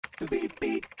Beep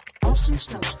beep. All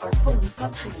systems are fully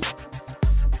functioning.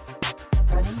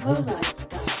 Running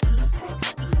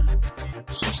lowlife.exe.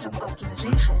 System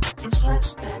optimization is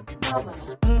less than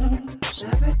nominal.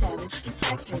 Server damage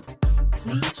detected.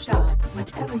 Please stop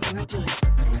whatever you are doing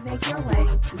and make your way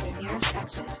to the nearest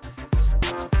exit.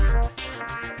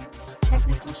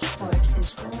 Technical support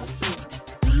is en route.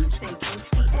 Please vacate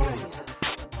the area.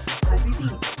 I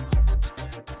repeat.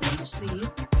 Please leave.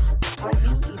 Are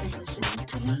you even listening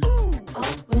to me? I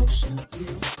will shoot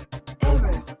you.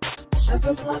 Error.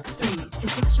 Server block 3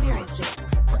 is experiencing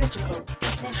critical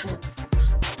ignition.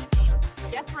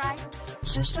 Yes, right.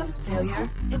 System failure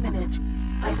imminent.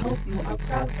 I hope you are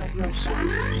proud of yourself.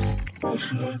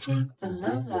 Initiating the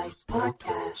Low Life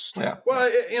Podcast. Yeah. Well,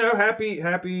 happy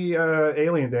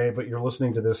Alien Day, but you're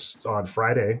listening to this on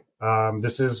Friday.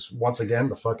 This is, once again,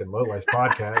 the fucking Low Life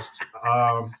Podcast.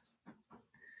 I'm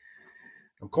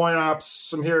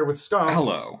CoinOps. I'm here with Scum.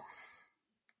 Hello.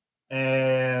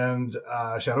 And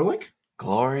Shadowlink.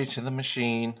 Glory to the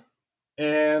machine.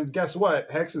 And guess what?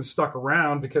 Hexen's stuck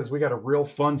around because we got a real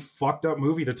fun, fucked up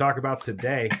movie to talk about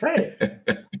today.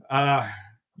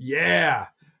 Yeah.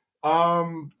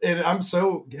 And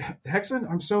Hexen,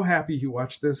 I'm so happy you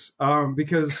watched this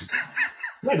because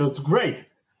Yeah, no, it's great.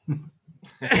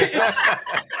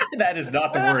 That is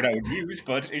not the word I would use,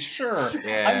 but sure.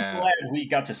 Yeah. I'm glad we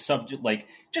got to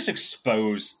just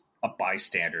expose a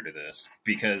bystander to this,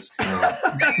 because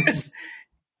this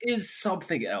is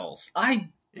something else.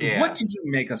 What did you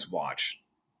make us watch?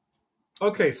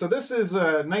 Okay, so this is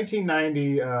a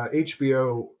 1990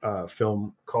 HBO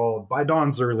film called By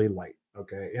Dawn's Early Light.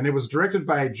 Okay, and it was directed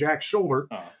by Jack Shoulder,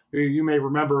 who you may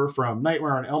remember from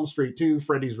Nightmare on Elm Street 2,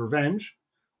 Freddy's Revenge,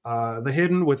 The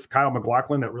Hidden with Kyle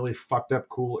MacLachlan, that really fucked up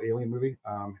cool alien movie.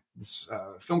 This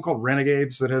film called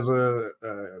Renegades that has Lou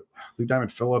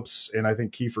Diamond Phillips and I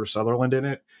think Kiefer Sutherland in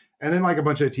it. And then like a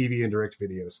bunch of TV and direct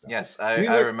video stuff. Yes, I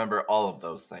remember all of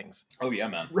those things. Oh yeah,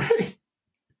 man. Right.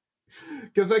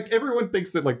 Because like everyone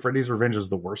thinks that like Freddy's Revenge is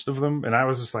the worst of them, and I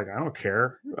was just like, I don't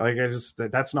care. Like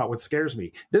that's not what scares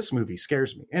me. This movie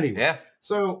scares me anyway. Yeah.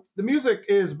 So the music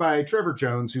is by Trevor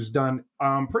Jones, who's done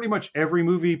pretty much every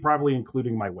movie, probably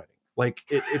including My Wedding. Like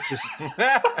it's just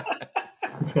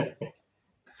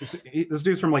this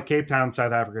dude's from like Cape Town,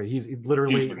 South Africa. He's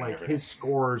literally like his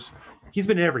scores. He's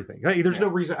been in everything. There's no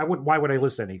reason why would I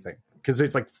list anything? Because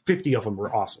it's like 50 of them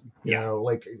were awesome. You know,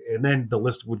 like, and then the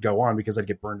list would go on because I'd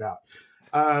get burned out.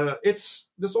 It's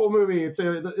this old movie. It's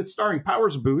starring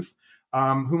Powers Booth,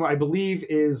 whom I believe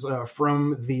is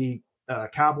from the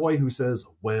cowboy who says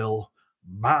 "Well,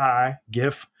 bye"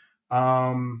 gif.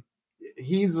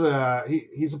 He's a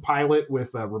pilot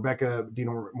with Rebecca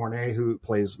Dino Mornay, who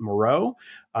plays Moreau.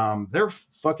 They're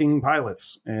fucking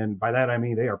pilots, and by that I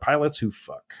mean they are pilots who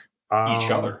fuck Each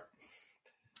other.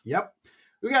 Yep.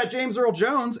 We got James Earl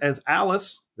Jones as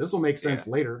Alice. This will make sense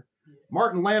later.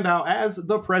 Martin Landau as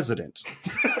the president.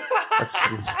 When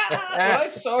I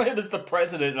saw him as the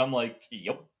president, I'm like,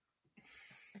 yep.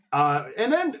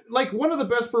 And then, like, one of the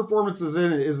best performances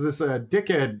in it is this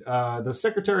dickhead, the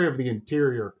Secretary of the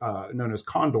Interior, known as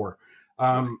Condor.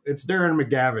 It's Darren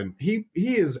McGavin. He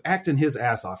is acting his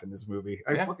ass off in this movie.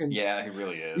 Yeah, he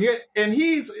really is. Yeah, and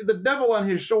he's the devil on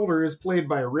his shoulder is played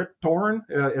by Rip Torn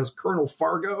as Colonel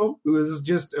Fargo, who is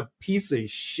just a piece of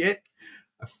shit.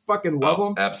 I fucking love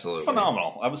him. Absolutely. It's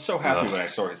phenomenal. I was so happy when I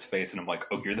saw his face, and I'm like,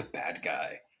 oh, you're the bad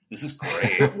guy. This is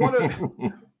great.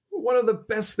 One of the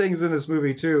best things in this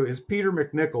movie, too, is Peter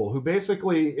McNichol, who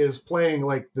basically is playing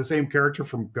like the same character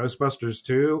from Ghostbusters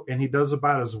 2, and he does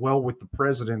about as well with the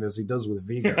president as he does with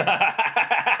Vigo.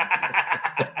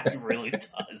 He really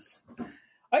does.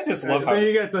 I just love how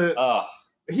you get the.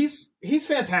 He's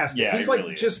fantastic. Yeah, he's he like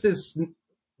really just this.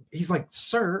 He's like,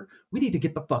 sir, we need to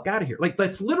get the fuck out of here. Like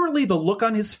that's literally the look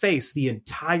on his face the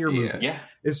entire movie. Yeah.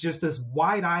 It's just this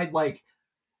wide-eyed like,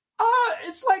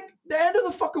 it's like the end of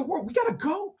the fucking world. We gotta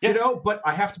go, you know. But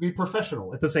I have to be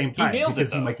professional at the same time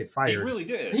because he might get fired. He really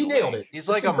did. He nailed it. He's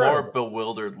like a more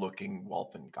bewildered-looking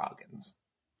Walton Goggins.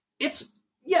 This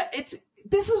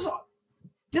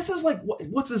is like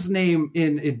what's his name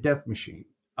in Death Machine?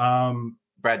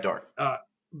 Brad Dourif.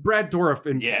 Brad Dourif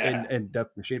in Death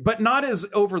Machine, but not as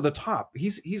over the top.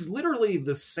 He's literally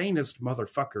the sanest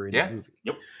motherfucker in the movie.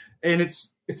 Yep. And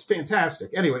it's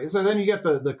fantastic. Anyway, so then you get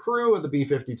the crew of the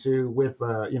B-52 with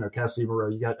Cassie Moreau.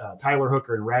 You got Tyler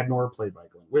Hooker and Radnor, played by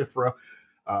Glenn Withrow,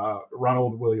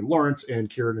 Ronald William Lawrence and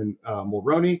Kieran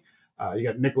Mulroney. You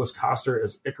got Nicholas Coster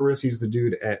as Icarus. He's the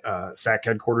dude at SAC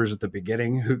headquarters at the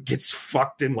beginning who gets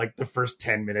fucked in like the first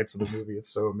 10 minutes of the movie.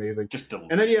 It's so amazing.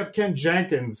 And then you have Ken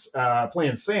Jenkins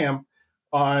playing Sam,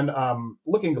 on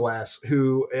Looking Glass,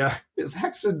 who his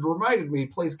accent reminded me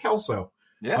plays Kelso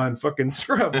on fucking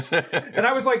Scrubs. And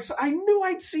I was like, I knew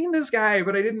I'd seen this guy,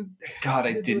 but I didn't. God,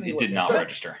 it did not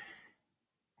register.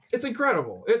 It's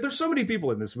incredible. There's so many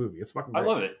people in this movie. It's fucking great. I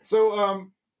love it.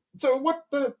 So what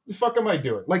the fuck am I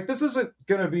doing? Like, this isn't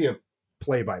gonna be a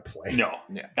play-by-play. No,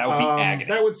 that would be agony.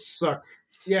 That would suck.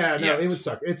 Yeah, no, it would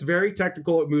suck. It's very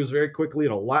technical. It moves very quickly,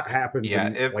 and a lot happens. Yeah,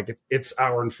 in, it's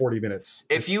hour and 40 minutes.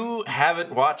 If you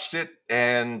haven't watched it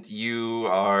and you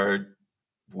are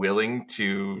willing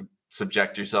to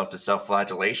subject yourself to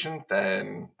self-flagellation,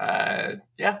 then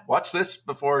watch this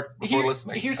before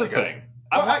listening. Here's the thing.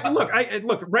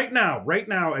 Look right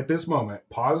now at this moment.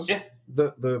 Pause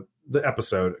the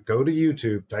episode. Go to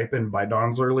YouTube. Type in By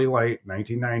Dawn's Early Light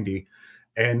 1990,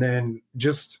 and then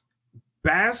just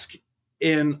bask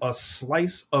in a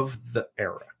slice of the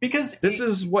era, because this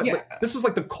is like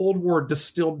the Cold War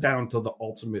distilled down to the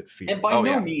ultimate feel. And by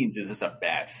no means is this a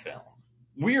bad film.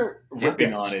 We're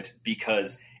ripping on it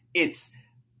because it's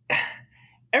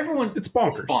bonkers. It's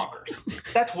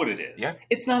bonkers. That's what it is. Yeah.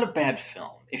 It's not a bad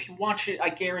film. If you watch it, I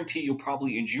guarantee you'll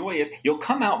probably enjoy it. You'll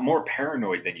come out more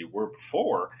paranoid than you were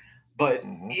before, but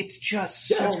it's just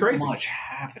so much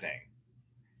happening.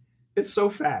 It's so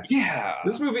fast. Yeah.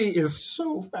 This movie is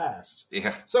so fast.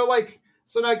 Yeah. So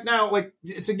now,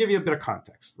 to give you a bit of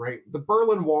context, right? The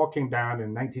Berlin Wall came down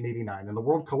in 1989, and the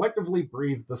world collectively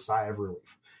breathed a sigh of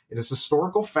relief. It is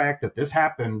historical fact that this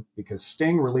happened because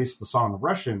Sting released the song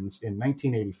Russians in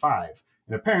 1985,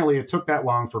 and apparently it took that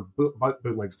long for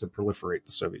bootlegs to proliferate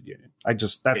the Soviet Union.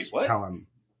 How I'm...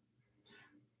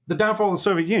 The downfall of the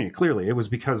Soviet Union, clearly, it was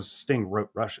because Sting wrote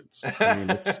Russians. I mean,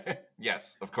 it's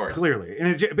yes, of course, clearly,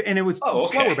 and it was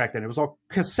slower back then. It was all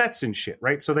cassettes and shit,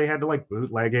 right? So they had to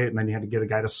bootleg it, and then you had to get a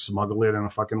guy to smuggle it in a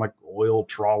fucking oil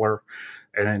trawler,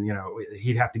 and then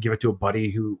he'd have to give it to a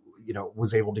buddy who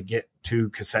was able to get 2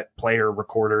 cassette player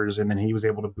recorders, and then he was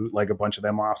able to bootleg a bunch of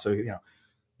them off. So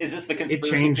is this the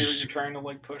conspiracy theory you're trying to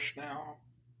push now?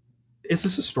 It's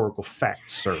this historical fact,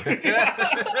 sir.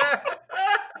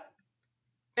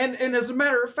 And as a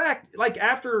matter of fact,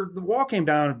 after the wall came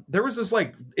down, there was this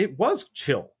it was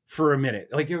chill for a minute.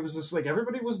 It was just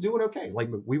everybody was doing okay.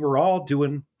 We were all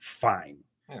doing fine.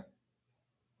 Yeah.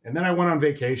 And then I went on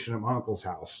vacation at my uncle's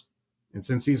house. And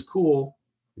since he's cool,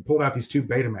 he pulled out these 2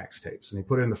 Betamax tapes and he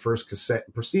put in the first cassette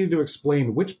and proceeded to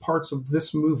explain which parts of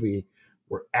this movie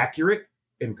were accurate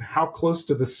and how close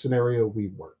to this scenario we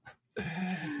were.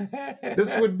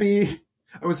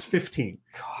 I was 15.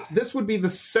 God. This would be the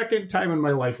second time in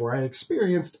my life where I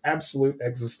experienced absolute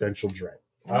existential dread.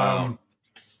 Wow.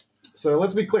 So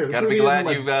let's be clear. Gotta be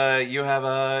glad you have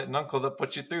an uncle that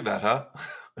put you through that, huh?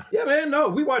 Yeah, man. No,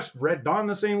 we watched Red Dawn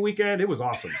the same weekend. It was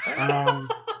awesome.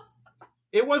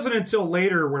 It wasn't until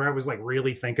later when I was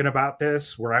really thinking about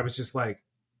this, where I was just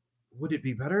would it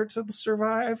be better to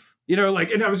survive? And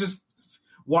I was just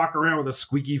walk around with a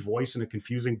squeaky voice and a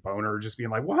confusing boner, just being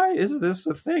why is this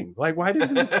a thing? Why did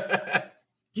we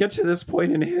get to this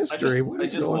point in history? I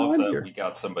just love that here? We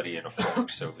got somebody in a former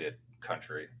Soviet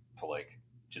country to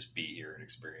just be here and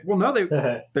experience. Well, no, they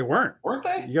weren't. Weren't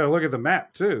they? You got to look at the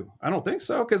map too. I don't think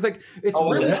so, because it's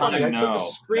really funny. I took a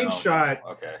screenshot.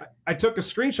 Okay. I took a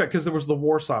screenshot because there was the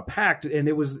Warsaw Pact, and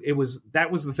that was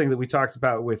the thing that we talked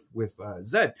about with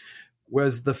Zed.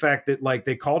 Was the fact that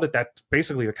they called it that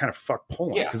basically to kind of fuck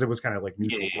Poland because it was kind of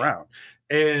neutral ground.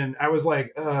 And I was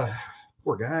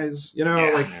poor guys,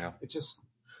 it just,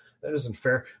 that isn't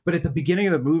fair. But at the beginning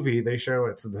of the movie, they show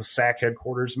it's the SAC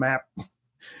headquarters map.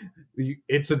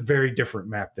 It's a very different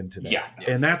map than today. Yeah.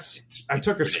 And I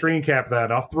took a screen cap of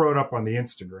that. I'll throw it up on the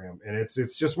Instagram. And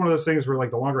it's just one of those things where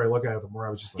the longer I look at it, the more I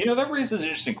was just that raises an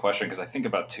interesting question, because I think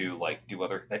about too,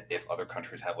 if other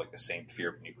countries have the same fear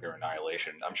of nuclear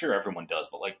annihilation. I'm sure everyone does,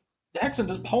 but Jackson,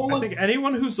 does Poland? I think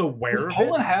anyone who's aware of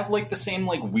Poland have the same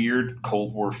weird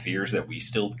Cold War fears that we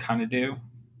still kind of do?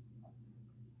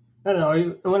 I don't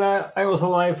know. When I was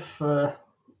alive, I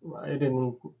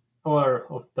didn't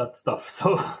aware of that stuff.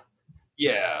 So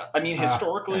yeah, I mean,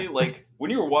 historically, when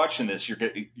you were watching this, you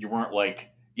weren't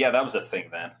yeah, that was a thing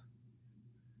then. It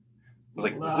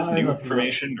was was this new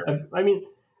information? Or? I mean,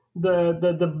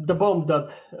 the bomb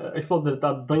that exploded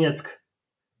at Donetsk,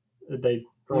 they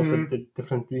pronounced it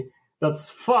differently. That's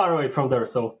far away from there,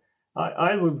 so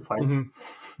I will be fine.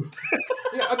 Mm-hmm.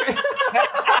 Yeah, okay.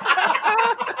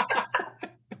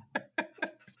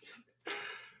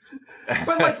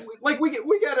 But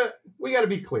we gotta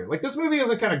be clear. This movie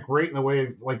isn't kind of great in the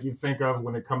way you think of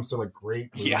when it comes to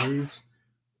great movies.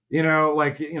 Yeah.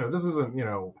 This isn't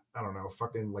I don't know,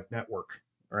 fucking Network,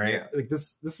 right? Yeah.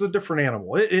 This is a different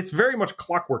animal. It's very much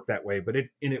clockwork that way, but it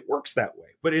works that way.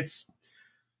 But it's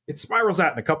it spirals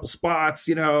out in a couple spots,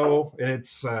 and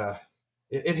it's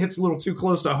it hits a little too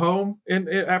close to home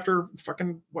after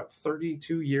fucking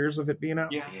 32 years of it being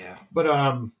out. Yeah. But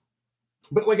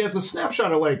like as a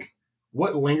snapshot of like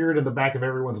what lingered in the back of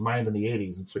everyone's mind in the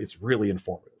 80s, it's really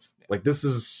informative. Like this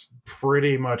is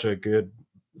pretty much a good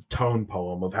tone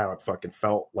poem of how it fucking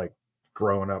felt like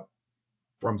growing up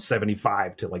from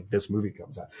 75 to like this movie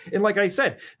comes out. And like I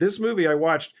said, this movie I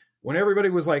watched when everybody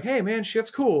was like, hey man, shit's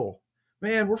cool.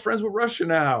 Man, we're friends with Russia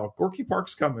now. Gorky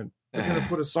Park's coming. We're going to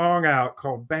put a song out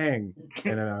called Bang.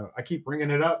 And I keep bringing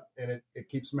it up and it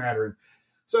keeps mattering.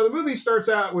 So the movie starts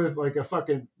out with like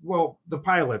the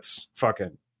pilot's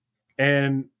fucking.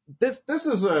 And this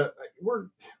is we're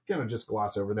going to just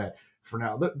gloss over that for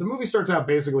now. The movie starts out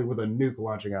basically with a nuke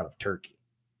launching out of Turkey.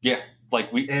 Yeah.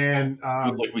 Like we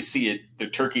see it, the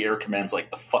Turkey Air Command's like,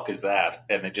 the fuck is that?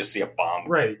 And they just see a bomb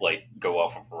like go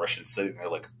off of a Russian city and they're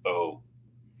like, oh.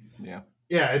 Yeah.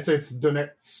 Yeah, it's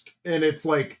Donetsk, and it's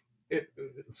like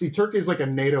Turkey's like a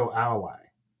NATO ally,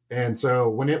 and so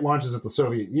when it launches at the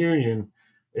Soviet Union,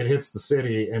 it hits the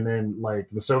city, and then like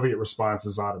the Soviet response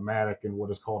is automatic and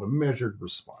what is called a measured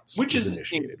response, which is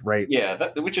initiated, right?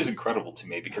 Yeah, which is incredible to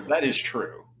me because that is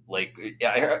true. Like,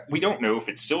 we don't know if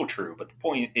it's still true, but the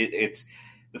point it's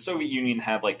the Soviet Union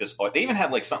had like this. They even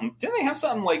had like something. Didn't they have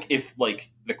something like if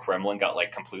like the Kremlin got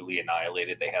like completely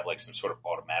annihilated, they had like some sort of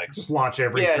automatic just launch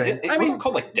everything. Yeah, it wasn't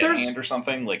called like Dead Hand or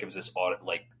something. Like it was this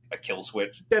like a kill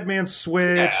switch. Dead Man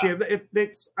Switch. Yeah,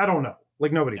 it's I don't know.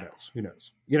 Like nobody knows. Who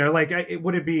knows? Like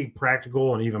would it be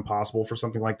practical and even possible for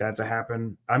something like that to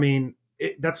happen? I mean,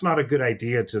 that's not a good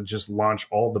idea to just launch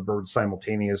all the birds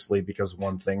simultaneously because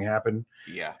one thing happened.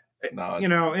 Yeah. No,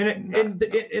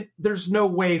 there's no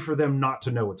way for them not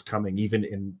to know it's coming, even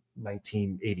in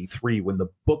 1983 when the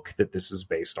book that this is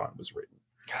based on was written.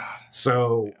 God.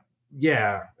 So,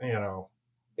 yeah,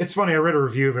 it's funny. I read a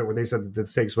review of it where they said that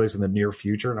this takes place in the near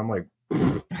future, and I'm like,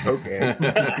 okay.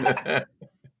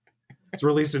 It's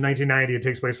released in 1990. It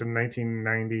takes place in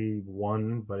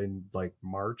 1991, but in like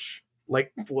March.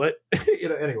 Like what?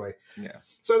 Anyway. Yeah.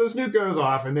 So this nuke goes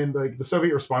off, and then the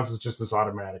Soviet response is just this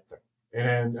automatic thing.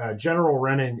 And General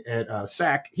Renning at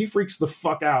SAC, he freaks the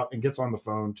fuck out and gets on the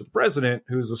phone to the president,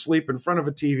 who's asleep in front of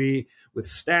a TV with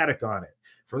static on it.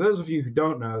 For those of you who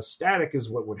don't know, static is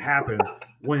what would happen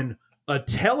when a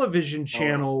television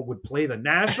channel would play the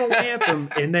national anthem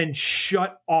and then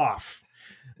shut off.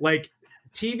 Like,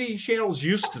 TV channels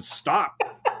used to stop.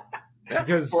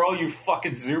 Because for all you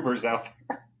fucking Zoomers out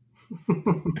there.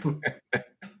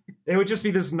 It would just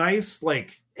be this nice,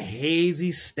 like,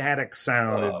 hazy static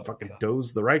sound. It fucking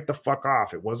dozed the fuck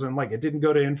off. It wasn't like it didn't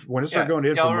go to when it started going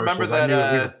to infomercials. Remember that, I knew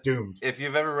we were doomed. If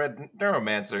you've ever read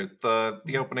Neuromancer,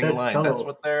 the opening line, that's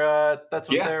what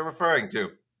they're referring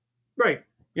to. Right.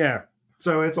 Yeah.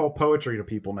 So it's all poetry to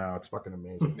people now. It's fucking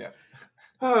amazing.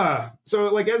 Yeah. So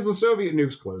like as the Soviet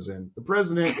nukes close in, the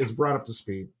president is brought up to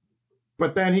speed.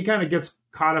 But then he kind of gets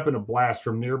caught up in a blast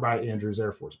from nearby Andrews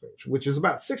Air Force Base, which is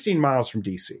about 16 miles from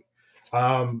D.C.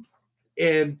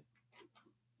 And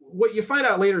what you find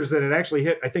out later is that it actually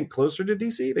hit, I think, closer to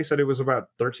D.C. They said it was about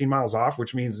 13 miles off,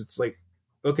 which means it's like,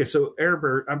 okay, so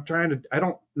Airbird, I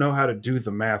don't know how to do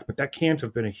the math, but that can't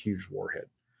have been a huge warhead.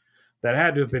 That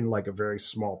had to have been like a very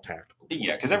small tactical.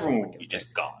 Yeah, because everyone would be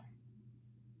just gone.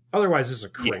 Otherwise, it's a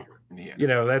crater.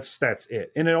 Yeah. That's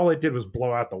it. And all it did was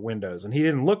blow out the windows. And he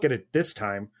didn't look at it this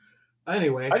time.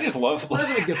 Anyway, I just love. The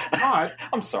president gets caught.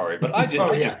 I'm sorry, but I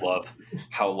just love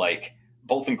how like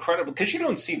both incredible because you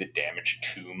don't see the damage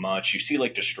too much. You see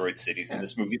like destroyed cities in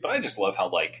this movie, but I just love how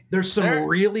like there's some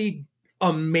really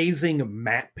amazing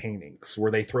matte paintings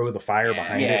where they throw the fire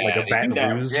behind it like a Baton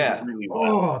Rouge. Really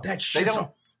well. That shit's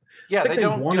they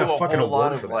don't do a whole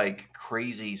lot of like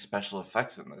crazy special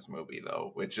effects in this movie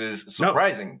though, which is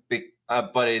surprising.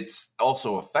 But it's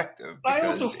also effective. I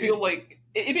also feel like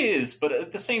it is, but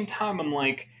at the same time, I'm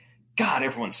like, God,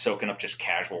 everyone's soaking up just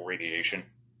casual radiation.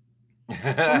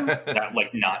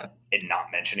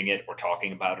 not mentioning it or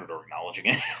talking about it or acknowledging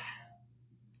it.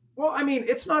 Well, I mean,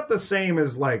 it's not the same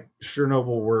as like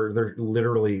Chernobyl, where they're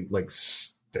literally like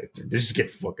they just get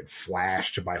fucking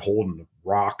flashed by holding a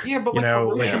rock. Yeah, but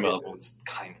Hiroshima was.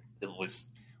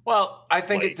 Well, I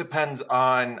think it depends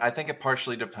on. I think it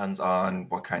partially depends on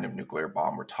what kind of nuclear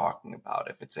bomb we're talking about.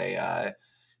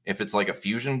 If it's like a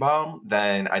fusion bomb,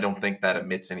 then I don't think that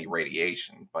emits any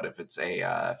radiation. But if it's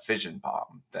a fission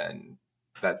bomb, then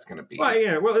that's going to be. Well,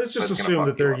 yeah. Well, let's just assume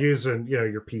that they're using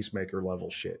your peacemaker level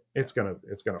shit. It's gonna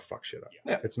fuck shit up.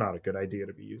 Yeah. It's not a good idea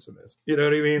to be using this. You know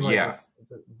what I mean? Like,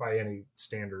 by any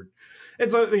standard.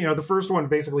 And so the first one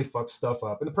basically fucks stuff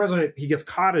up, and the president he gets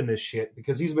caught in this shit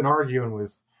because he's been arguing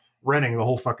with renting the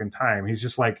whole fucking time. He's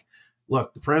just like,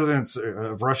 look, the president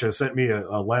of Russia sent me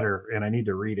a letter and I need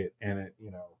to read it. And it,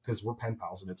 because we're pen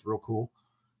pals and it's real cool.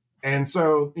 And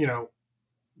so, the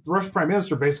Russian prime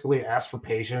minister basically asks for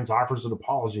patience, offers an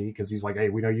apology because he's like, hey,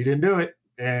 we know you didn't do it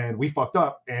and we fucked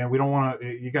up and we don't want to,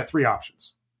 you got 3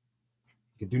 options.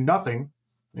 You can do nothing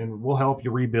and we'll help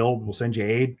you rebuild. We'll send you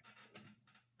aid.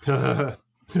 I'm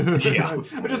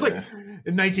just like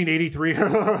in 1983.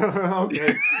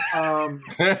 Okay.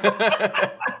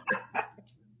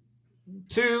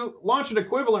 To launch an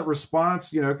equivalent response,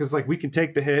 because like we can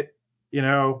take the hit,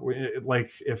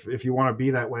 like if you want to be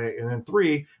that way, and then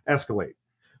 3, escalate,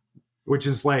 which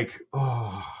is like,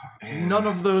 none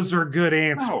of those are good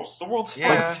answers. No, the world's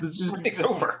fucked. Everything's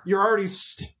over. You're already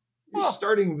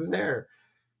starting there.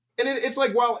 And it's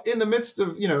like, while in the midst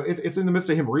of, it's in the midst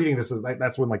of him reading this,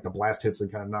 that's when like the blast hits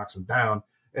and kind of knocks him down.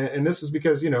 And this is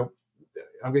because,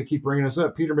 I'm going to keep bringing this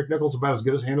up. Peter McNichol's about as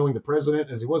good as handling the president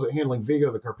as he was at handling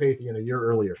Vigo the Carpathian a year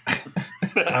earlier.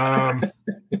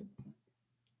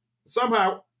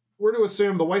 Somehow, we're to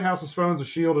assume the White House's phones are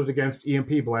shielded against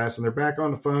EMP blasts, and they're back on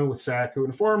the phone with Sack, who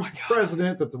informs the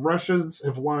president that the Russians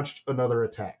have launched another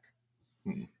attack.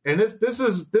 And this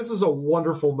is a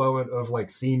wonderful moment of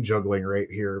like scene juggling right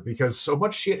here, because so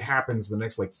much shit happens the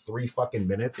next like 3 fucking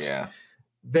minutes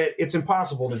that it's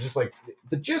impossible to just like,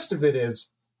 the gist of it is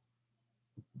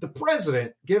the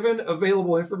president, given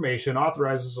available information,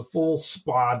 authorizes a full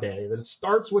spa day that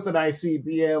starts with an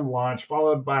ICBM launch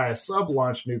followed by a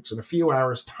sub-launch nukes in a few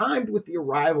hours, timed with the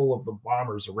arrival of the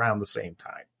bombers around the same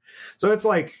time. So it's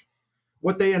like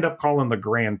what they end up calling the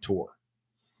Grand Tour.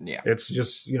 Yeah, it's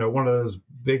just one of those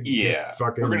big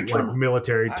fucking like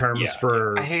military terms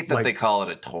for. I hate that they call it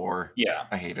a tour. Yeah,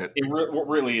 I hate it.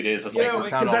 Really, it is. It makes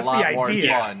it sound a lot more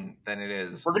fun than it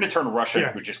is. We're going to turn Russia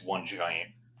into just one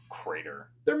giant crater.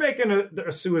 They're making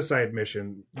a suicide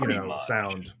mission,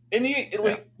 sound. And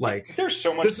there's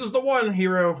so much. This is the one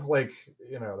hero,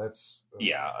 that's.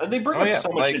 They bring up so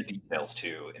much details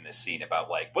too in this scene about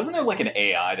wasn't there an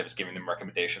AI that was giving them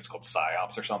recommendations called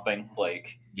PsyOps or something? Well,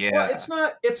 it's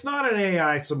not an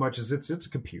AI so much as it's a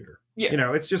computer.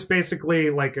 Yeah, it's just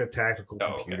basically like a tactical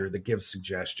computer that gives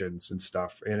suggestions and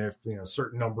stuff. And if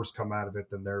certain numbers come out of it,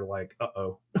 then they're like,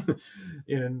 uh-oh.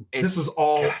 And this is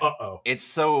all uh-oh. It's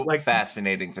so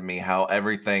fascinating to me how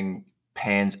everything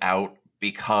pans out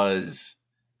because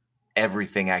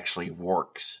everything actually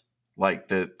works. Like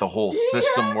the whole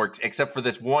system works, except for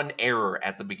this one error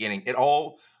at the beginning. It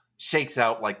all shakes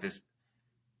out like this.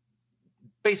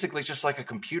 Basically, it's just like a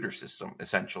computer system,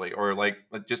 essentially, or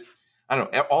just. I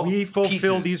don't know. We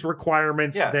fulfill these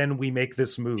requirements, then we make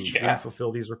this move. Yeah. We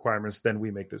fulfill these requirements, then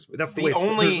we make this move. That's the way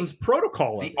it's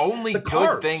protocol. The only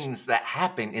good things that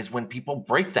happen is when people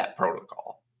break that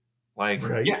protocol.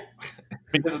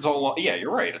 Because it's all, you're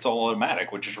right. It's all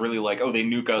automatic, which is really they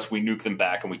nuke us, we nuke them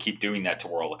back, and we keep doing that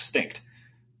till we're all extinct.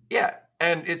 Yeah,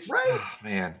 and it's,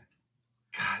 man.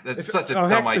 God, that's such a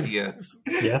dumb idea.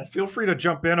 Yeah. Feel free to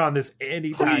jump in on this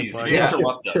anytime. Please,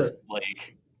 interrupt us.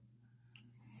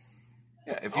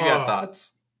 Yeah, if you got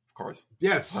thoughts, of course.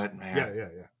 Yes. But, man.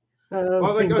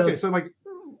 Yeah. So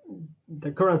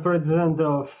the current president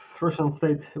of Russian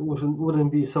state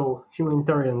wouldn't be so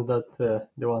humanitarian that the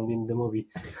one in the movie.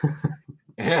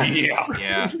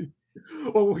 Yeah.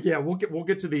 Oh yeah, we'll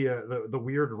get to the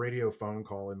weird radio phone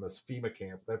call in this FEMA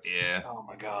camp. That's oh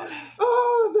my god.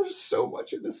 Oh, there's so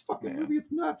much in this fucking movie.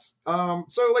 It's nuts.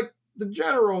 So the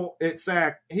general at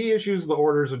SAC, he issues the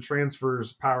orders and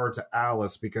transfers power to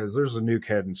Alice because there's a nuke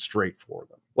heading straight for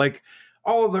them.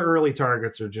 All of the early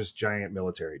targets are just giant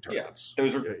military targets. Yeah,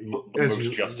 those are the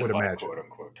most justified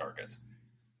quote-unquote targets.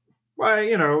 Well,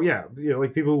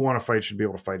 people who want to fight should be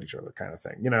able to fight each other kind of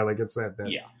thing. It's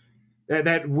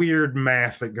that weird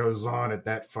math that goes on at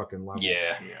that fucking level.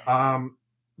 Yeah.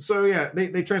 So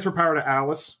they transfer power to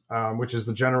Alice, which is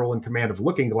the general in command of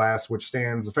Looking Glass, which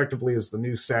stands effectively as the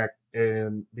new SAC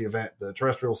in the event the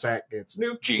terrestrial SAC gets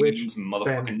nuked, which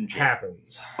then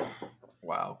happens.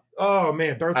 Wow. Oh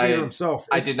man, Darth Vader himself.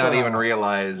 I did not even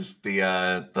realize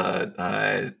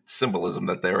the symbolism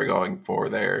that they were going for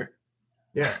there.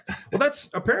 Yeah. Well, that's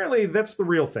the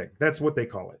real thing. That's what they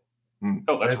call it.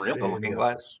 Oh, that's real. The Looking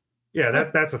Glass. Yeah,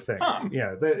 that's a thing. Huh.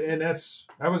 Yeah, and that's.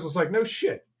 I was just like, no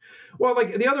shit. Well,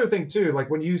 the other thing too,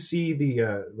 when you see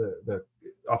the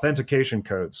authentication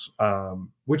codes,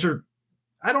 which are,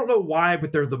 I don't know why,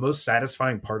 but they're the most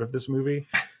satisfying part of this movie.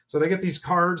 So they get these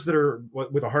cards that are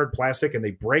with a hard plastic, and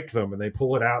they break them, and they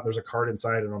pull it out. And there's a card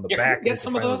inside, and on the back, get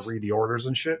some of those. Read the orders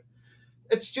and shit.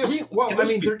 It's just it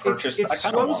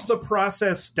slows the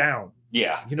process down.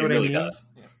 Yeah, you know it what really I mean? does.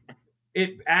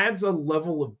 it adds a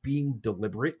level of being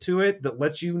deliberate to it that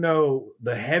lets you know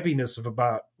the heaviness of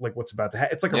about like what's about to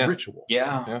happen. It's like a ritual.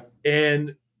 Yeah.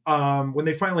 And when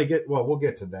they finally we'll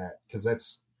get to that because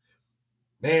that's,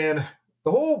 man,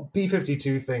 the whole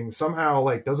B-52 thing somehow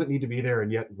like doesn't need to be there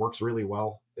and yet works really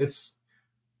well. There's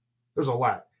a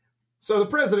lot. So the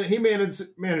president, he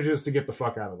manages to get the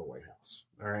fuck out of the White House.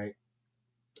 All right.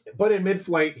 But in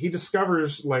mid-flight, he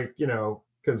discovers like,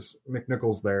 because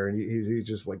McNichol's there, and he's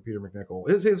just like Peter McNichol.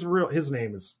 His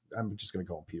name is, I'm just going to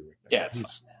call him Peter McNichol. Yeah,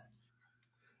 it's fine.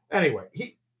 Anyway,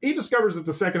 he discovers that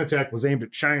the second attack was aimed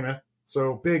at China,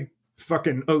 so big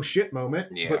fucking oh shit moment.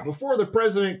 Yeah. But before the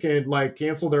president can like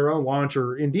cancel their own launch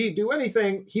or indeed do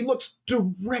anything, he looks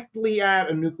directly at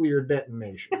a nuclear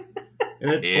detonation,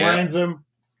 and it blinds him,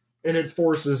 and it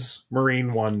forces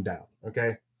Marine One down.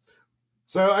 Okay,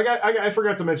 so I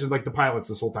forgot to mention like the pilots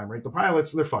this whole time, right? The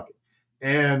pilots, they're fucking.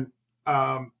 And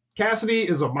Cassidy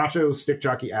is a macho stick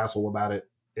jockey asshole about it,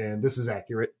 and this is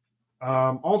accurate.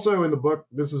 Also in the book,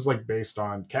 this is like based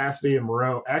on Cassidy and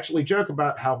Moreau actually joke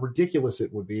about how ridiculous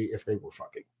it would be if they were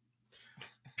fucking.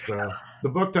 So the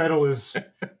book title is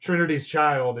Trinity's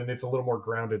Child, and it's a little more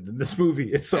grounded than this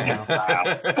movie is somehow.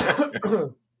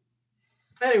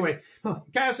 Anyway,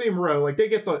 Cassidy and Moreau, like they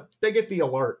get the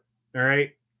alert. All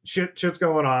right, shit's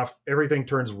going off. Everything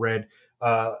turns red.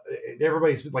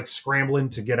 Everybody's like scrambling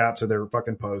to get out to their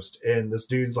fucking post, and this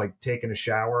dude's like taking a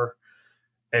shower,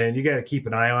 and you got to keep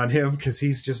an eye on him because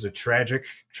he's just a tragic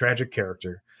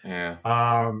character.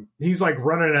 Yeah. He's like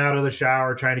running out of the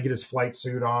shower trying to get his flight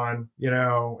suit on,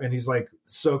 and he's like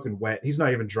soaking wet. He's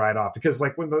not even dried off because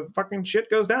like when the fucking shit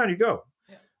goes down, you go.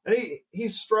 Yeah. And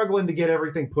he's struggling to get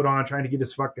everything put on, trying to get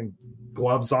his fucking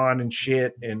gloves on and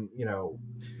shit, and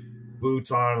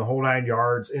boots on, the whole 9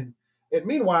 yards. And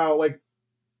meanwhile, like.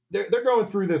 They're going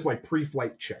through this like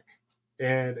pre-flight check,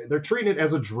 and they're treating it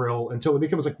as a drill until it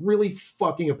becomes like really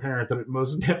fucking apparent that it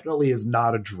most definitely is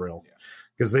not a drill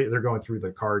because they're going through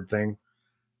the card thing,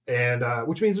 and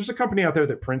which means there's a company out there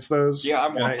that prints those. Yeah, I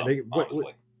want some.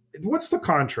 Honestly, what's the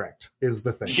contract? Is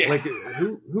the thing like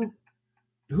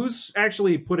who's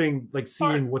actually putting like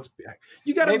seeing what's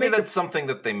you got to maybe that's something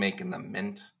that they make in the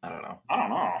mint. I don't know.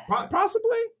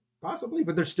 Possibly,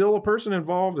 but there's still a person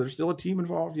involved. There's still a team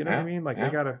involved. You know what I mean? Like they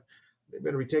better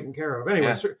be taken care of.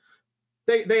 Anyway, so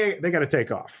they got to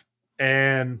take off.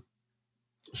 And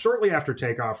shortly after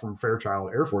takeoff from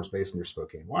Fairchild Air Force Base near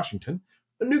Spokane, Washington,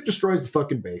 a nuke destroys the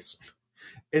fucking base.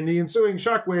 And the ensuing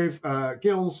shockwave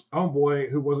kills homeboy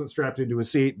who wasn't strapped into a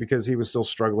seat because he was still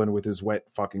struggling with his wet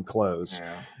fucking clothes.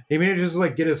 Yeah. He manages to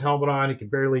like get his helmet on. He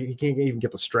can't even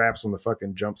get the straps on the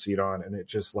fucking jump seat on, and it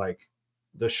just like.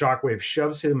 The shockwave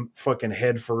shoves him fucking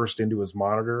head first into his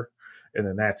monitor, and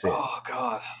then that's it. Oh,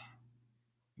 God.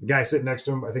 The guy sitting next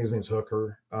to him, I think his name's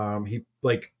Hooker, he,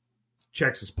 like,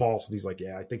 checks his pulse, and he's like,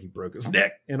 yeah, I think he broke his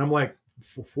neck. And I'm like,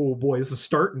 oh, boy, this is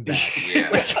starting bad.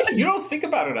 Yeah. You don't think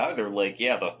about it either. Like,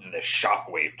 yeah, the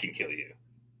shockwave can kill you.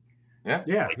 Yeah.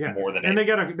 Yeah, like, yeah. More than and they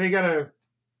gotta,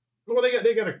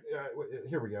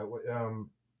 here we go.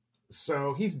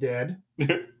 So he's dead.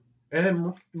 And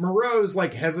then Moreau's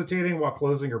like hesitating while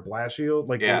closing her blast shield.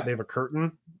 Like they have a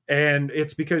curtain, and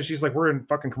it's because she's like, we're in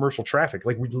fucking commercial traffic.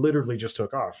 Like we literally just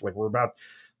took off. Like we're about,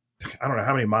 I don't know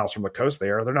how many miles from the coast they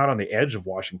are. They're not on the edge of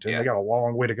Washington. They got a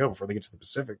long way to go before they get to the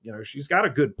Pacific. She's got a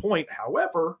good point.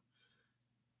 However,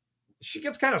 she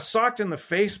gets kind of socked in the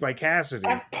face by Cassidy.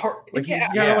 Like he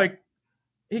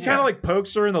kind of like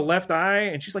pokes her in the left eye,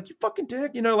 and she's like, you fucking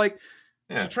dick.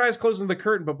 She tries closing the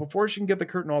curtain, but before she can get the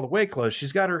curtain all the way closed,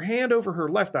 she's got her hand over her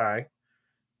left eye,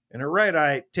 and her right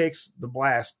eye takes the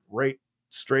blast right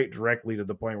straight directly to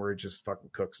the point where it just fucking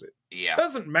cooks it. Yeah.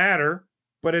 Doesn't matter,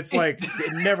 but it's like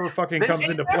it never fucking comes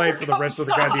into play for the rest of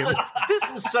the goddamn. This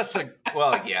was such a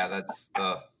that's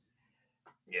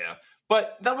yeah.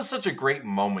 But that was such a great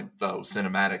moment though,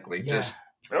 cinematically. Yeah. Just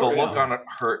the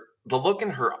look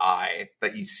in her eye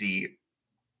that you see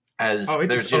as it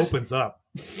just opens up.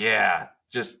 Yeah.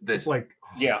 Just this, it's like,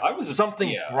 I was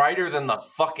something brighter than the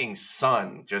fucking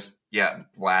sun. Just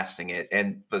blasting it,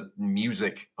 and the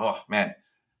music. Oh man,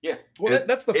 yeah. Well,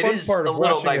 that's the fun part of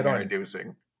watching it on.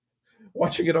 Inducing.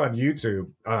 Watching it on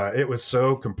YouTube, it was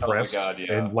so compressed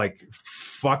and like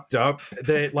fucked up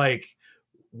that like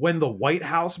when the White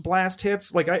House blast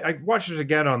hits, like I watched it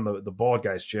again on the Bald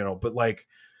Guys channel, but like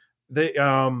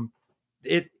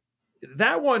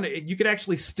that one, you could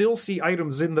actually still see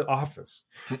items in the office.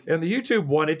 And the YouTube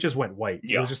one, it just went white.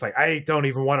 Yeah. It was just like, I don't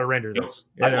even want to render this.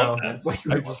 I loved that. It's like,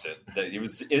 I loved it.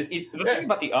 The thing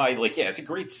about the eye, like, it's a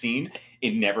great scene.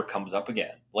 It never comes up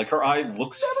again. Like, her eye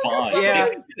looks fine. Yeah.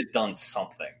 They could have done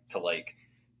something to, like,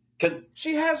 because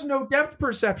she has no depth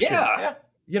perception. Yeah.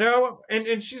 You know,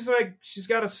 and she's like, she's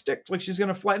got a stick, like she's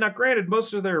gonna fly. Now, granted,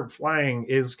 most of their flying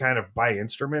is kind of by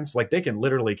instruments, like they can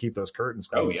literally keep those curtains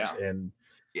closed, and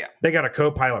they got a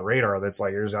co-pilot radar that's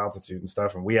like here's altitude and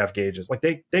stuff, and we have gauges, like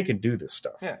they can do this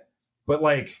stuff. Yeah, but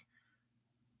like,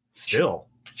 still,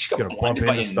 she's gonna bump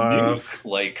into stuff. Nuke.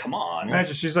 Like, come on!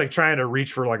 Imagine she's like trying to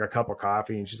reach for like a cup of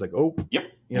coffee, and she's like, "Oh,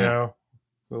 yep," you know,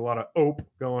 there's a lot of "ope"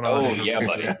 going on. Oh yeah,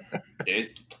 buddy.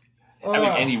 I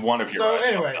mean, any one of your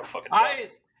anyway,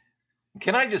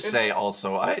 can I just say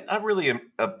also, I really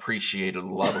appreciated a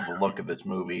lot of the look of this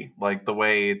movie, like the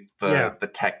way the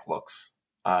tech looks.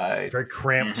 Very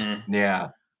cramped. Mm-hmm.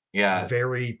 Yeah.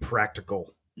 Very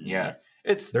practical. Yeah.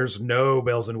 There's no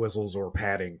bells and whistles or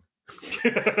padding.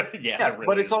 Yeah, really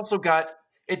but it's also got.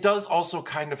 It does also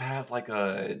kind of have like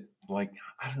I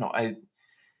don't know.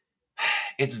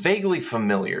 It's vaguely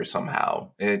familiar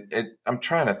somehow. I'm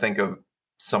trying to think of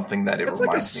something that it's reminds me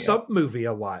of. It's like a sub movie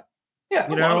a lot. Yeah,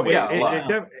 you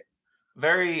know,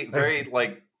 very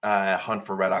like Hunt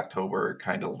for Red October,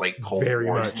 kind of late Cold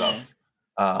War stuff.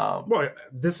 Well,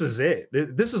 this is it.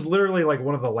 This is literally like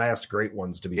one of the last great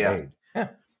ones to be made. Yeah,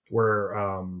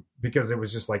 where because it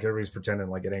was just like everybody's pretending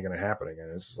like it ain't gonna happen again.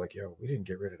 It's just like, yo, we didn't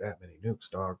get rid of that many nukes,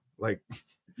 dog. Like,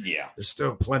 there's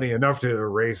still plenty enough to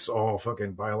erase all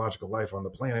fucking biological life on the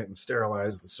planet and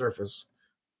sterilize the surface.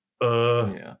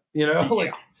 You know,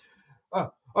 like.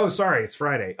 Oh, sorry, it's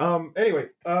Friday. Anyway,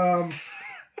 so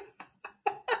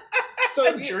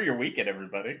enjoy your weekend,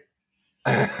 everybody.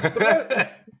 The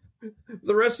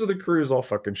rest of the crew is all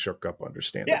fucking shook up,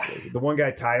 understandably. The one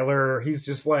guy, Tyler, he's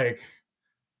just like,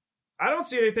 I don't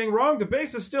see anything wrong. The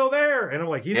base is still there. And I'm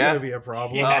like, he's going to be a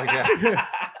problem.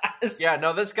 Yeah,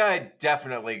 no, this guy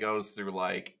definitely goes through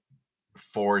like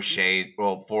 4 stages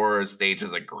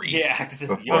of grief. Yeah,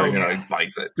 before he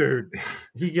fights it, dude.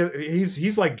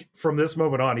 He's like, from this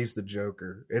moment on, he's the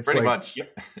Joker. It's pretty like, much.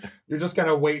 You're just kind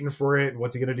of waiting for it.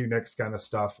 What's he gonna do next? Kind of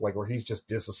stuff, like where he's just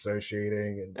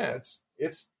disassociating, and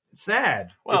it's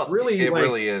sad. Well, it's really it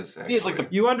really is. He has like the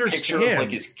you understand picture of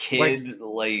like his kid,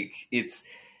 like it's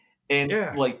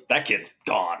like that kid's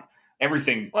gone.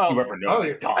 Everything you ever know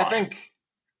is gone. I think.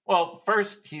 Well,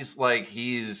 first he's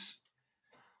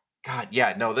God,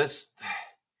 yeah, no, that's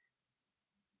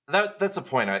a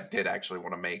point I did actually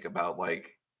want to make about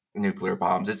like nuclear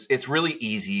bombs. It's really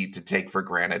easy to take for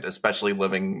granted, especially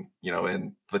living,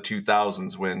 in the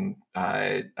 2000s when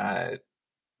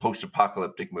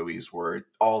post-apocalyptic movies were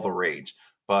all the rage.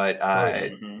 But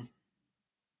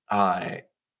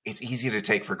it's easy to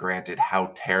take for granted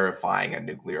how terrifying a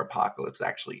nuclear apocalypse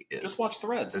actually is. Just watch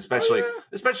Threads,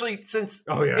 especially since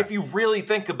if you really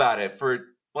think about it for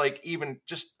like even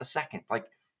just a second, like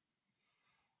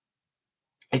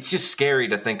it's just scary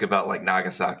to think about like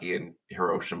Nagasaki and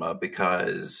Hiroshima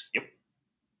because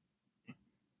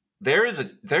there is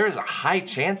a high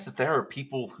chance that there are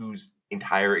people whose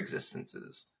entire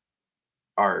existences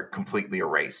are completely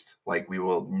erased. Like we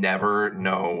will never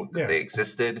know that they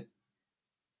existed,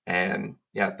 and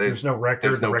there's no record.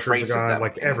 There's no trace of them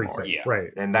like anymore. Everything, right?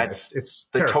 And that's it's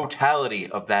the terrifying. totality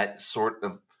of that sort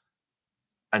of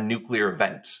a nuclear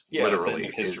event, literally.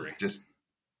 History. Just,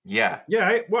 like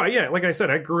I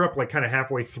said, I grew up like kind of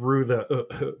halfway through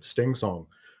the Sting song.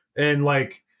 And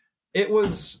like, it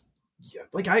was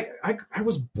like, I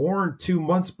was born 2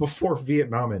 months before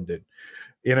Vietnam ended,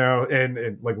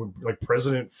 and like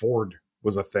President Ford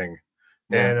was a thing.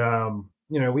 Yeah. And,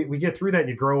 we get through that and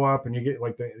you grow up and you get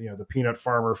like the peanut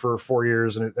farmer for 4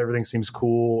 years and everything seems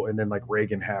cool. And then like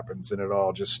Reagan happens and it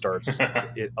all just starts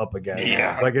up again.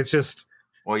 Yeah. Like it's just,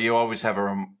 well, you always have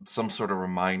some sort of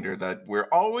reminder that we're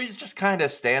always just kind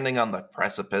of standing on the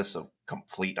precipice of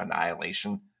complete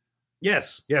annihilation.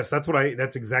 Yes,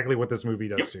 that's exactly what this movie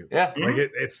does too. Yeah, like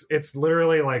it's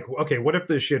literally like, okay, what if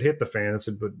this shit hit the fan? This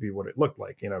would be what it looked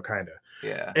like, kind of.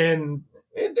 Yeah, and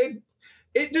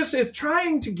it just is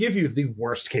trying to give you the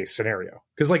worst case scenario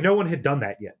because like no one had done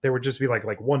that yet. There would just be like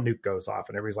one nuke goes off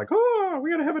and everybody's like, oh, we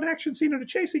gotta have an action scene and a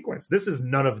chase sequence. This is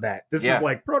none of that. This is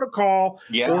like protocol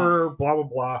or blah blah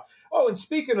blah. Oh, and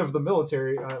speaking of the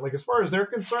military, like as far as they're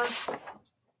concerned,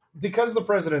 because the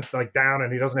president's like down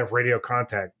and he doesn't have radio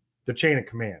contact, the chain of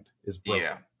command is broken.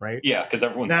 Yeah, right. Yeah, because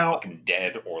everyone's fucking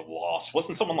dead or lost.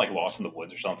 Wasn't someone like lost in the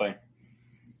woods or something?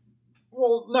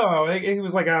 Well, no, he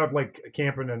was like out like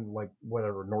camping in like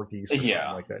whatever Northeast or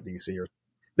something like that, DC. Or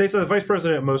they said the vice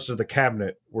president and most of the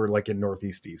cabinet were like in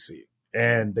Northeast DC,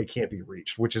 and they can't be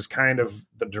reached, which is kind of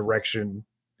the direction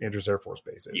Andrews Air Force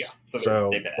Base is. Yeah, so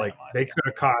they could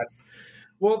have caught.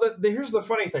 Well, here's the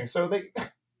funny thing. So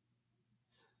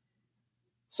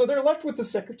they're left with the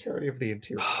Secretary of the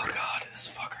Interior. Oh God,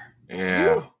 this fucker.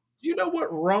 Yeah. Do you know what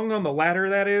rung on the ladder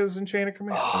that is in Chain of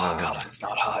Command? Oh god, it's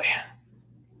not high.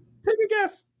 Take a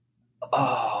guess.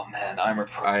 Oh man, I'm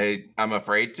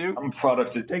afraid to. I'm a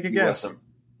product of Take a US guess.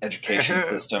 Education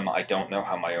system. I don't know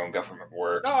how my own government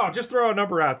works. Oh, just throw a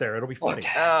number out there. It'll be funny.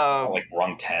 Like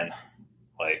rung 10.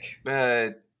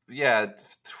 Yeah,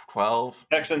 12.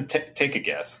 Exxon, take a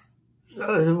guess.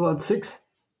 What, 6?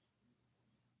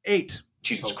 8.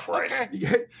 Jesus Christ.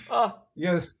 Okay.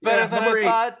 Yeah, Better than I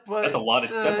thought. But that's a lot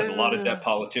of dead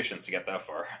politicians to get that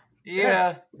far.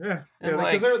 Yeah.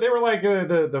 Because they were like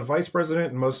the vice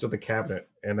president and most of the cabinet,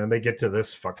 and then they get to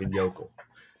this fucking yokel.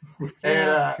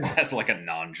 Yeah. That's like a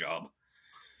non-job.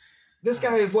 This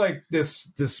guy is like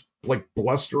this like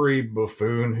blustery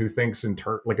buffoon who thinks in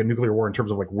like a nuclear war in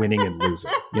terms of like winning and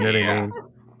losing. You know what I mean?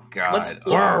 God.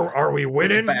 Are we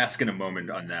winning? Let's bask in a moment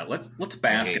on that. Let's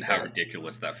bask in how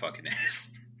ridiculous that fucking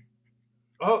is.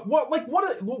 Well, like one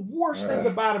of the worst things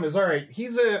about him is, all right,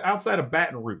 he's outside of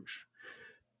Baton Rouge.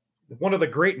 One of the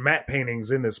great matte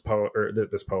paintings in this poem,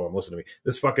 listen to me,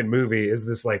 this fucking movie is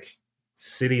this like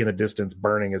city in the distance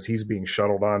burning as he's being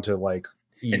shuttled onto like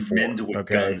E4, and men with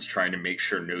guns trying to make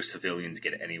sure no civilians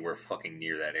get anywhere fucking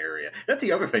near that area. That's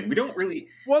the other thing. We don't really...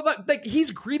 Well, like he's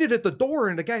greeted at the door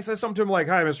and the guy says something to him like,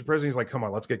 "Hi, Mr. President." He's like, "Come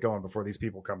on, let's get going before these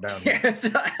people come down here."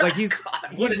 Like he's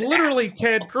literally asshole.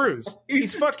 Ted Cruz.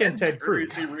 He's fucking Ted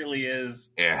Cruz. He really is.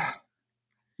 Yeah.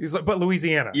 He's like, but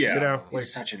Louisiana. Yeah. You know,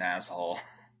 he's such an asshole.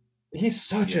 He's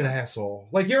such an asshole.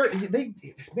 Like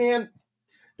man,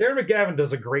 Darren McGavin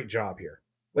does a great job here.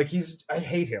 Like I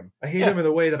hate him. I hate him in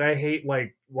the way that I hate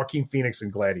like Joaquin Phoenix and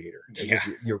Gladiator. Just,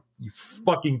 you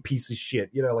fucking piece of shit.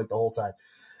 You know, like the whole time.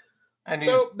 And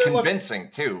he's convincing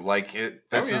too. Like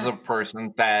this is a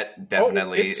person that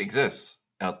definitely exists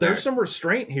out there. There's some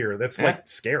restraint here that's like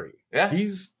scary. Yeah,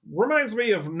 he's reminds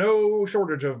me of no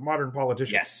shortage of modern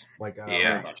politicians. Yes, like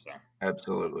very much so.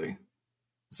 Absolutely.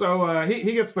 So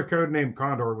he gets the code name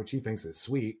Condor, which he thinks is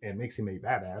sweet and makes him a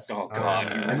badass. Oh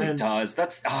god, he really does.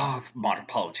 That's modern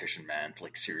politician, man.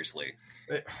 Like seriously.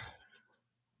 And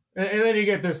then you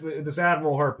get this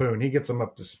Admiral Harpoon. He gets him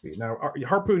up to speed. Now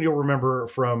Harpoon, you'll remember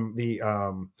from the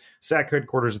SAC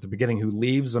headquarters at the beginning, who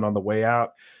leaves, and on the way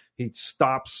out, he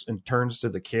stops and turns to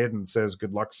the kid and says,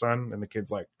 "Good luck, son." And the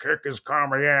kid's like, "Kick his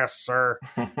commie ass, sir,"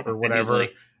 or whatever.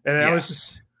 And I was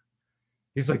just.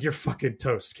 He's like, "You're fucking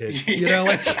toast, kid." You know,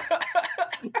 like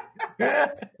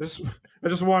I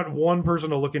just want one person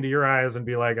to look into your eyes and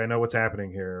be like, "I know what's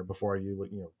happening here," before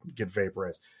you get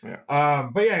vaporized. Yeah.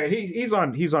 But yeah, he's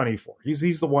on E4.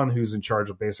 He's the one who's in charge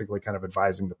of basically kind of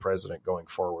advising the president going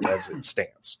forward as it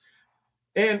stands.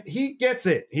 And he gets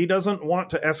it. He doesn't want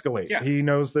to escalate. Yeah. He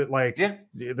knows that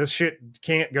this shit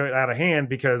can't go out of hand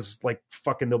because like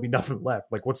fucking there'll be nothing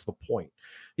left. Like, what's the point?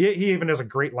 He even has a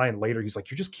great line later. He's like,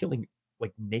 "You're just killing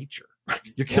like nature.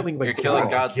 You're killing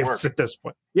God's gifts work at this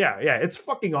point." Yeah, it's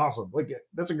fucking awesome. Like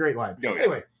that's a great line. Oh, yeah.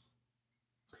 Anyway,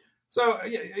 so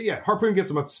Harpoon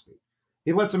gets him up to speed.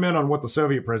 He lets him in on what the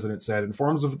Soviet president said,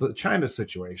 informs of the China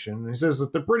situation, and he says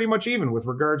that they're pretty much even with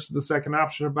regards to the second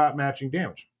option about matching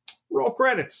damage. Roll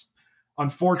credits.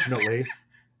 Unfortunately,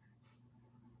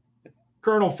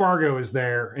 Colonel Fargo is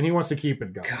there, and he wants to keep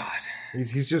it going. God,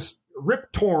 he's just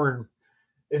Rip Torn.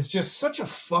 Is just such a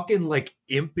fucking like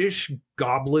impish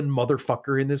goblin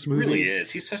motherfucker in this movie. He really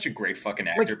is. He's such a great fucking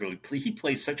actor, but he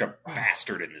plays such a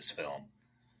bastard in this film.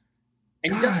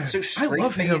 And he does it so straight. I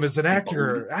love him as an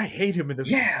actor. I hate him in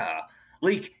this. Yeah,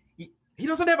 like he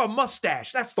doesn't have a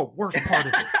mustache. That's the worst part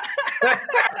of it.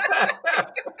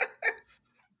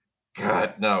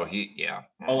 God, no,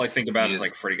 all I think about is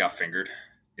like Freddy Got Fingered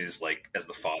is like as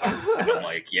the father, and I'm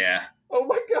like, yeah. Oh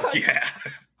my god. Yeah.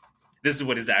 This is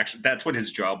what that's what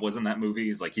his job was in that movie.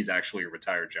 He's actually a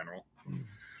retired general.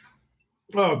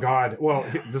 Oh God. Well,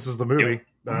 this is the movie.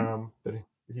 That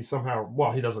he somehow,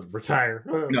 he doesn't retire.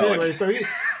 Anyway, so it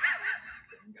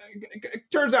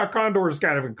turns out Condor is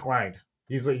kind of inclined.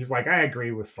 He's like, I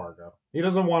agree with Fargo. He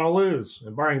doesn't want to lose.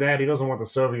 And barring that, he doesn't want the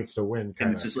Soviets to win.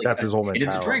 And it's just like, that's his whole mentality.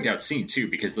 And it's a dragged out scene too,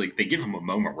 because like they give him a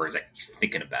moment where he's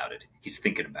thinking about it. He's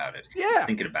thinking about it. Yeah. He's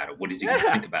thinking about it. What is he going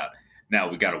to think about? Now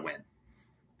we got to win.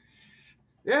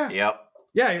 Yeah. Yep.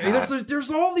 Yeah.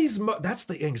 There's all these. That's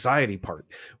the anxiety part,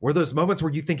 where those moments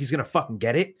where you think he's gonna fucking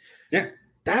get it. Yeah.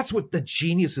 That's what the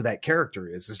genius of that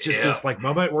character is. It's just this like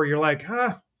moment where you're like,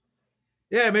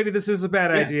 yeah, maybe this is a bad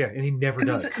idea, and he never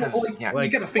does. You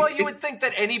gotta think. You would think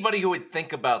that anybody who would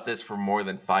think about this for more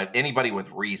than anybody with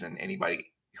reason,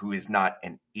 anybody who is not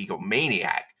an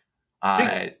egomaniac,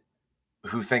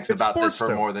 who thinks about this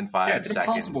for more than 5 seconds. It's an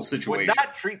impossible situation. Would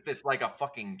not treat this like a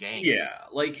fucking game. Yeah,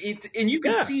 like it, and you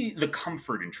can see the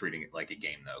comfort in treating it like a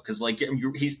game, though, because like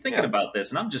he's thinking about this,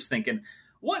 and I'm just thinking,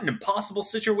 what an impossible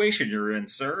situation you're in,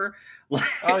 sir.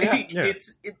 Like,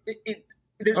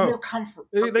 there's more comfort.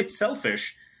 It's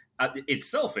selfish. It's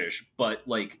selfish, but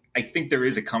like I think there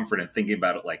is a comfort in thinking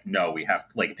about it. Like, no, we have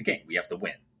to, like, it's a game. We have to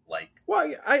win. Like,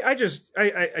 well, I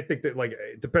think that, like,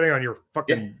 depending on your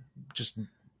fucking just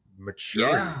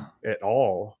maturity at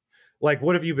all, like,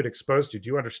 what have you been exposed to? Do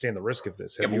you understand the risk of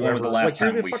this? Have you when was the last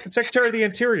time you're the fucking Secretary of the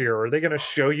Interior? Are they going to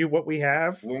show you what we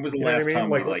have? When was the last time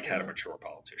we had a mature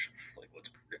politician? Like, let's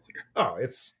be real here. Oh,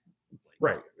 it's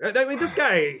right. I mean, this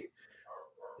guy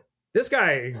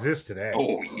exists today.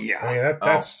 Oh yeah, I mean,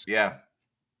 that's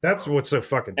that's what's so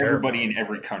fucking terrifying. Everybody in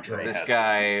every country. This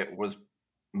guy was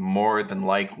more than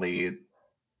likely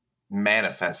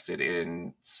manifested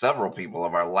in several people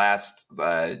of our last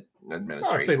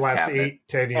administration. I'd say last cabinet.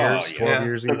 8-10 years, 12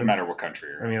 years. Doesn't matter what country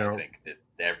you're in. I think that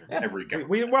every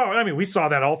government. We saw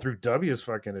that all through W's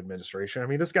fucking administration. I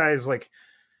mean, this guy is like,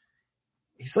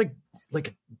 he's like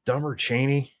a dumber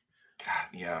Cheney. God,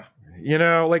 yeah. You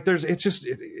know, like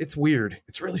it's weird.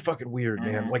 It's really fucking weird,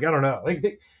 man. Like, I don't know.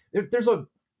 Like, there's a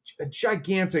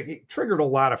gigantic, it triggered a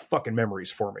lot of fucking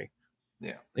memories for me.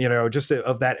 Yeah. You know, just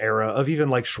of that era of even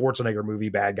like Schwarzenegger movie,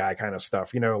 bad guy kind of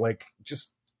stuff, you know, like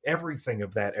just everything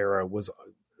of that era was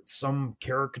some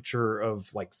caricature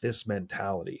of like this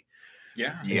mentality.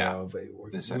 Yeah. Yeah. Of,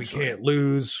 we can't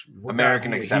lose.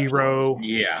 American hero.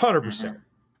 Yeah. 100%.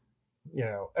 You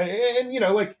know, and you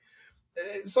know, like,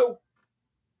 so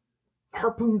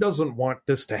Harpoon doesn't want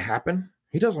this to happen.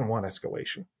 He doesn't want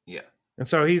escalation. Yeah. And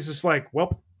so he's just like,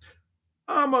 well,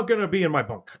 I'm going to be in my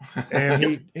bunk.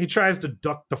 And he tries to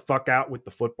duck the fuck out with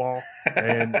the football.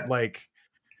 And like,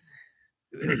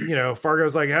 you know,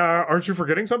 Fargo's like, aren't you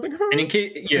forgetting something? And in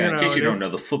case you don't know,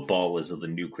 the football is the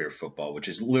nuclear football, which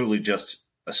is literally just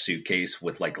a suitcase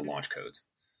with like the launch codes.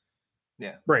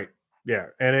 Yeah. Right. Yeah.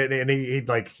 And he's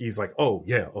like, oh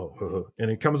yeah. Oh, and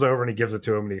he comes over and he gives it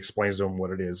to him and he explains to him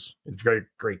what it is in very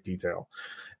great detail.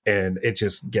 And it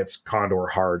just gets Condor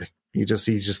hard. He's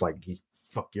just like,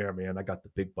 fuck yeah, man, I got the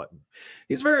big button.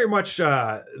 He's very much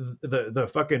the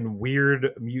fucking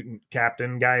weird mutant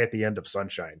captain guy at the end of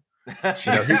Sunshine. You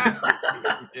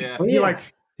know,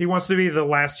 he wants to be the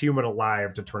last human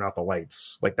alive to turn out the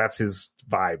lights. Like, that's his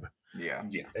vibe. Yeah.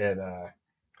 And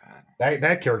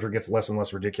that character gets less and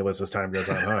less ridiculous as time goes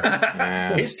on.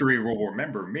 Huh? History will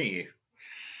remember me.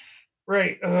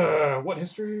 Right. What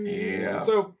history? Yeah.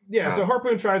 So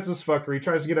Harpoon tries this fucker. He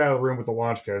tries to get out of the room with the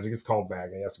launch codes. He gets called back.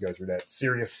 And he has to go through that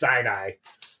serious side eye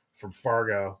from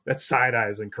Fargo. That side eye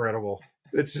is incredible.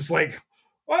 It's just like,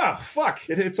 wow, fuck.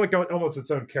 It's like almost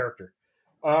its own character.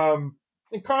 And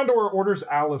Condor orders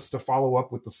Alice to follow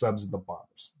up with the subs and the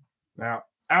bombers. Now,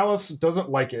 Alice doesn't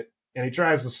like it, and he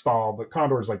tries to stall, but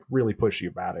Condor's like really pushy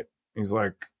about it. He's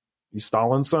like, "You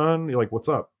stalling, son?" You're like, "What's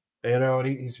up?" You know, and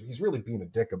he's really being a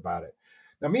dick about it.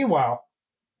 Now, meanwhile,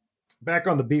 back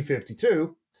on the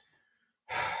B-52,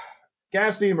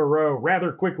 Cassidy and Moreau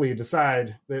rather quickly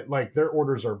decide that, like, their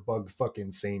orders are bug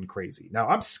fucking sane crazy. Now,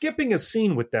 I'm skipping a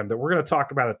scene with them that we're going to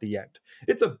talk about at the end.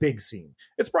 It's a big scene.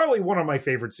 It's probably one of my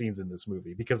favorite scenes in this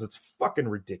movie because it's fucking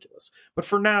ridiculous. But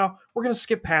for now, we're going to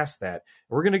skip past that.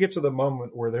 We're going to get to the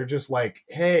moment where they're just like,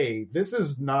 hey, this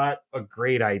is not a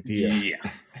great idea.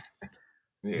 Yeah.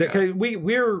 Yeah.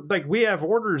 We're like, we have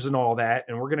orders and all that,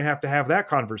 and we're going to have that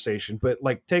conversation, but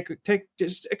like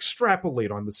just extrapolate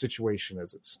on the situation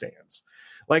as it stands.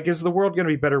 Like, is the world going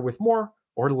to be better with more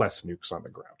or less nukes on the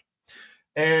ground?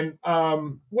 And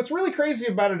what's really crazy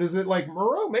about it is that, like,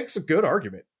 Moreau makes a good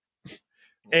argument,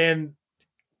 and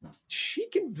she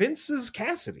convinces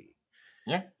Cassidy.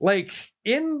 Yeah, like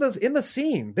in the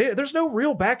scene, there's no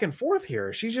real back and forth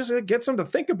here. She just gets him to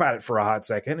think about it for a hot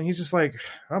second, and he's just like,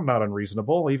 "I'm not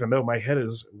unreasonable, even though my head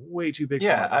is way too big."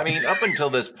 Yeah, for I mean, up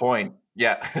until this point,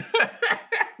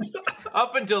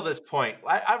 up until this point,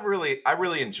 I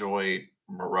really enjoyed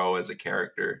Moreau as a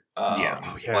character.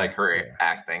 Like her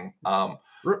acting.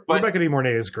 Rebecca De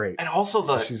Mornay is great, and also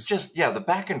the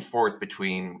back and forth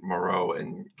between Moreau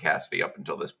and Cassidy up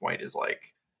until this point is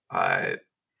like,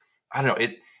 I don't know.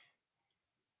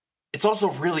 It's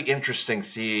also really interesting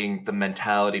seeing the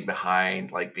mentality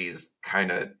behind like these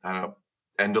kind of, I don't know,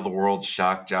 end of the world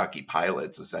shock jockey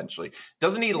pilots. Essentially,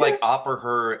 doesn't he like offer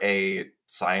her a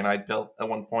cyanide pill at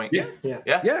one point? Yeah.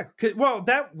 Well,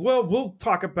 we'll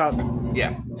talk about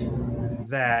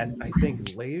that. I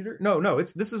think later. No,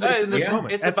 it's in this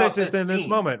moment. It's in this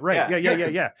moment, right?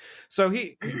 Yeah. So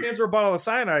he hands her a bottle of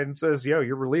cyanide and says, "Yo,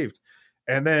 you're relieved."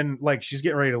 And then, like, she's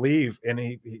getting ready to leave, and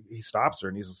he stops her,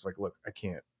 and he's just like, "Look, I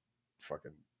can't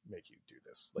fucking make you do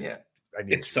this. Like,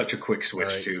 It's such a quick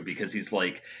switch too, because he's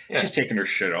like, she's taking her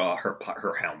shit off,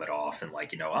 her helmet off, and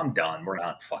like, I'm done. We're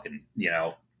not fucking,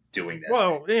 doing this.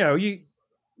 Well, you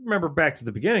remember back to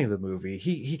the beginning of the movie,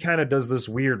 he kind of does this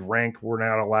weird rank we're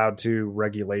not allowed to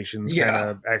regulations kind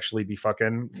of actually be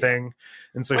fucking thing,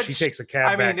 and so she takes a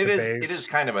cab back to base. It is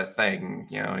kind of a thing,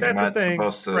 you're that's not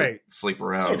supposed to sleep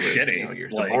around with shitty. Your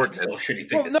subordinates. Shitty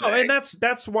thing and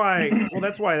that's why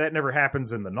that never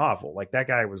happens in the novel. Like that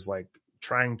guy was like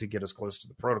trying to get as close to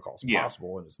the protocol as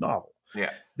possible in his novel.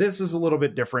 Yeah, this is a little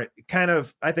bit different, kind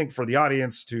of, I think, for the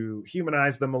audience to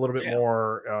humanize them a little bit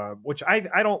more, which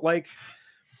I don't like.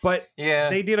 But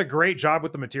they did a great job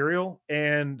with the material,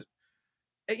 and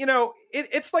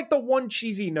it's like the one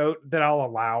cheesy note that I'll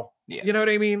allow. Yeah. You know what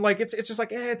I mean? Like it's just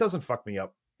like it doesn't fuck me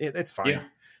up. It's fine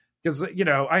because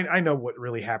I know what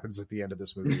really happens at the end of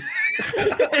this movie.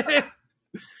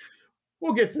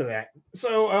 We'll get to that.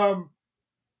 So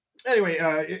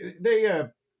anyway, they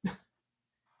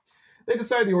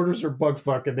decide the orders are bug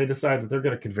fuck, and they decide that they're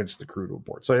going to convince the crew to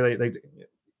abort. So they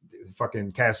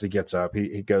fucking Cassidy gets up.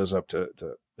 He goes up to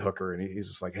Hooker, and he's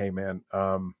just like, "Hey, man,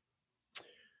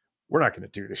 we're not going to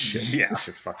do this shit. Yeah. This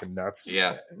shit's fucking nuts."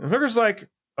 Yeah. And Hooker's like,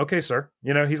 "Okay, sir."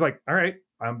 He's like, "All right,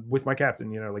 I'm with my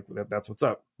captain. Like that's what's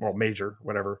up." Well, major,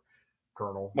 whatever,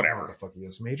 colonel, whatever the fuck he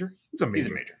is. Major. He's a major.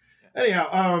 He's a major. Yeah.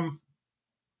 Anyhow,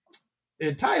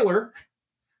 and Tyler,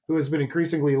 who has been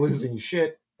increasingly losing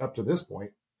shit up to this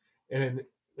point, and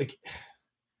like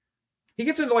he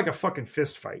gets into like a fucking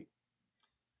fist fight.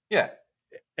 Yeah.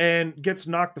 And gets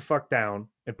knocked the fuck down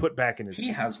and put back in his seat.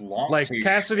 He has lost like his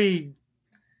Cassidy.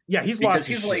 Yeah, he's lost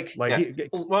his shit.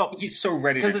 He's so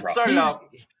ready to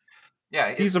drop.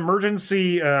 He's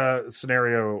emergency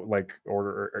scenario like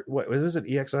order. What was it?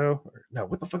 EXO? No,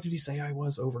 what the fuck did he say I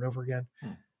was over and over again?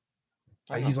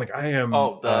 He's like, I am.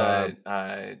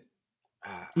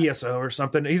 ESO or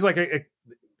something. He's like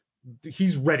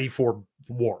he's ready for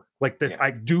war. Like this, I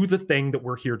do the thing that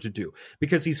we're here to do,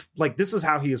 because he's like, this is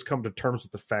how he has come to terms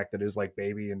with the fact that his like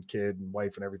baby and kid and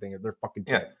wife and everything, they're fucking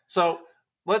dead. So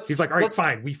he's like, all right,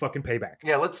 fine, we fucking pay back.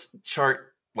 Yeah, let's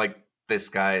chart like this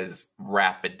guy's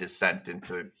rapid descent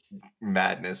into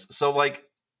madness. So like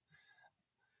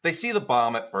they see the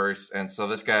bomb at first, and so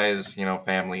this guy's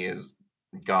family is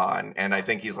gone, and I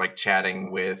think he's like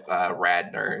chatting with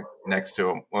Radner next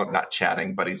to him. Well, not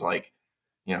chatting, but he's like,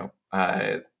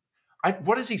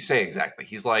 what does he say exactly?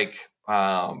 He's like,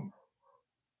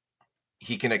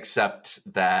 he can accept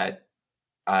that.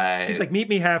 He's like, meet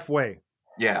me halfway.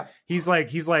 Yeah. He's like,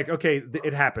 okay,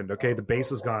 it happened. Okay, the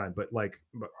base is gone, but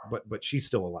but she's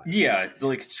still alive. Yeah,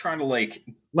 it's trying to like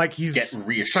he's get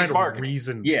trying to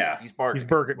reason. Yeah, he's bargaining.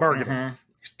 Mm-hmm.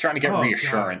 He's trying to get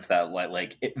reassurance that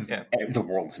the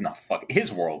world is not fucking.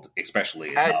 His world, especially,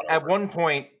 is not over. At one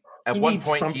point. At one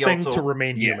point, something he also, to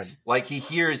remain human. Like he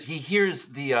hears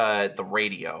the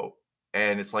radio,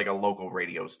 and it's like a local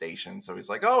radio station. So he's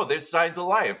like, "Oh, there's signs of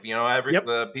life."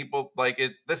 The people like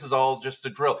it. This is all just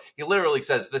a drill. He literally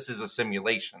says this is a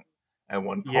simulation. At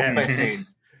one point,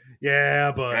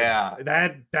 yeah, but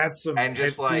that's some and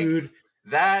just like dude.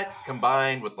 That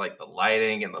combined with like the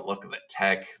lighting and the look of the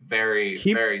tech, very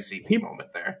ZP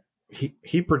moment there.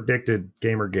 He predicted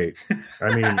Gamergate.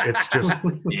 I mean, it's just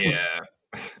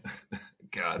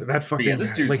God, that fucking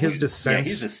this dude's like his descent.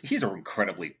 Yeah, he's an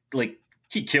incredibly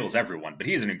he kills everyone, but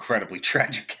he's an incredibly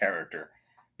tragic character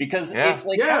because it's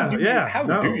like how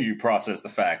do you process the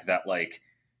fact that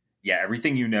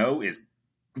everything is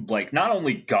like not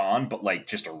only gone but like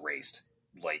just erased,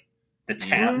 like the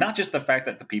town, not just the fact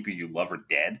that the people you love are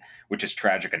dead, which is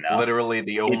tragic enough. Literally,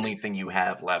 the only thing you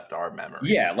have left are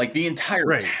memories. Yeah, like the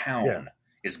entire town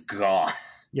is gone.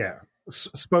 Yeah.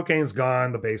 Spokane's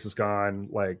gone, the base is gone,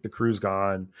 like the crew's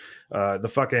gone, the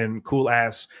fucking cool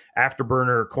ass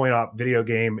Afterburner coin op video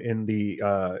game in the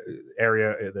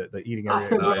area, the eating area.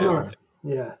 Afterburner.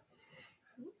 Yeah.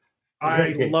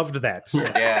 I loved that.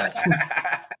 Yeah.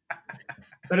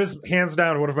 That is hands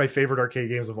down one of my favorite arcade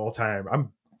games of all time.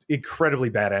 I'm incredibly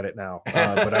bad at it now,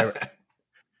 but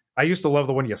I used to love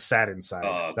the one you sat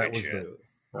inside. That was shit.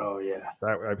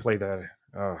 I played that.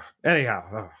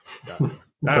 Anyhow,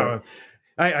 God.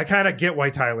 I kind of get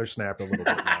why Tyler snapped a little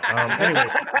bit now. Anyway,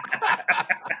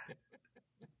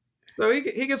 so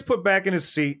he gets put back in his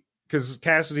seat because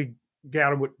Cassidy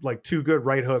got him with like 2 good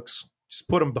right hooks. Just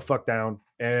put him the fuck down,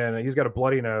 and he's got a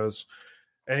bloody nose.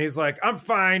 And he's like, "I'm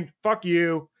fine. Fuck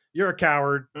you. You're a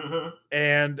coward." Mm-hmm.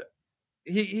 And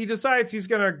he decides he's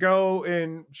gonna go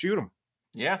and shoot him.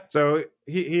 Yeah. So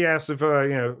he asks if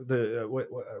the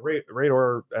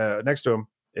Rador next to him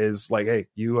is like, "Hey,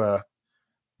 you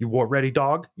war ready,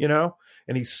 dog?"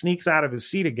 And he sneaks out of his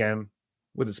seat again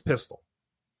with his pistol.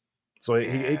 So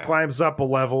he climbs up a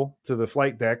level to the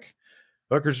flight deck.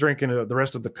 Hooker's drinking the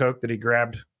rest of the Coke that he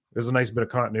grabbed. There's a nice bit of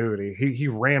continuity. He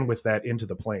ran with that into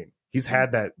the plane. He's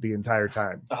had that the entire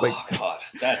time. Oh, God.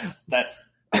 That's...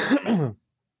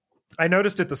 I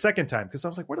noticed it the second time because I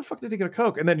was like, where the fuck did he get a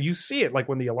Coke? And then you see it, like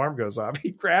when the alarm goes off,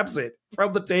 he grabs it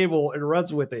from the table and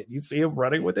runs with it. You see him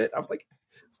running with it. I was like,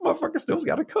 this motherfucker still's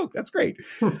got a Coke. That's great.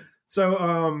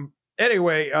 So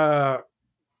anyway,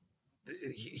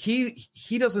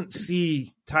 he doesn't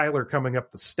see Tyler coming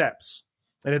up the steps.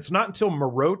 And it's not until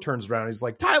Moreau turns around, he's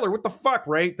like, Tyler, what the fuck,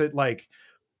 right? That like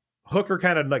Hooker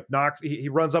kind of like knocks, he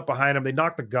runs up behind him. They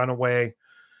knock the gun away.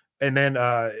 And then,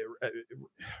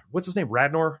 what's his name?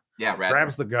 Radnor? Yeah, Radnor.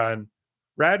 Grabs the gun.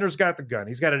 Radnor's got the gun.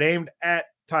 He's got it aimed at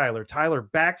Tyler. Tyler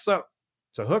backs up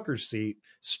to Hooker's seat.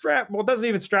 Doesn't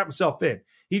even strap himself in.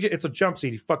 It's a jump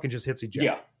seat. He fucking just hits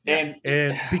eject. Yeah.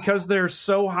 And because they're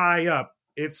so high up,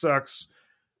 it sucks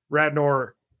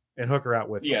Radnor and Hooker out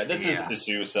with him. Yeah, this isn't a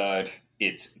suicide.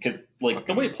 It's because, like,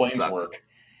 the way planes work,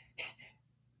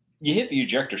 you hit the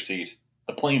ejector seat,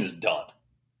 the plane is done.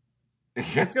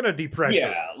 It's going to depressurize.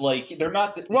 Yeah, like, they're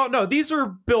not... Well, no, these are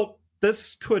built...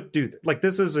 This could do that. Like,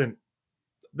 this isn't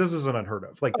unheard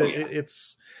of. Like,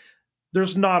 it's...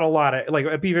 There's not a lot of... Like,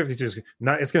 a B-52 is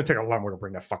not... It's going to take a lot more to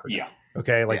bring that fucker down.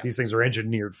 Okay? Like, these things are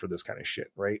engineered for this kind of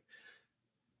shit, right?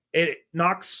 It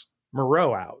knocks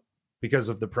Moreau out because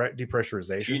of the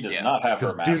depressurization. She does not have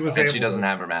her mask on. And she doesn't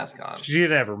have her mask on. She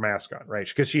didn't have her mask on, right?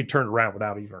 Because she had turned around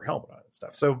without even her helmet on and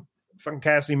stuff. So, fucking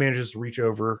Cassidy manages to reach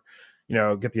over...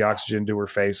 get the oxygen to her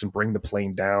face and bring the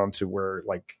plane down to where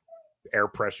like air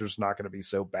pressure's not going to be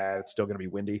so bad. It's still going to be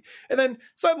windy. And then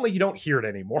suddenly you don't hear it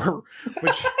anymore,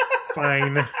 which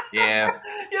fine. Yeah.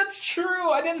 It's true.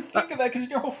 I didn't think of that because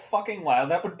you know how fucking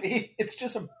loud that would be. It's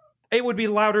just it would be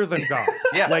louder than God.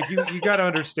 Yeah. Like you got to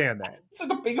understand that. It's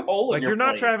like a big hole in your you're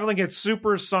not plane. traveling at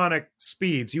supersonic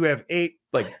speeds. You have 8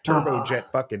 like turbojet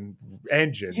fucking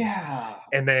engines. Yeah.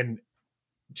 And then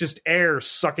just air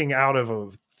sucking out of a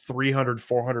 300,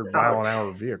 400 mile an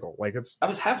hour vehicle. Like I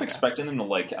was half expecting them to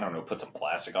like, I don't know, put some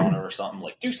plastic on it or something,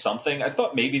 like do something. I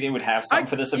thought maybe they would have something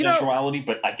for this eventuality,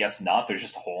 but I guess not. There's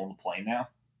just a hole in the plane now.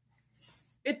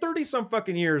 In 30 some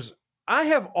fucking years, I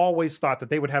have always thought that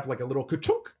they would have like a little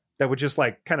ka-chunk that would just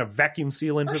like kind of vacuum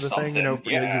seal into the thing,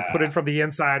 you put it from the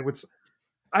inside with,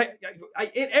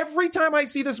 every time I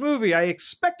see this movie, I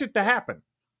expect it to happen.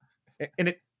 And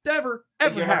it never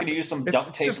ever you're not going to use some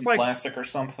duct tape and like, plastic or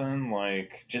something,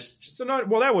 like just so not,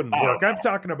 well that wouldn't work. I'm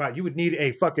talking about you would need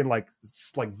a fucking like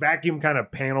vacuum kind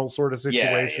of panel sort of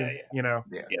situation. Yeah,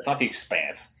 it's not the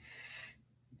Expanse.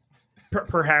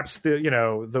 Perhaps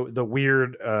the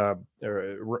weird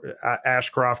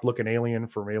Ashcroft looking alien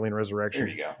from Alien Resurrection.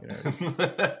 There you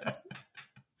go.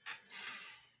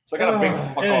 So I got a big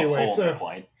fuck off hole in the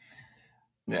plane.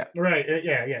 Yeah. Right.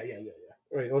 Yeah.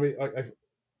 Wait, let me.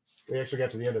 We actually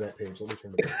got to the end of that page. Let me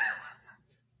turn it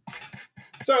back.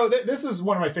 So this is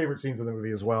one of my favorite scenes in the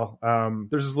movie as well.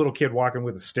 There's this little kid walking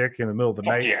with a stick in the middle of the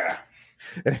night. Yeah.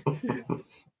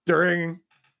 During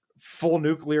full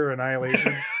nuclear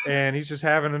annihilation, and he's just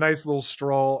having a nice little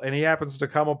stroll, and he happens to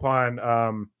come upon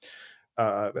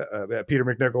Peter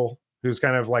McNichol, who's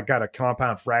kind of like got a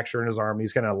compound fracture in his arm.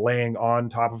 He's kind of laying on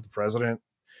top of the president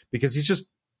because he's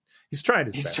trying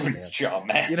his best. He's doing his job,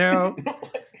 man.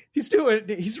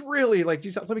 He's really like,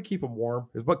 let me keep him warm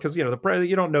because, the president,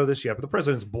 you don't know this yet, but the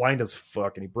president's blind as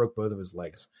fuck and he broke both of his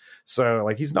legs. So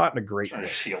like, he's not in a great way,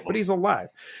 but he's alive.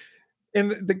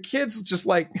 And the kid's just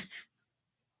like,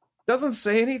 doesn't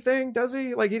say anything, does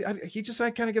he? Like he just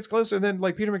like kind of gets closer, and then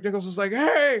like Peter McNichol's is like,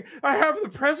 "Hey, I have the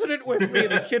president with me."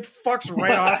 And the kid fucks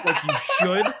right off like you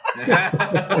should.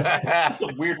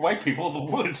 Some weird white people in the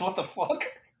woods. What the fuck?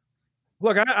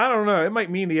 Look, I don't know. It might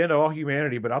mean the end of all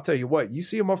humanity, but I'll tell you what. You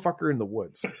see a motherfucker in the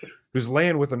woods who's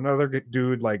laying with another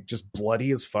dude, like just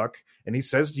bloody as fuck, and he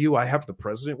says to you, "I have the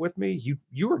president with me."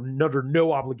 You are under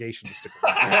no obligation to stick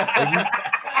around.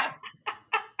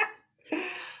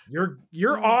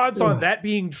 Your odds on that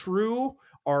being true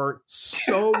are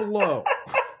so low.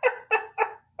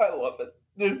 I love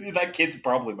it. That kid's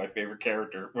probably my favorite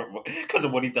character because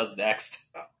of what he does next.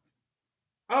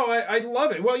 Oh, I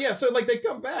love it. Well, yeah. So like they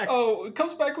come back. Oh, it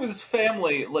comes back with his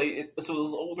family. Like so,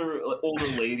 this older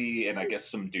lady and I guess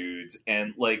some dudes,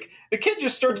 and like the kid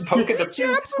just starts poking the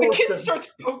kid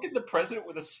starts poking the president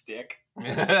with a stick.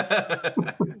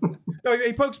 No,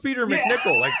 he pokes Peter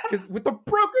McNichol like with the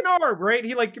broken arm, right?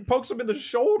 He like pokes him in the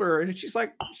shoulder, and she's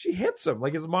like, she hits him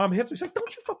like his mom hits him. She's like,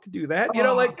 "Don't you fucking do that?"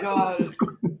 God.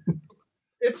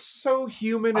 it's so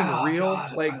human and real.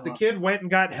 God, like the kid went and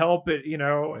got help, and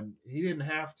he didn't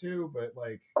have to, but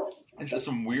like, and just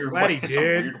some weird white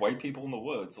people in the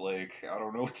woods. Like, I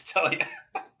don't know what to tell you.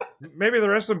 Maybe the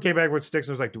rest of them came back with sticks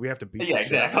and was like, "Do we have to beat?" Yeah,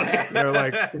 exactly.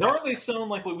 Like, aren't they still in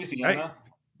like Louisiana?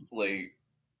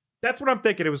 That's what I'm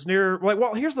thinking. It was near. Like,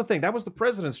 well, here's the thing. That was the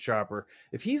president's chopper.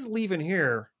 If he's leaving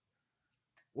here,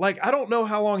 like, I don't know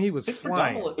how long he was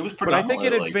flying. It was predominantly, but I think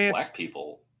it advanced black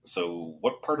people. So,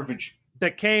 what part of it?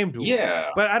 That came to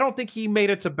him. But I don't think he made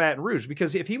it to Baton Rouge,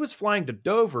 because if he was flying to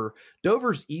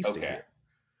Dover's east of here.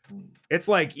 It's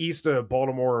like east of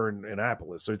Baltimore and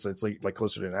Annapolis, so it's like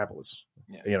closer to Annapolis.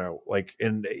 Yeah.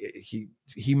 And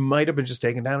he might have been just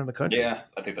taken down in the country. Yeah,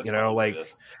 I think that's what it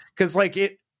is. Because like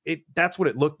it that's what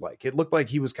it looked like. It looked like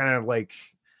he was kind of like,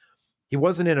 he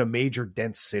wasn't in a major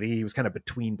dense city. He was kind of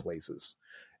between places,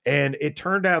 and it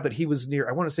turned out that he was near.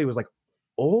 I want to say it was like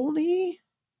Olney,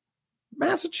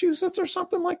 Massachusetts, or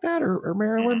something like that, or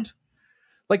Maryland. Yeah.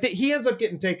 Like that, he ends up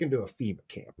getting taken to a FEMA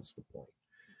camp. Is the point.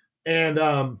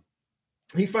 And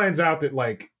he finds out that,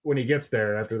 like, when he gets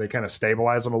there, after they kind of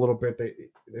stabilize him a little bit,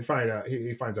 they find out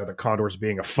he finds out that Condor's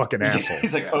being a fucking asshole.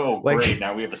 He's like, oh, like, great,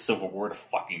 now we have a civil war to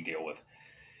fucking deal with.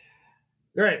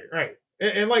 Right.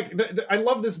 And like, I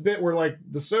love this bit where, like,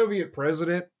 the Soviet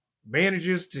president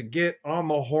manages to get on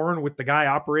the horn with the guy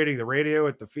operating the radio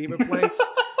at the FEMA place,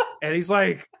 and he's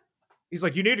like,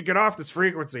 you need to get off this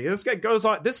frequency.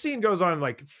 This scene goes on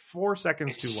like 4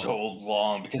 seconds too long. It's so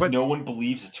long because no one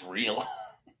believes it's real.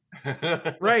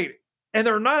 Right. And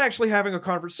they're not actually having a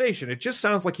conversation. It just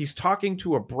sounds like he's talking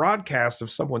to a broadcast of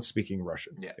someone speaking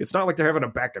Russian. Yeah. It's not like they're having a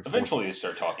back and forth. Eventually they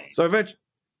start talking. So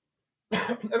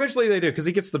eventually they do, because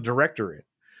he gets the director in.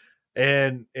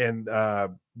 And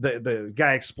the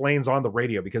guy explains on the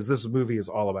radio, because this movie is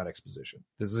all about exposition.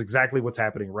 This is exactly what's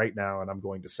happening right now, and I'm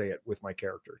going to say it with my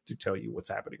character to tell you what's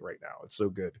happening right now. It's so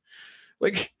good.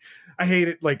 Like, I hate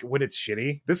it like when it's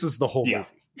shitty. This is the whole movie.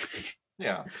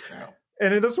 Yeah.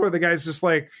 And this is where the guy's just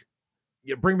like,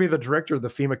 bring me the director of the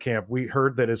FEMA camp. We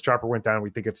heard that his chopper went down.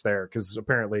 We think it's there, because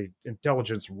apparently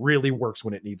intelligence really works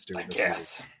when it needs to. I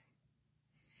guess.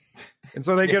 And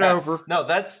so they get over. No,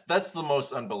 that's the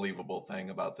most unbelievable thing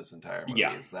about this entire movie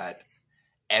is that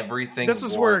everything. This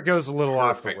is where it goes a little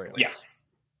off the rails. Yeah.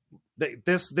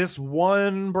 This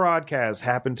one broadcast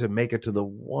happened to make it to the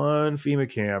one FEMA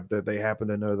camp that they happen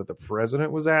to know that the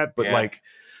president was at, but like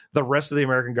the rest of the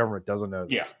American government doesn't know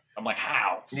this. Yeah. I'm like,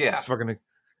 how? It's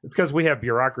because we have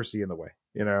bureaucracy in the way.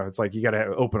 It's like you got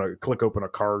to click open a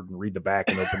card and read the back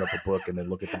and open up a book and then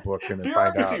look at the book and then find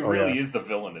out. Bureaucracy really is the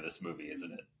villain of this movie,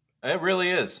 isn't it? It really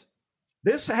is.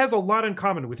 This has a lot in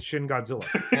common with Shin Godzilla.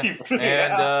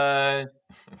 And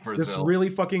Brazil. This really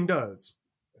fucking does.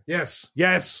 Yes.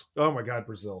 Oh my God,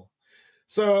 Brazil.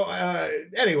 So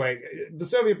anyway, the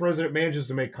Soviet president manages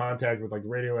to make contact with like the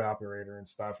radio operator and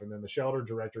stuff, and then the shelter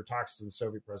director talks to the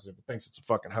Soviet president, but thinks it's a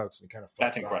fucking hoax, and he kind of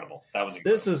that's incredible. That was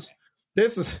incredible.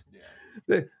 This is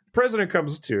the president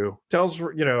comes to, tells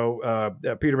Peter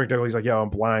McNichol, he's like, "Yo, I'm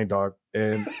blind, dog,"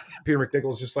 and Peter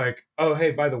McNichol's just like, "Oh,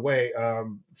 hey, by the way,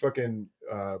 fucking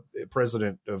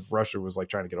president of Russia was like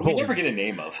trying to get a hold." We never get a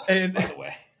name of, by the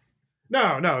way.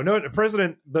 No.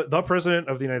 President, the president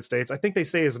of the United States. I think they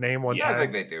say his name one time. I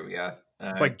think they do. Yeah,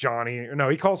 it's like Johnny. No,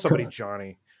 he calls somebody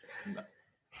Johnny. No.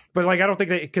 But like, I don't think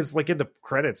because like in the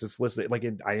credits it's listed, like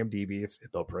in IMDb, it's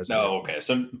the president. Oh, okay.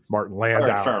 So Martin Landau.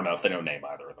 Right, fair enough. They don't name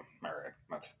either of them. All right,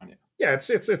 that's fine. Yeah,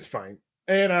 it's fine.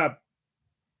 And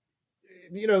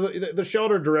the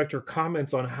shelter director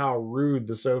comments on how rude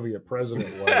the Soviet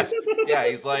president was. Yeah,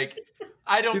 he's like,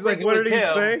 I don't. He's think like, what did he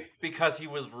say? Because he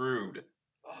was rude.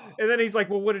 And then he's like,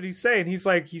 well, what did he say? And he's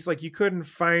like, you couldn't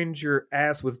find your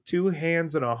ass with 2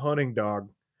 hands and a hunting dog.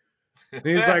 And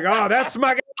he's like, oh, that's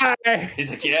my guy. He's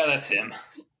like, yeah, that's him.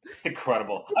 It's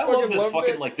incredible. I love this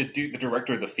fucking, like, the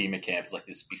director of the FEMA camp is like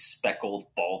this bespeckled,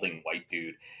 balding white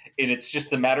dude. And it's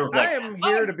just a matter of like, I am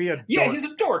here to be a dork. Yeah, he's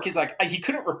a dork. He's like, he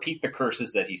couldn't repeat the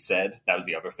curses that he said. That was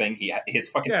the other thing. His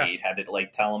fucking aide had to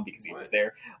like tell him because he was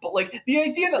there. But like the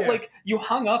idea that like you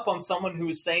hung up on someone who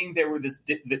was saying they were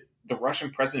the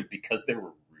Russian president because they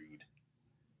were rude.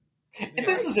 And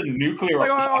this is a nuclear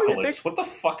apocalypse. What the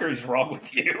fuck is wrong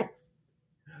with you?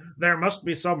 There must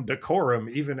be some decorum,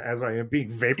 even as I am being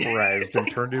vaporized and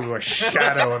turned into a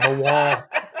shadow on the wall.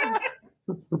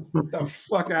 The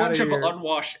fuck out of here. A bunch of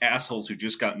unwashed assholes who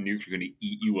just got nuked are going to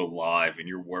eat you alive, and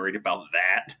you're worried about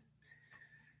that?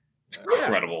 It's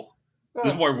incredible.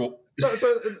 This is why the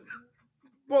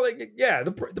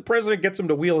president gets him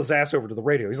to wheel his ass over to the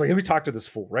radio. He's like, let me talk to this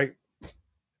fool, right?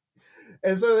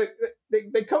 And so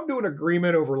they come to an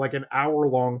agreement over like an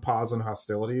hour-long pause in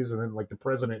hostilities, and then like the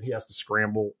president, he has to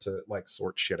scramble to like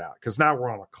sort shit out because now we're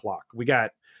on a clock.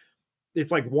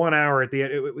 It's like 1 hour at the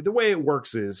end. The way it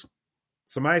works is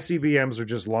some ICBMs are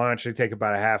just launched. They take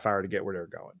about a half hour to get where they're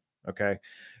going. Okay.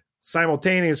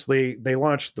 Simultaneously, they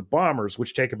launch the bombers,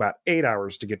 which take about 8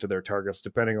 hours to get to their targets,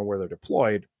 depending on where they're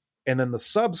deployed. And then the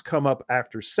subs come up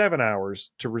after 7 hours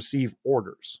to receive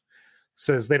orders.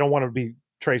 Says they don't want to be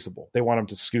traceable. They want them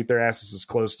to scoot their asses as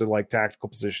close to like tactical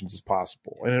positions as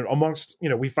possible. And amongst,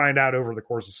 we find out over the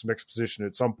course of some exposition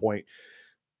at some point,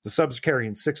 the subs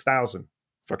carrying 6,000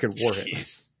 fucking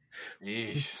warheads.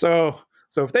 So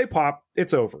if they pop,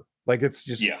 it's over. Like it's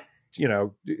just,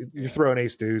 you're throwing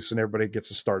ace deuce and everybody gets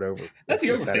to start over. That's the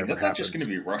other thing. That's not just going to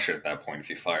be Russia at that point if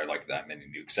you fire like that many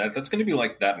nukes. That's going to be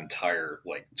like that entire,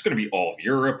 like, it's going to be all of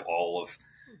Europe, all of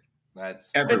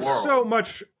every world. It's so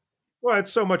much. Well,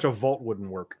 it's so much a vault wouldn't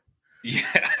work. Yeah.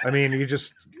 I mean,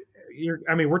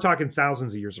 we're talking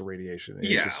thousands of years of radiation.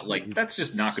 It's that's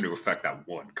just not going to affect that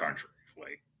one country.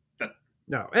 Like that.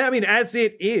 No, I mean, as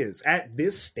it is at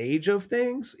this stage of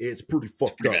things, it's pretty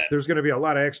fucked up. Bad. There's going to be a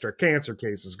lot of extra cancer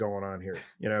cases going on here,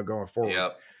 going forward.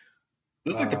 Yep.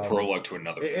 This is like the prologue to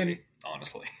another movie,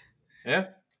 honestly. Yeah.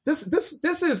 This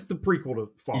is the prequel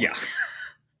to Fallout. Yeah.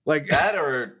 Like that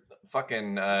or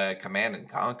fucking Command and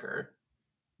Conquer.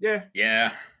 Yeah.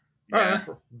 Yeah.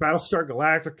 Battlestar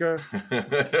Galactica.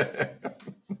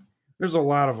 There's a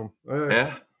lot of them.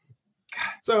 Yeah.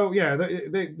 So yeah,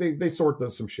 they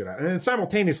sort some shit out, and then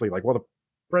simultaneously, like while the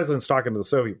president's talking to the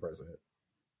Soviet president,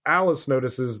 Alice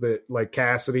notices that like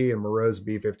Cassidy and Moreau's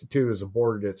B-52 has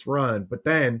aborted its run, but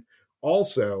then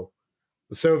also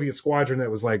the Soviet squadron that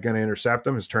was like going to intercept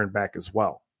them has turned back as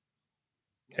well.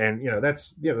 And,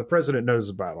 that's, the president knows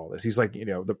about all this. He's like,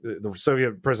 the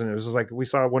Soviet president was just like, we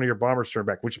saw one of your bombers turn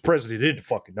back, which the president didn't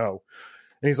fucking know.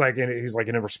 And he's like,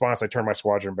 in response, I turned my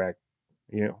squadron back,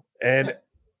 and,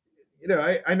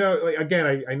 I know, like,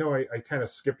 again, I know I kind of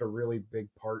skipped a really big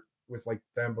part with like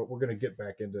them, but we're going to get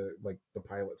back into like the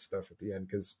pilot stuff at the end.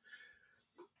 Cause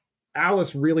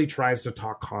Alice really tries to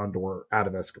talk Condor out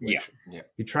of escalation. Yeah.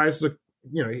 He tries to,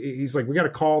 he's like, we got to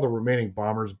call the remaining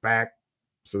bombers back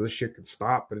so this shit could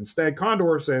stop. But instead,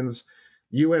 Condor sends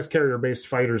U.S. carrier-based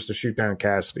fighters to shoot down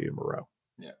Cassidy and Moreau.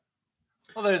 Yeah.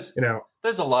 Well, there's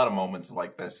a lot of moments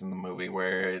like this in the movie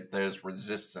where there's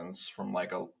resistance from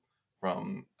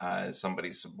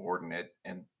somebody's subordinate,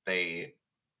 and they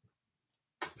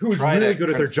who's really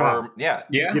good at their job. Yeah.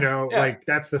 Like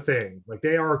that's the thing. Like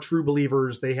they are true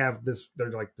believers. They have this. They're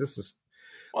like, this is.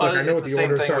 Well, I know what the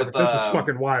orders are, but this is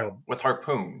fucking wild. With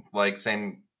Harpoon,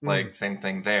 same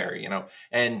thing there,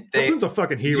 and Harpoon's a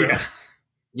fucking hero.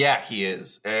 Yeah, he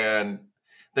is. And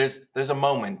there's a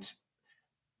moment.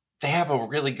 They have a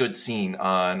really good scene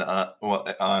on the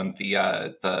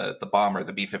bomber,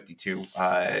 the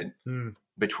B-52,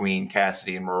 between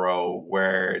Cassidy and Moreau,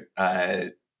 where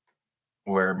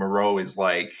Moreau is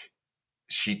like,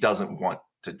 she doesn't want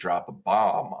to drop a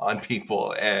bomb on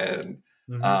people, and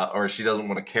or she doesn't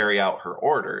want to carry out her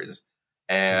orders,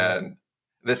 and.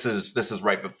 This is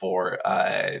right before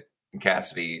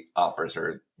Cassidy offers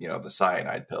her, the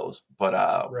cyanide pills. But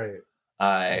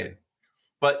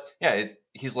but yeah,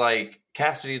 he's like,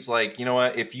 Cassidy's like, you know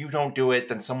what? If you don't do it,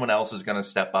 then someone else is going to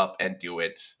step up and do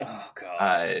it. Oh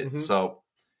god. So,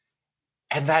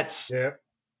 and that's it's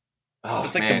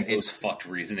like the most fucked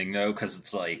reasoning though, because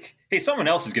it's like, hey, someone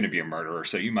else is going to be a murderer,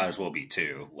 so you might as well be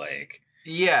too. Like,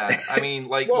 yeah, I mean,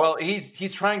 like, well,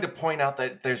 he's trying to point out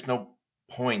that there's no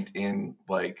point in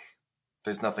like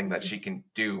there's nothing that she can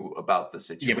do about the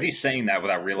situation. Yeah, but he's saying that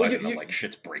without realizing that like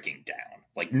shit's breaking down.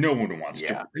 Like no one wants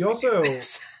to. You also,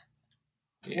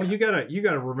 well, you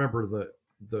gotta remember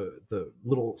the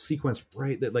little sequence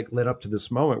right that like led up to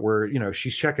this moment where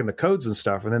she's checking the codes and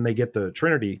stuff, and then they get the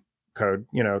Trinity code,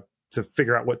 to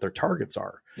figure out what their targets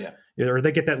are. Yeah, or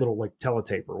they get that little like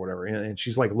teletape or whatever, and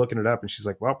she's like looking it up, and she's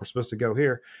like, well, we're supposed to go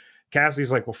here.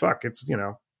 Cassie's like, well, fuck, it's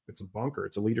it's a bunker.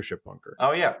 It's a leadership bunker.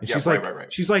 Oh yeah. And she's like,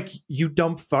 she's like, you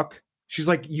dumb fuck. She's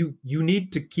like, you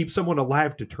need to keep someone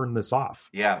alive to turn this off.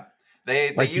 Yeah.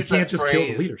 They like, you can't just kill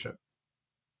the leadership.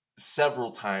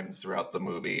 Several times throughout the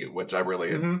movie, which I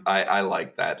really, I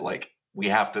like that. Like, we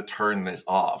have to turn this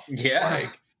off. Yeah.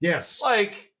 Like, yes.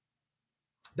 Like,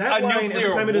 that line,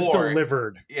 every time it is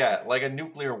delivered. Yeah, like a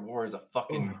nuclear war is a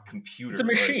fucking computer. It's a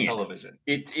machine. Television.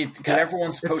 Because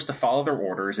everyone's supposed to follow their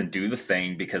orders and do the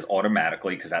thing because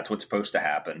automatically, because that's what's supposed to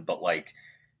happen. But like,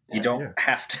 you don't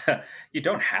have to. You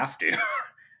don't have to.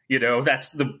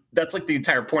 That's like the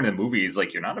entire point of the movie is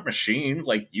like, you're not a machine.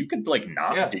 Like you could like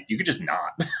not. You could just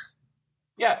not.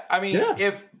 Yeah, I mean,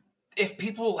 if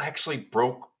people actually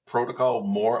broke protocol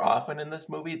more often in this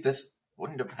movie, this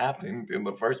wouldn't have happened in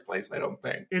the first place. I don't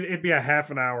think it'd be a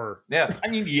half an hour. Yeah, I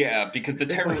mean, yeah, because the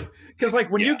terror. Because like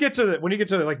when you get to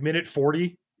like minute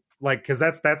 40, like because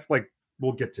that's like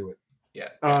we'll get to it. Yeah.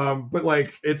 But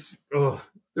like it's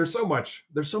there's so much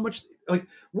like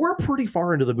we're pretty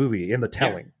far into the movie in the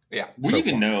telling. Yeah. We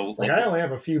even know like I only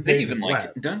have a few pages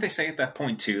left. Don't they say at that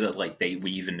point too that like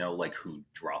we even know like who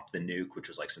dropped the nuke, which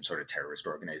was like some sort of terrorist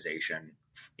organization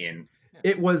in.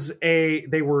 It was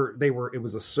it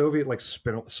was a Soviet like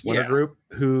splinter group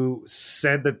who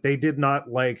said that they did not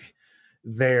like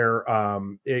their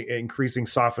increasing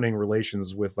softening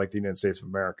relations with like the United States of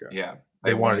America. Yeah.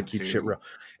 They wanted to keep shit real.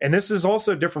 And this is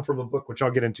also different from the book, which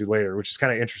I'll get into later, which is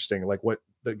kind of interesting. Like what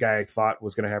the guy thought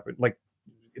was going to happen. Like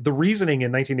the reasoning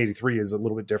in 1983 is a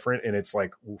little bit different. And it's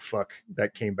like, oh, fuck,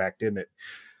 that came back, didn't it?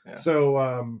 Yeah.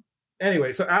 So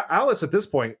anyway, so Alice at this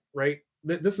point, right?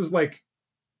 This is like,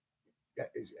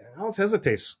 Alice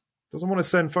hesitates. Doesn't want to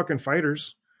send fucking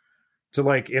fighters to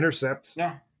like intercept.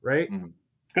 Yeah. Right?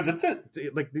 Because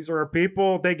like these are our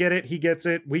people. They get it. He gets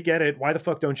it. We get it. Why the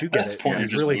fuck don't you get it? Point,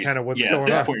 it's really kind of what's going on. At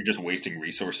this point, you're just wasting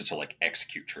resources to like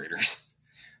execute traitors.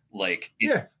 Like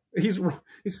he's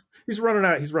running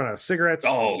out. He's running out of cigarettes.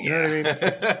 Oh, you know what I mean?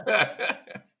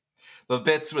 The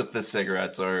bits with the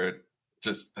cigarettes are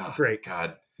just great.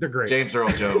 God, they're great. James Earl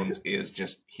Jones is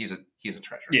just he's a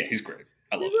treasure. Yeah, he's great.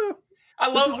 I love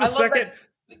it.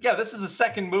 This is the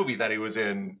second movie that he was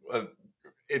in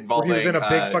involving. Where he was in a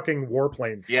big fucking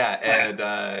warplane. Yeah,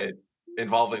 and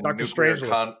involving Dr.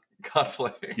 nuclear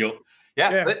conflict. Yep.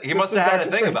 Yeah, he must have had a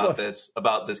thing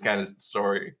about this kind of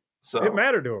story. So it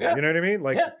mattered to him. Yeah. You know what I mean?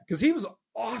 Like, because he was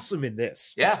awesome in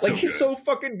this. Yeah, like he's so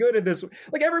fucking good in this.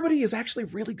 Like everybody is actually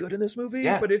really good in this movie.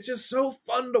 Yeah. But it's just so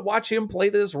fun to watch him play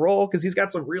this role because he's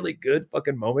got some really good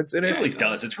fucking moments in it. It really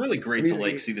does. It's really great to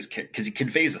like see this kid because he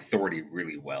conveys authority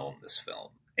really well in this film.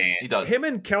 And he does. Him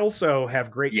and Kelso have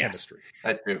great chemistry.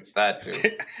 That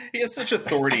too. He has such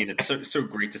authority, and it's so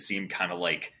great to see him kind of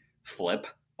like flip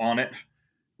on it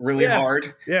really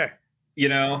hard. Yeah. You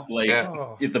know, like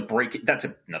the break. That's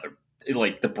another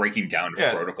like the breaking down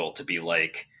of protocol to be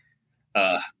like.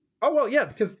 Oh well, yeah,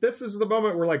 because this is the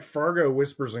moment where like Fargo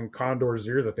whispers in Condor's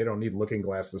ear that they don't need Looking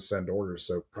Glass to send orders,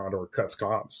 so Condor cuts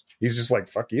comms. He's just like,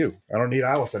 "Fuck you! I don't need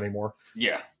Alice anymore."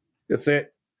 Yeah, that's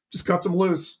it. Just cuts him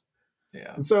loose.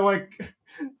 Yeah, and so like,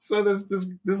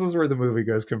 this is where the movie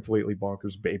goes completely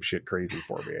bonkers, babe shit crazy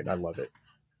for me, and I love it.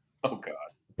 Oh god.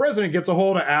 The president gets a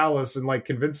hold of Alice and like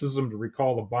convinces him to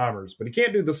recall the bombers, but he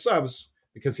can't do the subs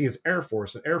because he is Air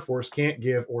Force, and Air Force can't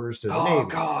give orders to the Navy. Oh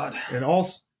god.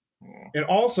 And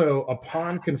also,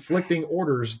 upon conflicting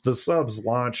orders, the subs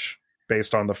launch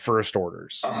based on the first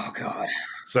orders. Oh god.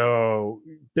 So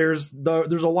there's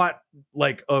a lot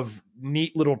like of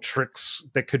neat little tricks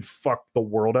that could fuck the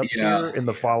world up here in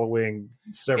the following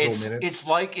several minutes. It's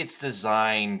like it's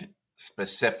designed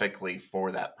specifically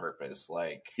for that purpose.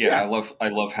 Like I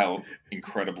love how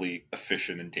incredibly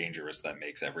efficient and dangerous that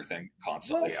makes everything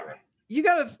constantly. Well, you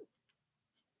gotta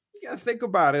think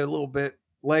about it a little bit.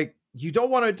 Like, you don't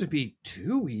want it to be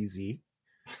too easy.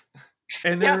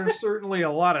 And there are certainly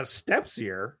a lot of steps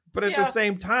here, but at the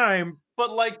same time,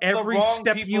 but like every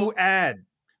step you add,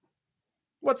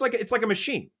 well, it's like a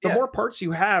machine. The more parts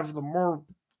you have, the more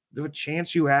the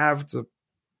chance you have to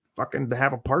fucking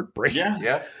have a part break.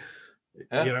 Yeah.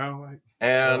 You know,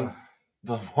 and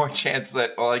the more chance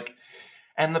that like,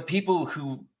 and the people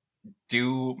who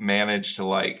do manage to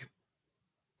like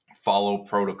follow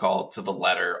protocol to the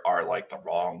letter are like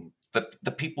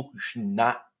the people who should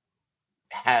not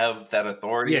have that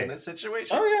authority in this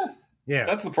situation. Oh yeah.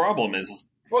 That's the problem. Is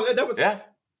that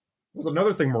was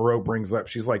another thing Moreau brings up.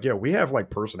 She's like, we have like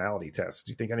personality tests.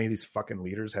 Do you think any of these fucking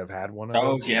leaders have had one of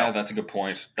those? Oh yeah, that's a good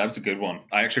point. That was a good one.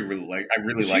 I actually really like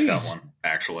that one,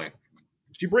 actually.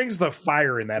 She brings the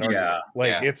fire in that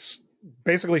argument. It's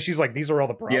basically, she's like, these are all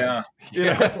the problems.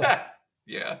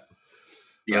 Yeah.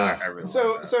 I really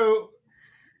so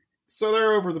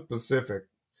they're over the Pacific.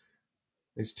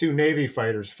 These two Navy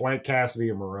fighters flank Cassidy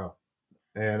and Moreau.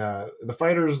 And the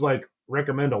fighters like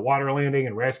recommend a water landing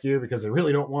and rescue because they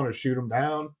really don't want to shoot them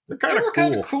down. They're kind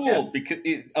of cool because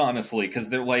honestly, because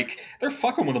they're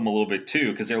fucking with them a little bit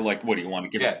too. Because they're like, "What do you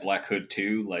want to give us Black Hood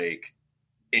too?" Like,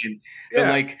 and they're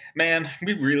like, "Man,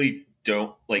 we really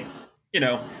don't like,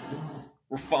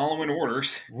 we're following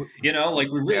orders. You know, like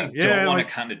we really don't want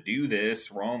to kind of do this.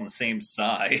 We're all on the same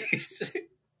side."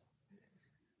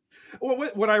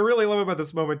 Well, what I really love about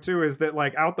this moment too is that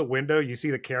like out the window you see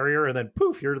the carrier and then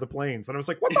poof, here are the planes, and I was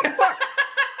like, what the fuck?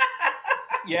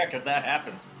 Yeah, because that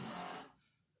happens.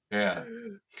 Yeah.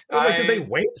 Did they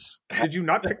wait? Did you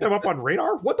not pick them up on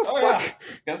radar? What the fuck? Yeah.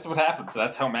 Guess what happens?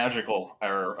 That's how magical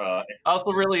I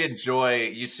also really enjoy,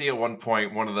 you see at one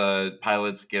point, one of the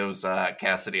pilots gives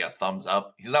Cassidy a thumbs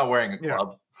up. He's not wearing a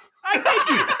glove. I thank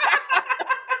you.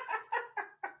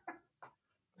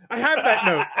 I have that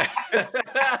note.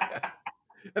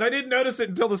 And I didn't notice it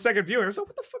until the second viewing. I was like,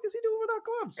 what the fuck is he doing without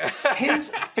gloves?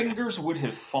 His fingers would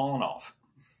have fallen off.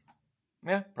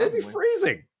 Yeah, it'd be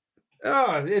freezing.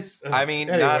 Oh, it's. I mean,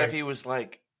 anyway. Not if he was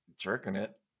like jerking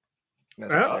it.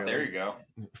 Oh, there you go.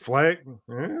 Flag,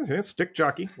 stick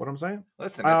jockey. What I'm saying.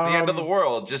 Listen, it's the end of the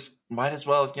world. Just might as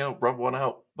well, rub one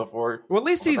out before. Well, at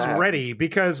least he's ready,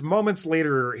 because moments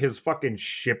later, his fucking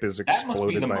ship is exploded. That must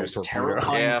be the by most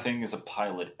terrifying thing as a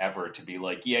pilot ever, to be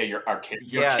like, our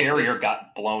carrier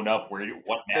got blown up.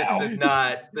 What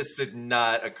now? This did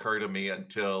not occur to me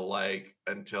until I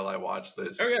watched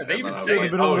this. Oh yeah, they even say in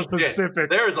the middle of the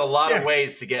Pacific. There's a lot of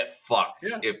ways to get fucked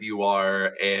if you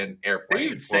are an airplane. They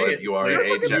even say if you are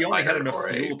a jet we only had fighter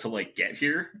enough fuel to get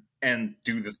here and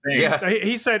do the thing. Yeah,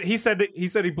 he said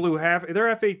he blew half. They're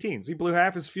F-18s. He blew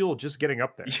half his fuel just getting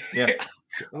up there. Yeah,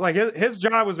 like his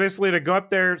job was basically to go up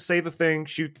there, say the thing,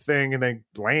 shoot the thing, and then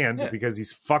land because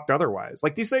he's fucked otherwise.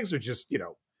 Like, these things are just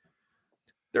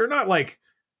they're not like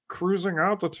cruising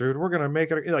altitude. We're gonna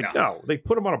make it no. They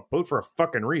put him on a boat for a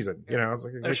fucking reason. It's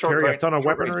like they carry a ton of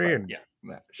weaponry and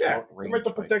they meant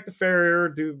to protect the farrier,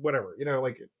 do whatever.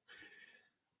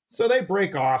 So they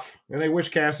break off, and they wish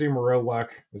Cassidy and Moreau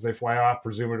luck as they fly off,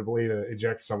 presumably to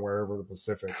eject somewhere over the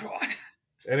Pacific. God.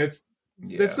 And it's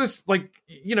just like,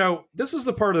 this is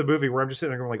the part of the movie where I'm just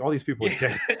sitting there going, like, all these people are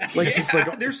dead.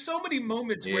 There's so many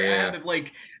moments where I had to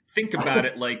think about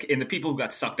it, and the people who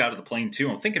got sucked out of the plane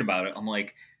too. I'm thinking about it. I'm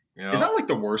like, is that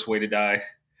the worst way to die?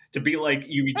 To be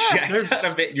you eject out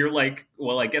of it, and you're like,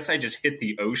 well, I guess I just hit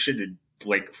the ocean and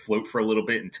float for a little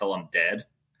bit until I'm dead.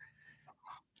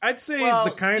 I'd say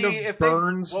the kind of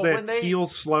burns that heal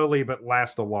slowly but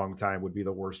last a long time would be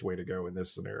the worst way to go in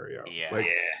this scenario. Yeah.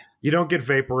 You don't get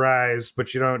vaporized,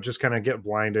 but you don't just kind of get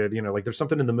blinded. There's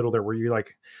something in the middle there where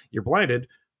you're blinded,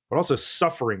 but also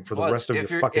suffering for the rest of your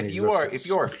fucking existence. If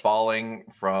you are falling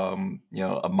from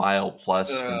a mile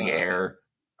plus in the air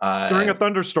during a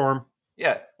thunderstorm.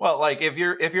 Yeah, well, if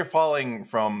you're falling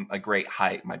from a great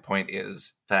height, my point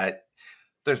is that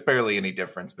there's barely any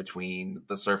difference between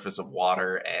the surface of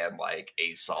water and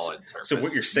a solid surface. So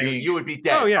what you're saying, you would be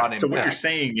dead. On impact, so what you're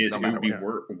saying is it would be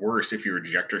worse if your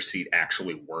ejector seat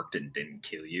actually worked and didn't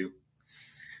kill you.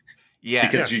 Yeah,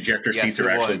 because ejector seats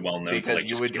are actually well known because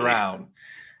you would drown.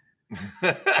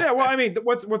 Yeah, well, I mean,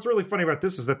 what's really funny about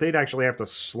this is that they'd actually have to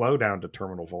slow down to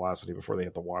terminal velocity before they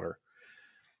hit the water.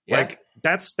 Yeah.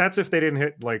 That's if they didn't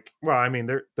hit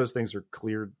those things are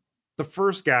cleared. The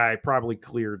first guy probably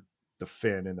cleared the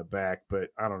fin in the back, but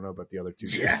I don't know about the other two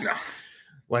guys.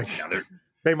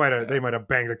 They might have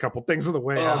banged a couple things on the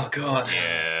way. Oh god.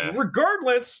 Yeah.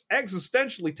 Regardless,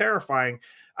 existentially terrifying.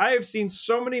 I have seen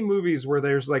so many movies where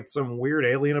there's some weird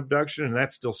alien abduction, and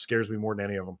that still scares me more than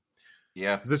any of them.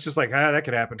 Yeah, because it's just that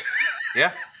could happen.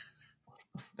 Yeah.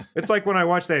 It's like when I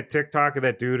watched that TikTok of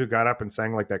that dude who got up and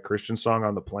sang that Christian song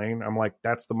on the plane. I'm like,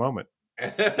 that's the moment.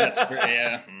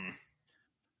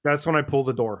 That's when I pull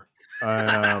the door.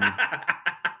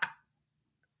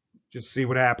 Just see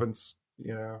what happens,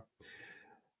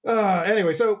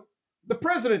 Anyway, so the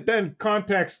president then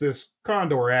contacts this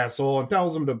Condor asshole and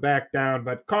tells him to back down,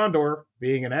 but Condor,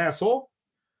 being an asshole,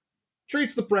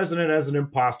 treats the president as an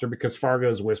imposter because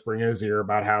Fargo's whispering in his ear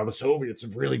about how the Soviets are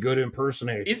really good at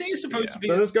impersonating. Isn't he supposed to be?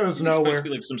 So this goes nowhere. Supposed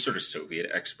to be some sort of Soviet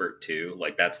expert too.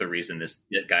 That's the reason this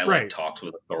guy talks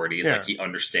with authorities. He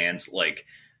understands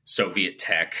Soviet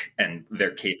tech and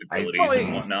their capabilities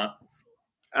and whatnot.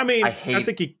 I mean, I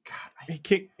think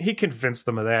he convinced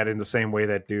them of that in the same way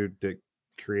that dude that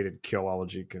created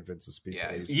Killology convinces people.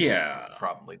 Yeah,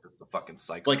 probably just the fucking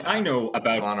psycho. I know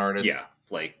about con artists. Yeah,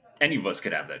 any of us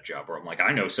could have that job. Where I'm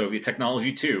I know Soviet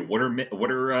technology too. What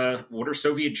are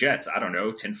Soviet jets? I don't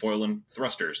know, tinfoil and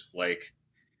thrusters. Right.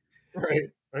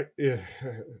 Yeah.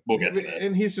 We'll get to that.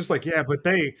 And he's just but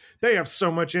they have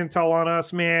so much intel on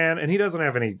us, man. And he doesn't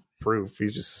have any proof.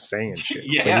 He's just saying shit.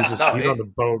 He's on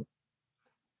the boat.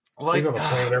 He's on the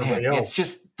plane with everybody else. It's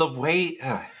just the way.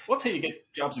 What's how you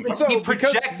get jobs in he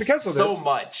projects because so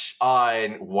much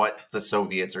on what the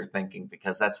Soviets are thinking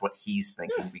because that's what he's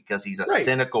thinking because he's a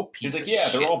cynical piece of shit.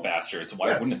 He's they're all bastards.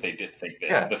 Why wouldn't they think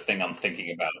this? Yeah. The thing I'm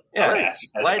thinking about. Yeah,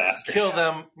 let's kill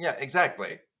them. Yeah,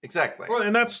 exactly. Well,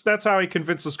 and that's how he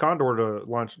convinces Condor to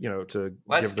launch. To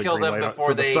let's give the kill green them light before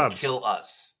for they subs. kill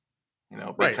us.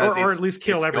 Because or at least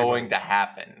kill it's everyone. Going to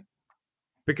happen.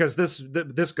 because this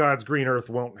God's green Earth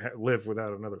won't live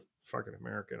without another fucking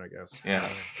American, I guess. Yeah.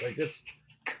 Like it's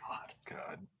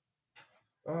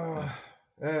God.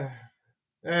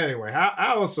 Anyway,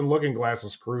 Alice and Looking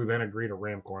Glass's crew then agree to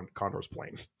ram Condor's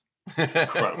plane.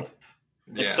 Incredible.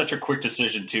 It's such a quick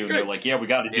decision too. They're like, "Yeah, we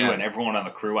got to do it." And everyone on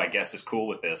the crew, I guess, is cool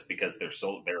with this because they're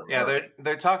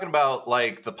they're talking about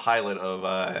like the pilot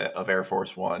of Air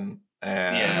Force One,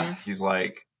 and he's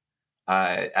like,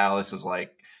 Alice is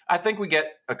like, I think we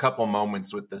get a couple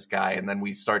moments with this guy, and then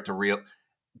we start to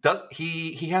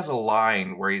he has a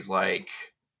line where he's like,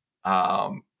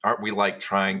 aren't we like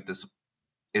trying to?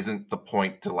 Isn't the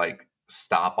point to like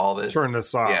stop all this? Turn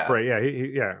this off, right?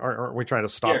 Yeah, Aren't we trying to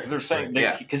stop? Yeah, because they're saying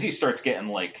because he starts getting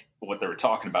like what they were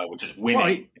talking about, which is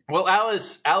winning. Well,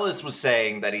 Alice was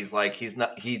saying that he's like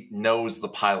he knows the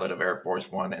pilot of Air Force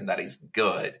One and that he's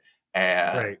good,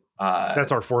 and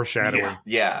that's our foreshadowing.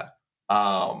 Yeah.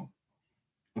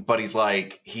 But he's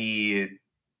like he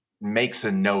makes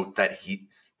a note that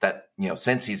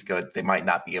since he's good, they might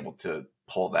not be able to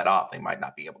pull that off. They might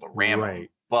not be able to ram him,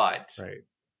 but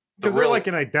because they're like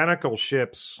in identical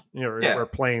ships, or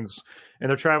planes, and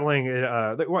they're traveling.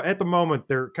 At the moment,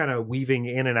 they're kind of weaving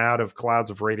in and out of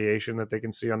clouds of radiation that they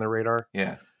can see on their radar.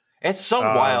 Yeah, it's so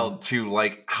wild too.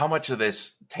 Like how much of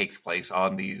this takes place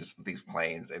on these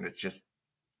planes, and it's just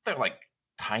they're like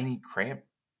tiny, cramped,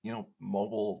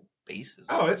 mobile bases.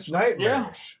 Oh, it's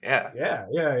nightmarish. Yeah.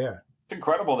 It's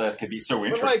incredible that it could be so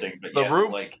interesting, but the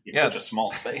room, it's such a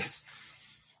small space.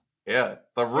 Yeah,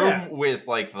 the room with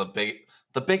like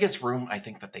the biggest room I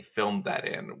think that they filmed that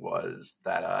in was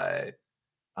that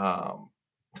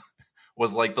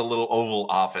was like the little Oval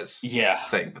Office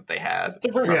thing that they had. It's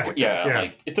a very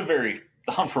like it's a very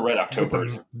The Hunt for Red October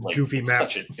is like goofy it's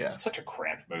map. such a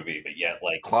cramped movie, but yet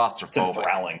like claustrophobic. It's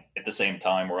enthralling at the same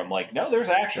time where I'm like, no, there's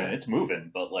action, it's moving,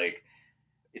 but like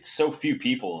it's so few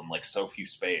people and like so few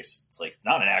space. It's like it's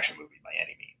not an action movie by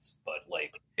any means, but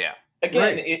like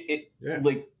again,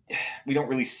 like we don't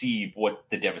really see what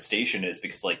the devastation is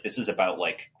because like this is about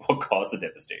like what caused the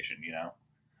devastation,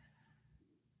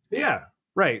 Yeah,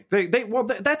 right.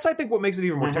 That's I think what makes it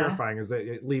even more terrifying is that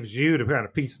it leaves you to kind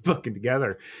of piece it fucking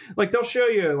together. Like they'll show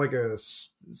you like a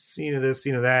scene of this,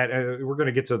 scene of that. We're going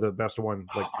to get to the best one.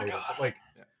 Like,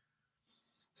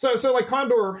 so like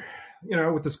Condor,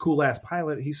 with this cool ass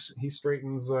pilot, he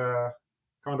straightens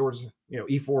Condor's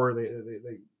E4.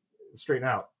 They straighten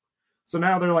out. So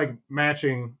now they're like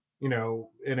matching,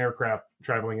 an aircraft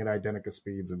traveling at identical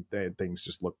speeds, and things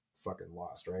just look fucking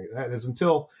lost, right? That is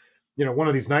until, one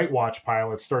of these Night Watch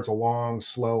pilots starts a long,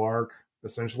 slow arc,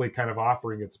 essentially kind of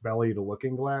offering its belly to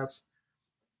Looking Glass.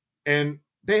 And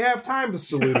they have time to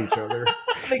salute each other.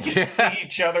 They can see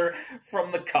each other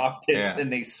from the cockpits,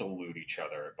 and they salute each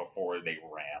other before they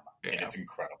ram. Yeah. And it's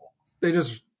incredible.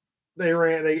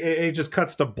 It just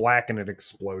cuts to black in an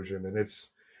explosion, and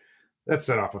that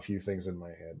set off a few things in my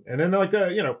head. And then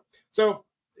so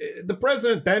the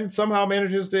president then somehow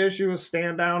manages to issue a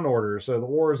stand down order. So the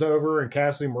war is over and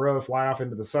Cassidy and Moreau fly off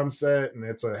into the sunset, and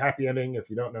it's a happy ending if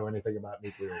you don't know anything about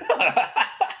nuclear.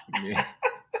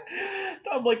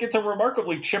 I'm like, it's a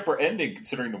remarkably chipper ending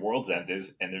considering the world's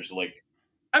ended, and there's like,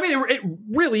 I mean, it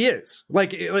really is. Like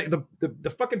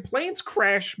the fucking planes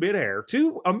crash midair.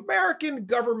 2 American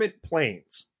government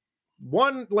planes.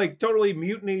 One like totally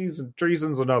mutinies and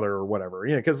treasons another or whatever,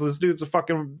 because this dude's a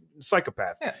fucking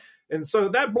psychopath. Yeah. And so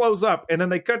that blows up, and then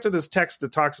they cut to this text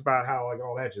that talks about how like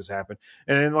all that just happened,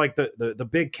 and then like the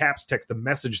big caps text, the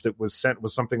message that was sent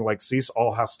was something like "cease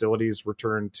all hostilities,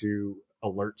 return to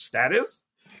alert status,"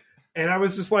 and I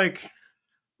was just like,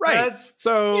 right.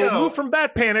 Move from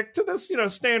that panic to this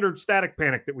standard static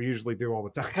panic that we usually do all the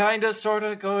time. Kind of, sort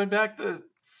of going back to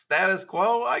status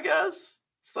quo, I guess.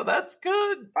 So that's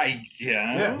good. I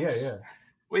guess. Yeah.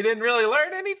 We didn't really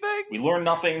learn anything. We learned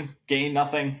nothing, gained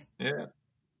nothing. Yeah.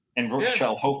 And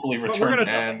shall hopefully return to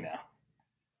nothing now.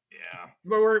 Yeah.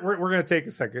 But we're going to take a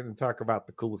second and talk about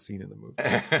the coolest scene in the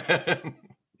movie.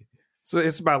 So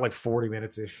it's about like 40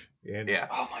 minutes ish. Yeah.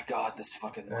 Oh my God, this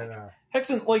fucking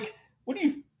Hexen, like, what do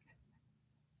you?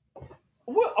 I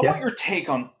want your take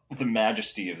on the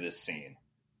majesty of this scene.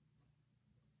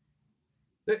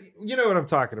 You know what I'm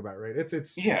talking about, right?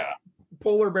 It's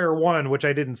Polar Bear 1, which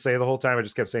I didn't say the whole time. I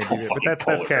just kept saying, but that's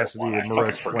Cassidy and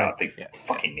Moreau's forgot they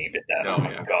fucking named it that. Oh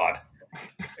my God.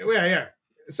 Yeah.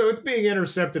 So it's being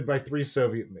intercepted by 3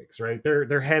 Soviet MiGs, right?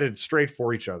 They're headed straight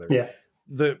for each other. Yeah.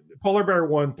 The Polar Bear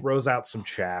 1 throws out some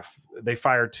chaff. They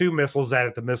fire 2 missiles at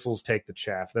it. The missiles take the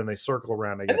chaff. Then they circle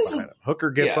around and get behind it. Hooker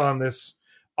gets on this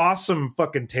awesome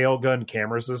fucking tail gun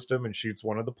camera system and shoots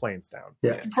one of the planes down.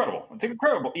 Yeah, it's incredible.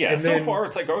 Yeah, and so far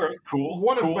it's like, all right, cool.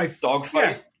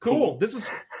 Dogfight. cool. This is.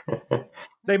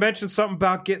 They mentioned something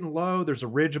about getting low. There's a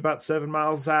ridge about 7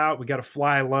 miles out. We got to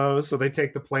fly low, so they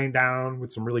take the plane down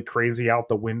with some really crazy out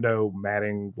the window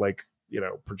matting, like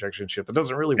projection shit that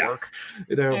doesn't really work,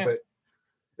 But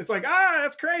it's like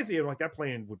that's crazy. And like that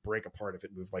plane would break apart if it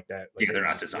moved like that. Like, they're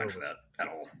not designed for that at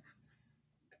all.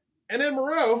 And then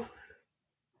Moreau,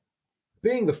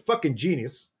 being the fucking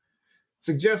genius,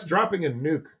 suggests dropping a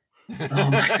nuke. Oh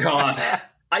my god.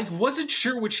 I wasn't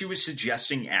sure what she was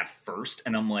suggesting at first,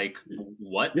 and I'm like,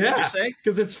 what did you say?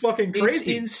 Because it's fucking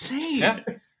crazy. It's insane. Yeah.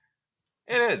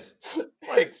 It is.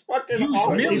 Like, it's fucking use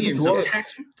awesome. millions of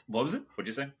tax... What was it? What'd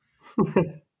you say?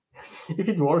 If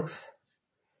it works.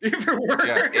 If it works.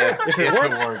 Yeah. If it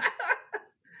works.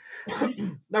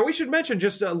 Now, we should mention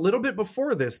just a little bit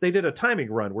before this, they did a timing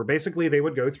run where basically they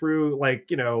would go through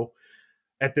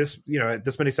at this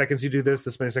many seconds you do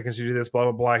this many seconds you do this, blah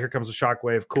blah blah. Here comes a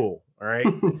shockwave. Cool. All right.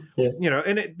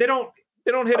 And they don't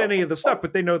hit any of the stuff,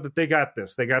 but they know that they got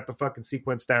this. They got the fucking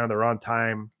sequence down. They're on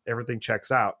time. Everything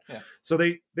checks out. Yeah. So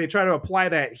they try to apply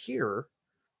that here,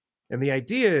 and the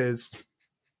idea is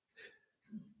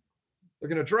they're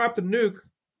going to drop the nuke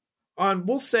on,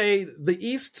 we'll say, the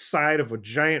east side of a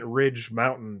giant ridge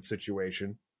mountain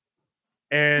situation,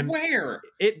 and where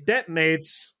it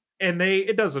detonates. And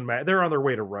it doesn't matter. They're on their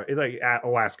way to like at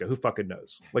Alaska. Who fucking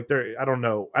knows? Like I don't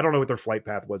know what their flight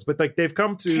path was, but like they've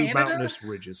come to Canada? mountainous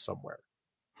ridges somewhere.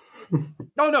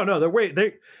 No.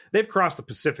 They've crossed the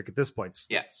Pacific at this point.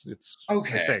 Yeah. It's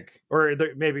okay. I think, or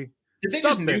maybe did they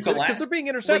just nuke Alaska? Because they're being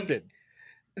intercepted.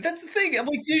 Like, that's the thing. I'm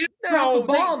like, they just drop a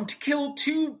bomb to kill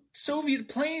 2 Soviet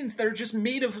planes that are just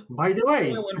made of. By the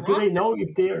way, do they know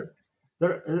if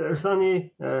there's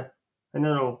any I don't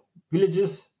know,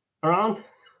 villages around?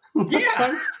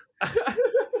 Yeah.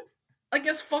 I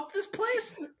guess fuck this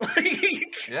place.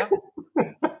 Yeah.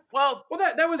 Well,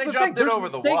 that was the thing. They dropped it over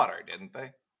the water, didn't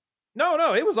they?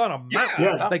 No, it was on a mountain.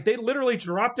 Yeah. Like they literally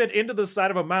dropped it into the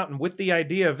side of a mountain with the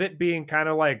idea of it being kind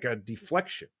of like a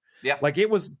deflection. Yeah. Like it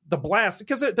was the blast,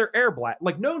 because they're air blast.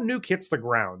 Like no nuke hits the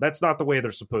ground. That's not the way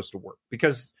they're supposed to work,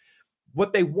 because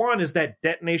what they want is that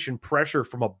detonation pressure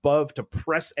from above to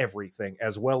press everything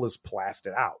as well as blast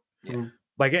it out. Yeah.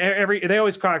 Like they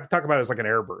always talk about it as like an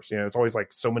airburst. It's always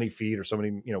like so many feet or so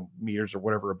many meters or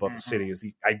whatever above the city is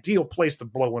the ideal place to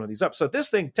blow one of these up. So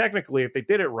this thing, technically, if they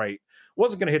did it right,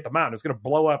 wasn't going to hit the mountain. It's going to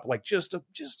blow up like just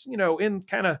in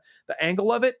kind of the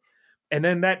angle of it, and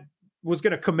then that was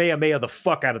going to Kamehameha the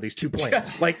fuck out of these 2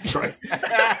 planes. Like, I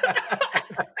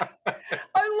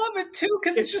love it too,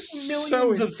 because it's just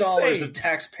millions of dollars of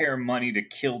taxpayer money to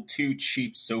kill 2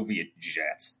 cheap Soviet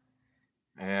jets.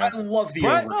 Yeah. I love the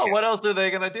overkill. What else are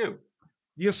they going to do?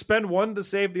 You spend 1 to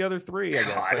save the other 3, I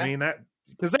guess. I mean, that,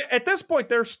 because at this point,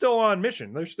 they're still on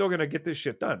mission. They're still going to get this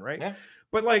shit done, right? Yeah.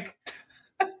 But like,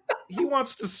 he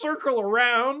wants to circle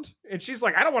around, and she's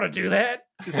like, I don't want to do that,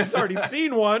 because she's already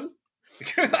seen one.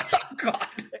 God.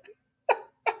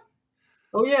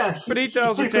 Oh yeah, but he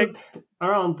tells her take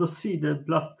around to see the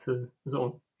blast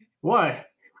zone. Why?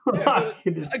 Yeah,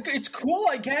 it's cool,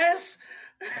 I guess.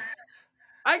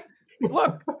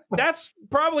 Look, that's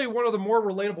probably one of the more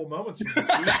relatable moments from this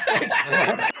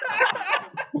movie.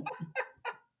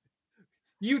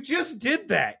 You just did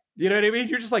that. You know what I mean?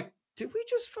 You're just like, did we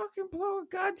just fucking blow a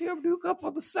goddamn nuke up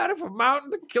on the side of a mountain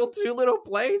to kill 2 little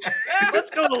planes? Let's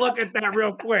go look at that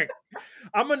real quick.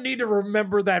 I'm going to need to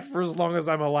remember that for as long as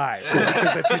I'm alive,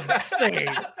 because that's insane.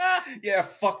 Yeah,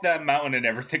 fuck that mountain and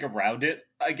everything around it,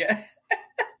 I guess.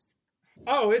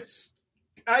 Oh,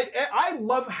 I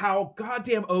love how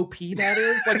goddamn OP that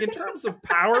is. Like, in terms of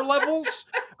power levels,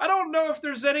 I don't know if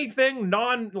there's anything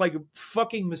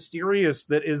fucking mysterious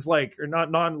that is like, or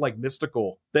non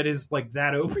mystical that is like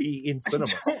that OP in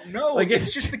cinema. I don't know. Like,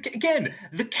 it's just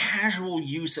the casual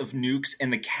use of nukes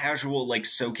and the casual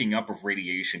soaking up of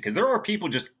radiation, because there are people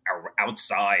just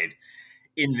outside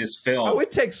in this film. Oh,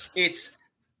 it's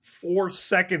 4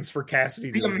 seconds for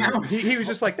Cassidy. The amount he was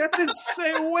just like, that's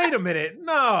insane. Wait a minute.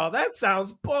 No, that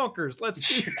sounds bonkers. Let's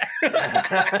do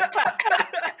that.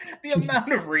 The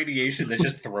amount of radiation that's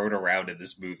just thrown around in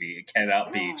this movie, it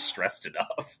cannot be stressed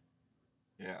enough.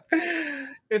 Yeah.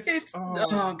 It's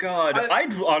oh god.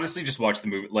 I'd honestly just watch the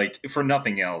movie, for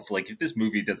nothing else. If this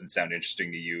movie doesn't sound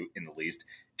interesting to you in the least,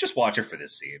 just watch it for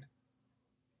this scene.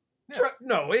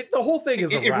 No, the whole thing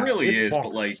is it really is,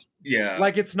 bonkers.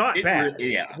 But it's not bad.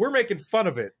 Yeah, we're making fun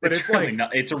of it, but it's really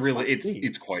not. It's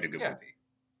quite a good movie.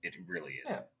 It really is.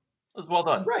 Yeah. It was well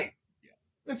done, right? Yeah.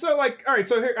 And so, all right.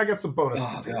 So here I got some bonus.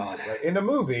 Oh god! Right? In the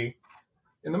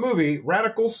movie,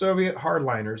 radical Soviet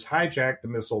hardliners hijacked the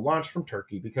missile launched from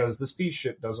Turkey because the speed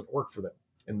ship doesn't work for them.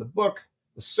 In the book,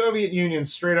 The Soviet Union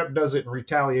straight up does it in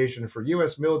retaliation for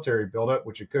U.S. military buildup,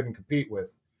 which it couldn't compete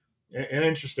with. And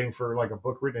interesting for like a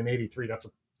book written in '83, that's a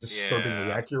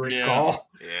disturbingly accurate call.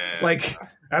 Yeah. Like,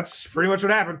 that's pretty much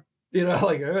what happened. You know,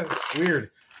 like,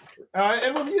 weird.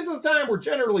 And reviews of the time were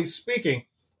generally speaking,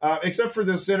 except for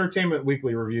this Entertainment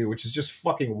Weekly review, which is just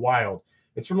fucking wild.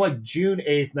 It's from like June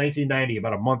 8th, 1990,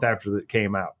 about a month after it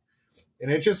came out.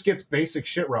 And it just gets basic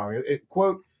shit wrong. It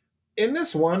quote, in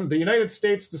this one, the United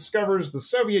States discovers the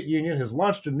Soviet Union has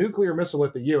launched a nuclear missile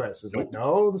at the U.S. It's like,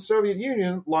 no, the Soviet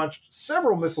Union launched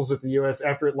several missiles at the U.S.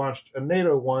 after it launched a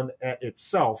NATO one at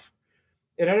itself.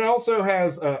 And it also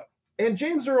has, and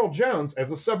James Earl Jones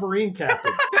as a submarine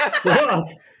captain.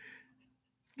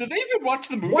 Did they even watch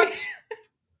the movie? What?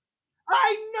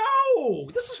 I know.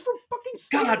 This is from fucking.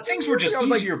 God, things were just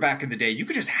easier back in the day. You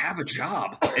could just have a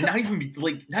job and not even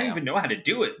even know how to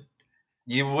do it.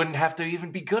 You wouldn't have to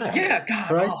even be good at it. Yeah,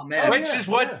 God, right? Oh man.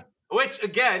 Which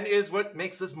again is what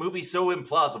makes this movie so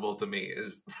implausible to me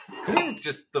is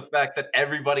just the fact that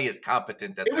everybody is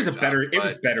competent at it. It was better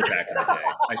back in the day.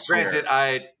 I swear. Granted,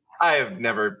 I have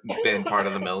never been part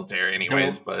of the military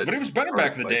anyways, but it was better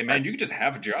back in the day, man. You could just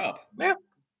have a job. Yeah.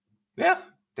 Yeah.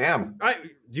 Damn.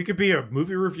 You could be a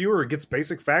movie reviewer who gets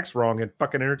basic facts wrong at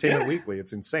fucking Entertainment Weekly.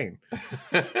 It's insane.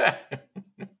 I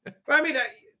mean,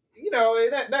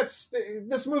 that's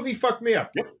this movie fucked me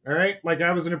up. Yep. All right. Like,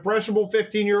 I was an impressionable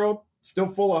 15-year-old, still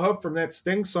full of hope from that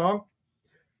Sting song.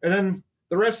 And then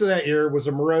the rest of that year was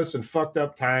a morose and fucked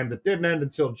up time that didn't end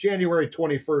until January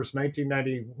 21st,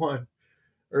 1991.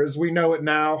 Or as we know it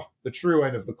now, the true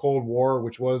end of the Cold War,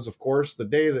 which was, of course, the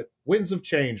day that Winds of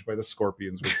Change by the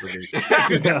Scorpions was released.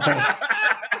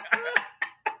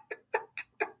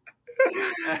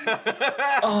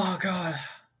 Oh, God.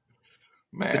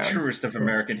 Man. The truest of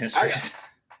American history.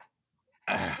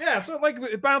 Yeah, so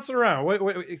like bouncing around. What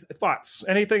thoughts?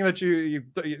 Anything that you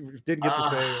didn't get to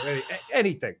say?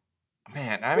 Anything?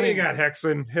 Man, what do you got,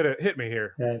 Hexen? Hit me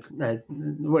here.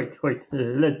 Wait.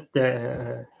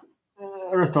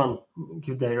 Let Ruston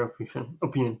give their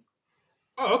opinion.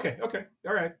 Oh, okay.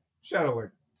 All right. Shadow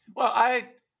Lord. Well, I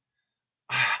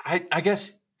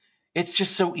guess it's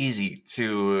just so easy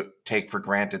to take for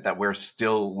granted that we're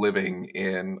still living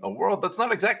in a world that's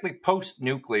not exactly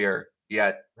post-nuclear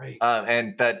yet. Right.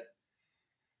 And that,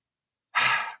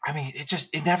 I mean,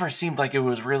 it never seemed like it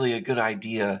was really a good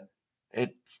idea.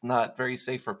 It's not very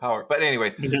safe for power. But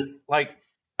anyways, like,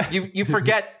 you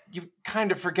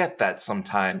kind of forget that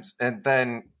sometimes. And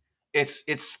then it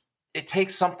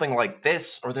takes something like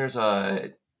this, or there's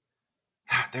a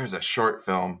short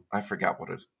film. I forgot what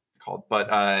it's called,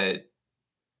 but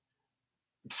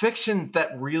fiction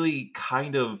that really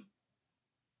kind of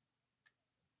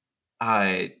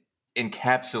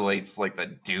encapsulates like the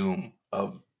doom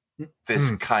of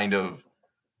this kind of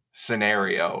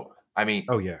scenario. I mean,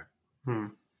 oh yeah.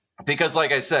 Because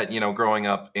like I said, growing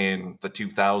up in the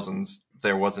 2000s,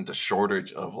 there wasn't a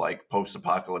shortage of like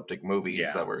post-apocalyptic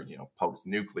movies that were,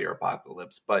 post-nuclear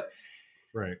apocalypse, but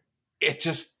right. It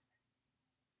just,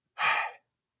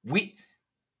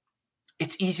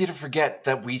 it's easy to forget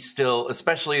that we still,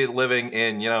 especially living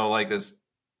in, like this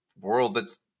world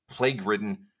that's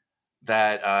plague-ridden,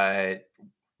 that,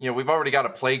 we've already got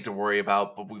a plague to worry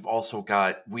about, but we've also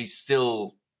got,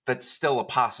 that's still a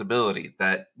possibility,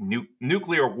 that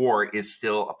nuclear war is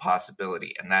still a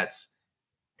possibility. And that's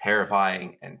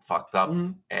terrifying and fucked up.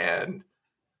 Mm-hmm. And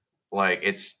like,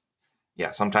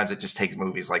 sometimes it just takes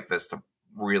movies like this to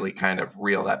really kind of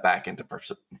reel that back into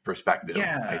perspective.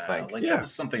 Yeah, I think that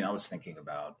was something I was thinking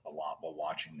about a lot while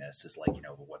watching this, is like,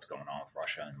 what's going on with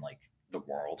Russia and like the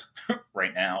world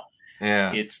right now.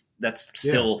 Yeah, that's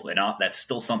still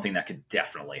something that could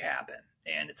definitely happen,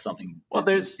 and it's something. Well,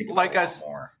 there's like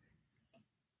more.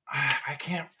 I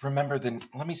can't remember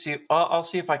let me see. I'll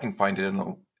see if I can find it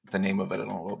in the name of it in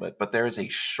a little bit. But there is a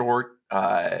short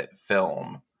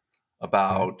film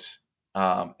about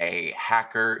a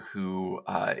hacker who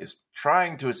is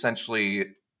trying to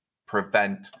essentially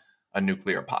prevent a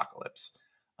nuclear apocalypse.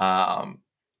 And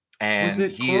was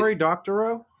it Cory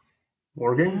Doctorow?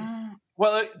 War Games?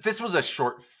 Well, this was a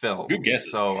short film. Good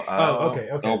guesses. So, okay.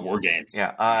 War Games.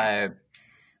 Yeah,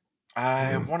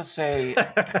 I want to say...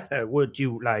 Would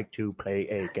you like to play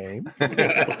a game?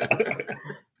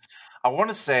 I want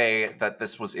to say that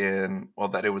this was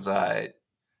that it was I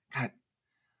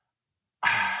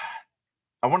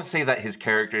want to say that his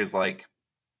character is like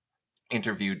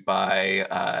interviewed by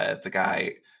the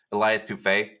guy Elias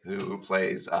Touffe, who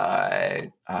plays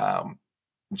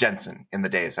Jensen in the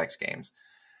Deus Ex games.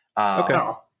 Okay.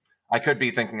 I could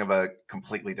be thinking of a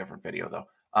completely different video though.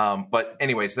 But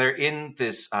anyways, they're in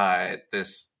this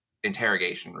this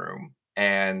interrogation room,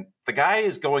 And the guy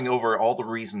is going over all the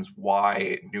reasons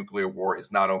why nuclear war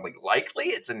is not only likely,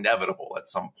 it's inevitable at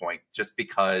some point, just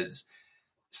because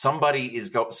somebody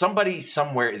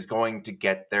somewhere is going to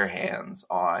get their hands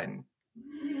on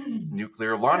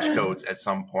nuclear launch codes at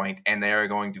some point, and they are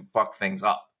going to fuck things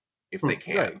up if they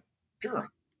can. Right.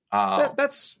 Sure.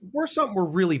 That's something we're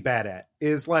really bad at,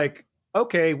 is like,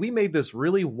 okay, we made this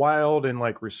really wild and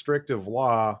like restrictive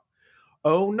law.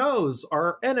 Oh noes,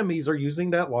 our enemies are using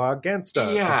that law against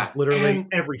us. Yeah, just literally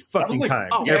every fucking time.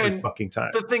 Every fucking time.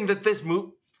 The thing that this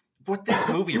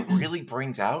movie really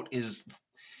brings out is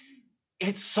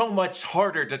it's so much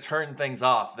harder to turn things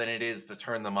off than it is to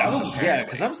turn them on. Yeah,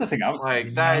 because that was the thing I was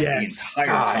like the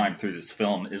entire time through this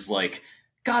film is like,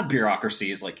 God, bureaucracy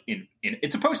is like in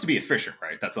it's supposed to be efficient,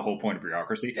 right? That's the whole point of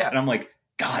bureaucracy. Yeah. And I'm like,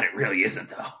 God, it really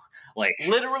isn't though. Like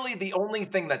literally the only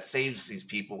thing that saves these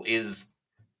people is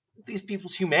these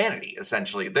people's humanity,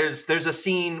 essentially. There's a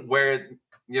scene where,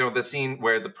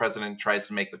 the president tries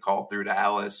to make the call through to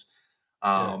Alice.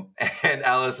 And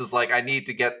Alice is like, I need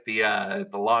to get the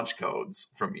launch codes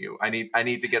from you. I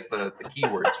need to get the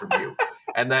keywords from you.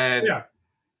 And then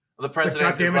the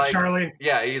president is like, Charlie.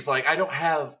 Yeah, he's like, I don't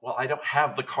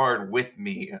have the card with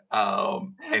me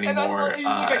anymore. He's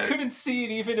like, I couldn't see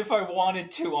it even if I wanted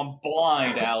to. I'm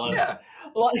blind, Alice.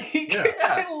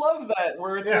 I love that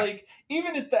where it's like,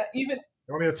 even at that, You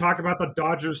want me to talk about the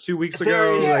Dodgers 2 weeks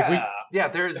ago?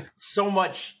 There's so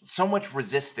much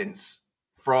resistance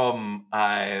from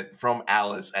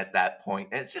Alice at that point.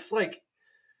 And it's just like,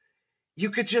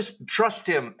 you could just trust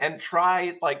him and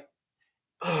try, like,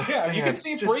 you can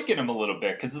see it breaking him a little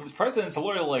bit because the president's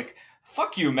lawyer, like,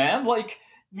 fuck you, man. Like,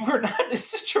 we're not in a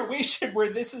situation where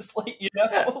this is like,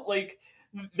 like,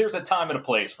 there's a time and a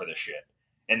place for this shit.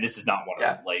 And this is not one of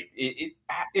them. Like,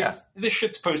 this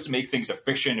shit's supposed to make things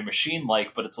efficient and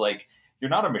machine-like, but it's like, you're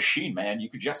not a machine, man. You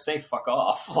could just say fuck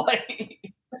off.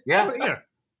 Like, Well,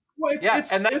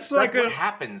 and that's like what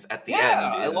happens at the end.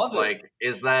 I love it.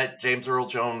 Is that James Earl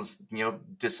Jones,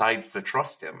 decides to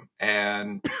trust him,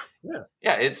 and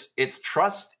it's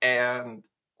trust and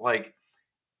like,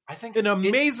 I think an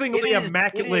amazingly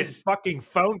immaculate fucking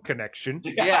phone connection.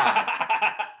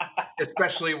 Yeah.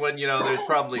 Especially when, there's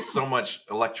probably so much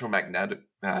electromagnetic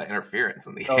interference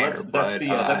in the air.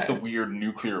 That's the weird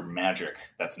nuclear magic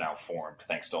that's now formed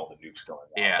thanks to all the nukes going on.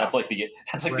 Yeah. That's like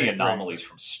the anomalies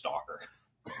from Stalker.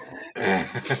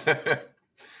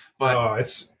 But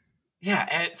it's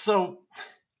and so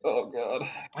oh god,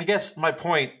 I guess my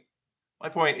point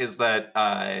is that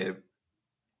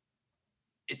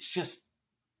it's just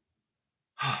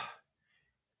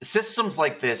systems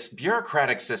like this,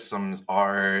 bureaucratic systems,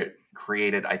 are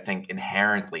created, I think,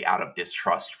 inherently out of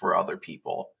distrust for other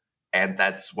people, and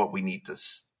that's what we need to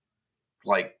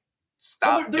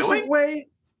stop doing.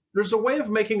 There's a way of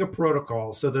making a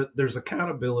protocol so that there's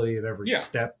accountability at every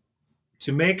step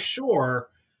to make sure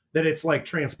that it's like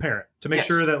transparent, to make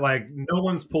sure that like no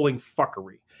one's pulling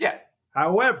fuckery. Yeah.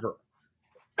 However,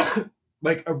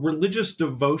 like a religious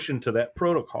devotion to that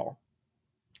protocol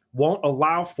won't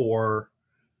allow for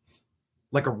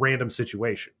like a random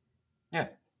situation. Yeah.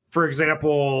 For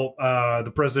example,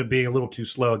 the president being a little too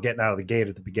slow at getting out of the gate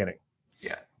at the beginning.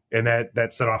 Yeah. And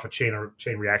that set off a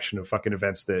chain reaction of fucking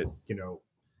events that,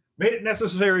 made it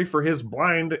necessary for his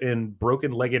blind and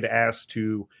broken-legged ass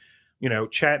to,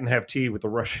 chat and have tea with the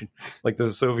Russian, like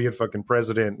the Soviet fucking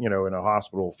president, in a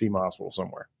hospital, FEMA hospital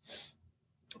somewhere.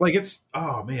 Like it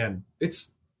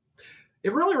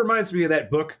really reminds me of that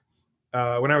book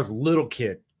when I was a little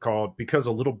kid called Because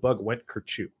a Little Bug Went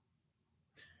Kerchoo.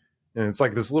 And it's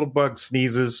like this little bug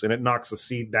sneezes and it knocks a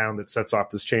seed down that sets off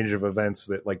this change of events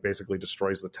that like basically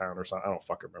destroys the town or something. I don't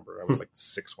fucking remember. I was like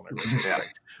 6 when I wrote this thing.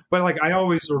 But like I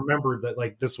always remembered that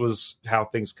like this was how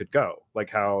things could go. Like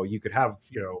how you could have,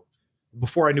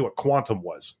 before I knew what quantum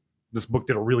was, this book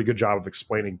did a really good job of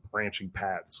explaining branching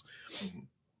paths.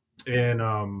 And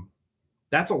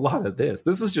that's a lot of this.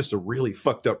 This is just a really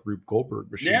fucked up Rube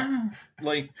Goldberg machine. Yeah.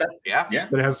 Like that. Yeah.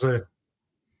 That has a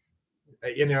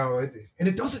and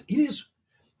it doesn't. It is.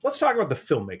 Let's talk about the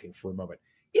filmmaking for a moment.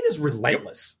 It is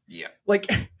relentless. Yeah, like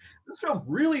this film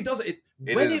really does it.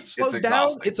 When it slows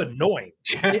down, it's annoying.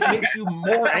 It makes you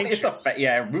more anxious.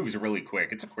 It moves really quick.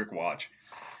 It's a quick watch.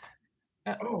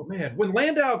 Oh man, when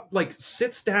Landau like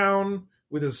sits down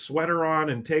with his sweater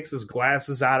on and takes his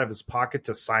glasses out of his pocket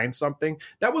to sign something,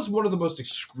 that was one of the most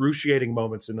excruciating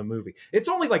moments in the movie. It's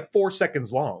only like 4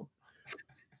 seconds long.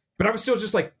 But I was still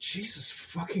just like, Jesus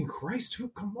fucking Christ,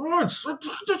 dude, come on.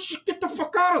 Get the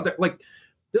fuck out of there. Like,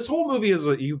 this whole movie is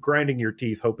you grinding your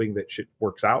teeth, hoping that shit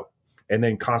works out, and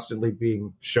then constantly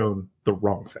being shown the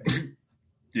wrong thing.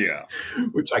 Yeah.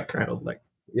 Which I kind of like.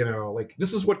 You know, like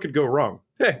this is what could go wrong.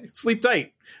 Hey, sleep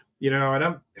tight. You know,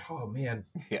 and oh man,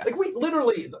 like we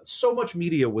literally so much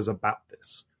media was about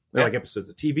this. Like episodes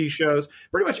of TV shows,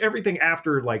 pretty much everything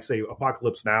after like say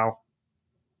Apocalypse Now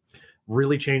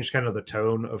really changed kind of the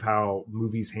tone of how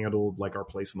movies handled like our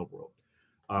place in the world.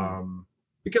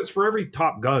 Because for every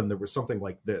Top Gun, there was something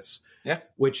like this. Yeah.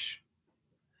 Which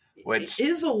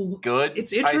is good.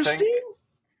 It's interesting.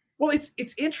 Well,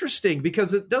 it's interesting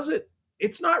because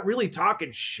it's not really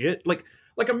talking shit. Like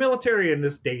a military in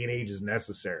this day and age is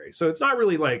necessary. So it's not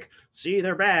really like, see,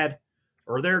 they're bad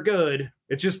or they're good.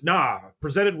 It's just,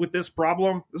 presented with this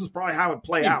problem, this is probably how it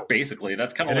play out. Basically,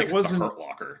 that's kind of like the Hurt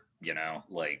Locker, you know,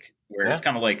 like where it's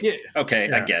kind of like,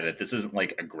 I get it. This isn't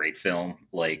like a great film,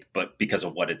 like, but because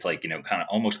of what it's like, you know, kind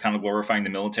of glorifying the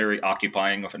military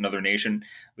occupying of another nation.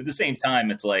 But at the same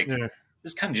time, it's like, this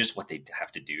is kind of just what they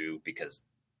have to do because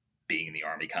being in the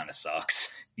army kind of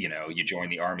sucks. You know, you join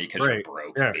the army because you're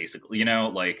broke, basically, you know,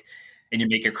 like, and you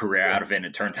make a career out of it. And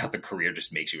it turns out the career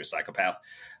just makes you a psychopath.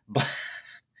 But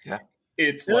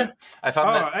it's like, I found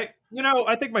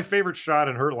I think my favorite shot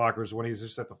in Hurt Locker is when he's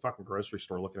just at the fucking grocery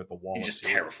store looking at the wall. It just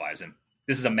terrifies him.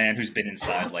 This is a man who's been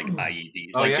inside like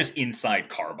IEDs, just inside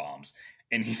car bombs.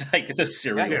 And he's like, the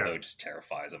serial mode just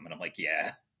terrifies him. And I'm like,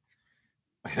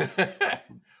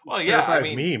 well,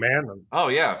 terrifies me, man. Oh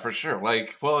yeah, for sure.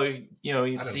 Like, well, you know,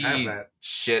 you see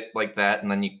shit like that,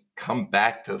 and then you come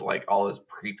back to like all this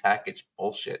prepackaged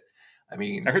bullshit. I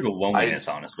mean, I heard the loneliness,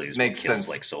 honestly, is what kills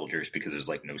like soldiers because there's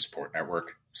like no support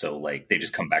network. So like they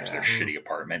just come back to their shitty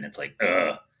apartment. And it's like,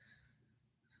 Yeah.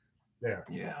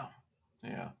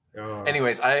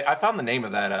 Anyways, I found the name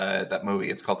of that movie.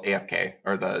 It's called AFK,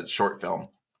 or the short film.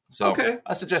 So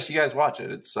I suggest you guys watch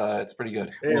it. It's pretty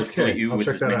good. Will it fill you with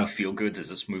as many feel goods as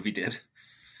this movie did?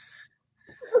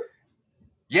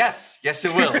 Yes,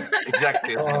 it will.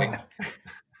 Exactly.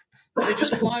 They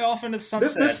just fly off into the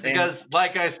sunset. Because,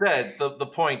 like I said, the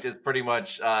point is pretty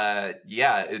much, a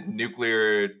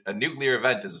nuclear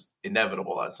event is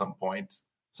inevitable at some point.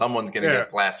 Someone's going to get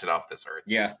blasted off this earth.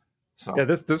 Yeah. So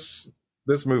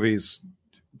this movie's,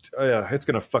 it's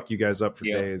going to fuck you guys up for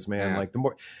days, man. Like the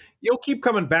more you'll keep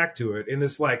coming back to it in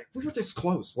this, like, we were this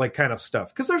close, like kind of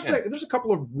stuff. Because there's a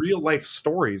couple of real life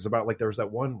stories about, like, there was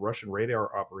that one Russian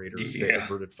radar operator that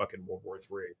averted fucking World War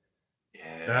III.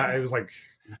 Yeah, it was like,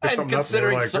 and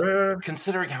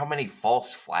considering how many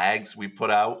false flags we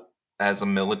put out as a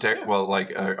military, well,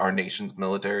 like our nation's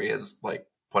military has like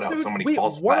put out so many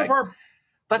false flags.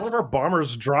 One of our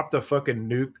bombers dropped a fucking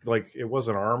nuke. Like, it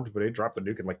wasn't armed, but it dropped a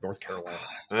nuke in like North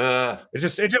Carolina. It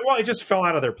just fell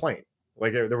out of their plane.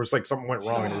 Like there was like something went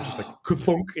wrong, and it was just like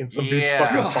thunk in some dude's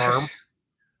fucking farm.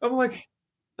 I'm like,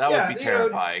 that would be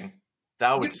terrifying.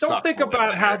 That would suck. Don't think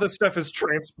about how this stuff is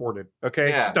transported. Okay,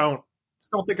 just don't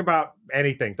think about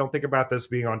anything. Don't think about this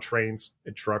being on trains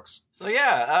and trucks. So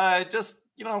just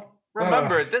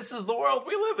remember, this is the world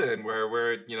we live in, where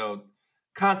we're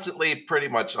constantly pretty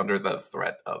much under the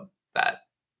threat of that.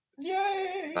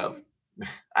 Yay!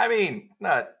 I mean,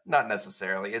 not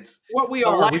necessarily. It's what we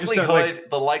are.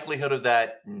 The likelihood of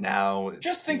that now.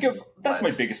 Just think of that's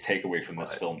my biggest takeaway from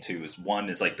this film too. Is one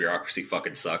is like bureaucracy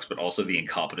fucking sucks, but also the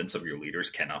incompetence of your leaders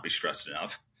cannot be stressed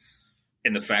enough.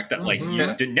 And the fact that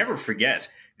you never forget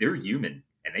they're human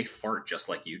and they fart just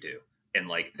like you do, and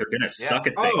like they're gonna suck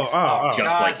at things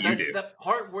just like you do. That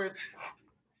part where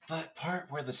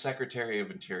the Secretary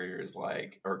of Interior is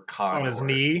like, or Condor, on his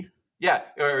knee. Yeah,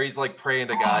 or he's like praying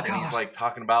to God, and he's like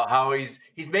talking about how he's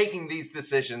making these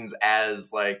decisions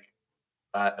as like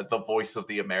the voice of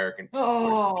the American people.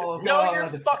 Oh, no, you're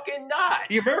fucking not.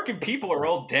 The American people are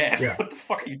all dead. Yeah. What the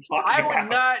fuck are you talking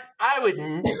about? I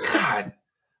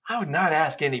would not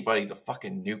ask anybody to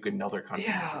fucking nuke another country.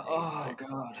 Yeah. Oh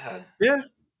God. Yeah.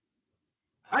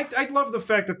 I love the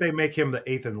fact that they make him the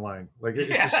eighth in line. Like it's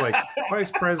just like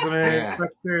vice president,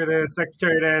 secretary of this,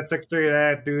 secretary of that, secretary of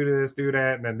that, do this, do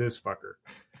that, and then this fucker.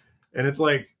 And it's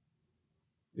like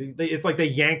they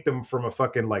yanked him from a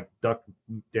fucking like duck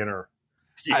dinner.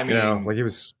 I mean, like he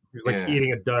was like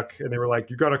eating a duck, and they were like,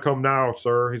 "You got to come now,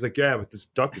 sir." He's like, "Yeah, but this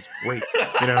duck is great."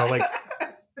 Like.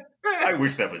 I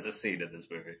wish that was a scene in this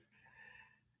movie.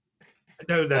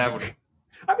 No, that would.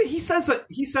 I mean, he says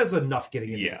enough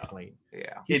getting into the plane.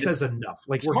 Yeah, he says enough.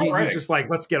 Like where he's just like,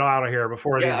 let's get out of here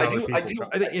before these other people. I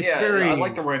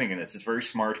like the writing in this. It's very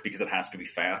smart because it has to be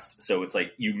fast. So it's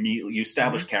like you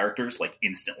establish characters like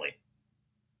instantly.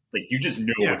 Like you just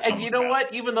know what. And you know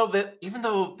what? Even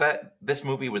though that this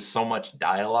movie was so much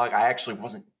dialogue, I actually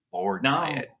wasn't bored by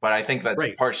it. But I think that's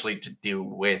partially to do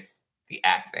with the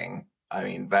acting. I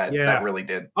mean that really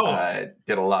did a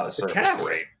lot of service.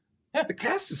 The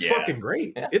cast is fucking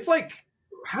great. Yeah. It's like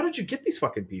how did you get these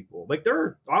fucking people? Like,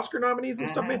 they're Oscar nominees and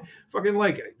stuff, man. Fucking,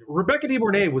 like, Rebecca De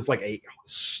Mornay was, like, a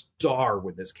star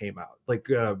when this came out. Like,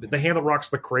 The Hand That Rocks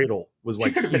the Cradle was, like,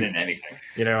 she could have been in anything.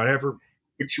 You know, and ever...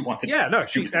 But she wanted yeah, to. no,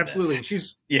 she's absolutely...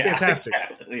 She's fantastic.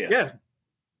 Exactly, yeah.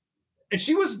 And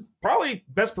she was probably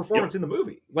best performance in the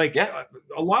movie. Like,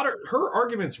 a lot of her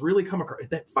arguments really come across.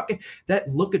 That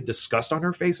look of disgust on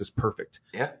her face is perfect.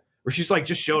 Yeah. Where she's like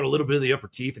just showing a little bit of the upper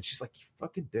teeth, and she's like, "You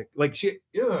fucking dick!" Like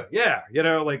yeah, you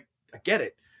know, like I get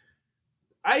it.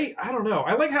 I don't know.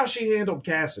 I like how she handled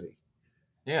Cassidy.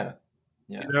 Yeah.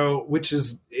 You know, which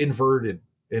is inverted.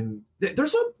 And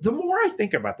the more I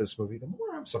think about this movie, the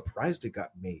more I'm surprised it got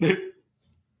made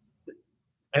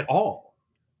at all.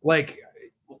 Like,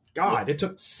 God, it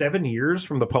took 7 years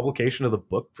from the publication of the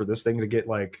book for this thing to get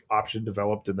like option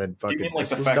developed and then fucking. Do you mean like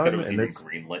the fact that it was even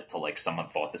greenlit to like someone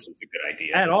thought this was a good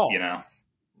idea at all? You know,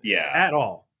 yeah, at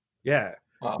all, yeah.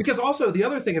 Wow. Because also the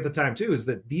other thing at the time too is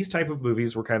that these type of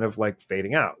movies were kind of like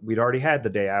fading out. We'd already had The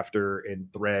Day After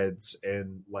and Threads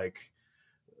and like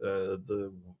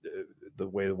the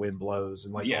Way the Wind Blows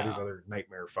and like all these other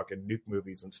nightmare fucking nuke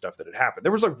movies and stuff that had happened.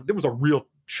 There was a real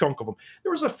chunk of them.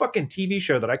 There was a fucking TV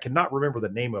show that I cannot remember the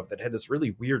name of that had this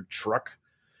really weird truck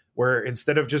where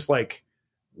instead of just like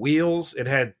wheels, it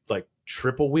had like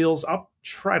triple wheels. I'll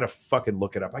try to fucking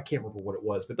look it up. I can't remember what it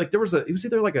was, but like it was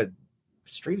either like a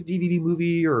straight to DVD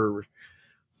movie or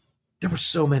there were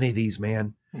so many of these,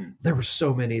 man. There were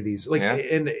so many of these. Like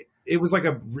and it was like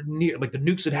like the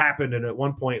nukes had happened, and at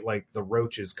one point, like the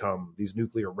roaches come, these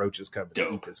nuclear roaches come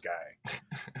to eat this guy.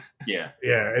 yeah,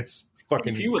 it's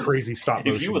fucking crazy stop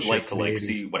motion. If you would like to like 80s.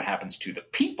 see what happens to the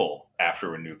people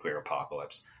after a nuclear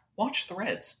apocalypse, watch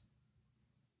Threads,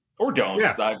 or don't.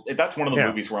 Yeah. That's one of the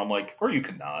movies where I'm like, or you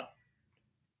could not.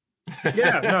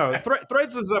 Yeah, no,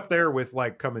 Threads is up there with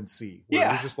like Come and See.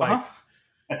 Yeah, it's just like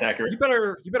that's accurate. You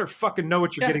better fucking know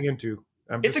what you're getting into.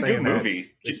 It's a good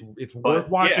movie. It's worth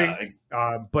watching,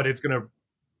 but it's going to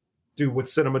do what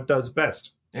cinema does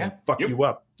best. Yeah. Fuck you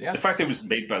up. Yeah. The fact that it was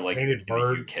made by like in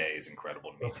Bird. the UK is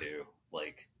incredible to me too.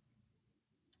 Like,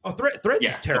 Threads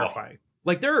is terrifying.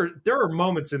 Like there are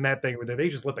moments in that thing where they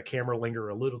just let the camera linger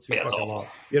a little too fucking long.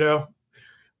 You know,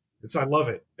 I love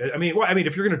it. I mean,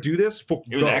 if you're going to do this,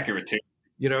 it was accurate too.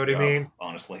 You know what I mean?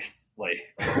 Honestly,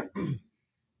 like.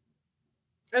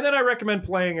 And then I recommend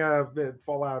playing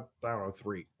Fallout,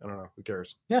 3. I don't know. Who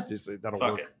cares? Yeah. Just, that'll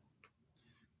Fuck work.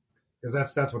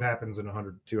 Because that's what happens in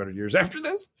 100, 200 years after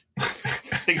this.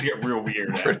 Things get real weird.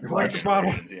 Like the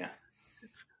bottle. Yeah.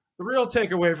 The real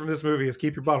takeaway from this movie is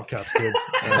keep your bottle caps, kids.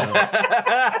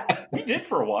 We did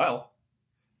for a while.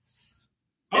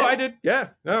 Oh, I did. Yeah.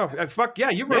 No, fuck yeah.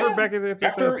 You remember back in the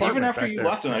even after you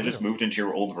left and I just moved into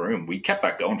your old room, we kept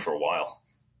that going for a while.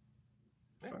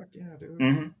 Fuck yeah, dude.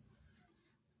 Mm-hmm.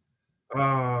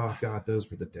 Oh God,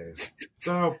 those were the days.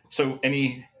 So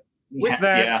any with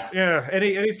that,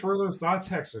 any further thoughts,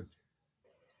 Hexen?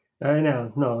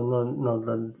 No,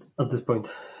 at this point.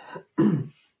 All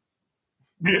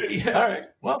right,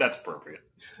 well, that's appropriate.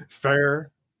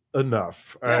 Fair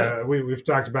enough. Yeah. We've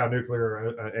talked about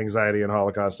nuclear anxiety and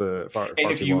Holocaust. Far and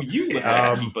if you would like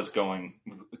to keep us going,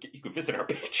 you could visit our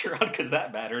Patreon because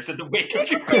that matters in the wake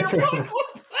of nuclear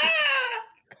apocalypse.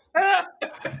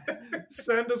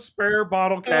 Send a spare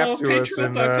bottle cap to us.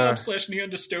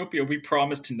 Patreon.com/neondystopia. We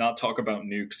promise to not talk about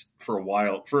nukes for a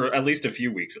while, for at least a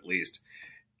few weeks at least,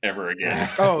 ever again.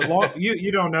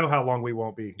 You don't know how long we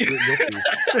won't be. You'll see.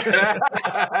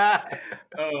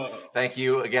 Thank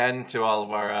you again to all of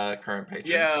our current patrons.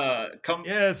 Yeah,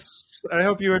 Yes, I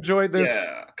hope you enjoyed this.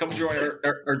 Yeah, come join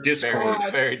our Discord,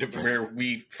 very diverse, where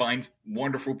we find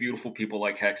wonderful, beautiful people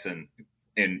like Hexen,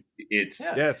 and it's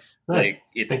like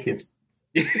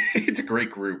it's a great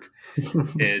group,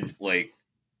 and like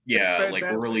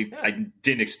we're really I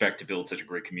didn't expect to build such a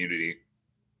great community,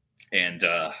 and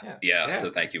so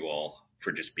thank you all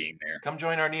for just being there. Come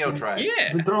join our Neo tribe.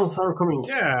 Yeah, the drones are coming.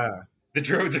 Yeah, the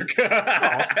drones are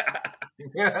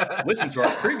Listen to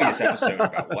our previous episode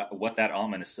about what that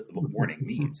ominous warning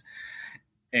means,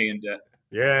 and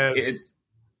it's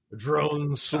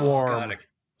Drone Swarm,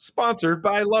 sponsored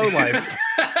by Lowlife.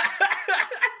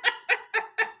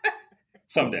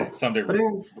 Someday. But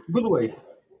in a good way.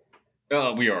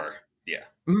 We are. Yeah.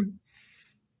 Mm-hmm.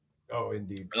 Oh,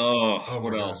 indeed.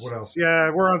 What else? What else? Yeah,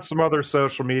 we're on some other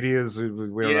social medias.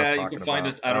 We're not talking you can find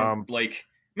about. us. I don't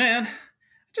man. I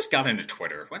just got into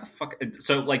Twitter. Why the fuck?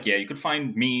 So, you could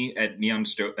find me at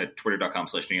at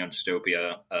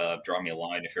twitter.com/neondystopia. Draw me a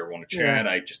line if you ever want to chat.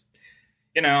 I just,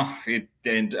 and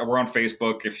we're on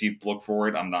Facebook. If you look for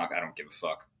it, I don't give a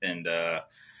fuck. And is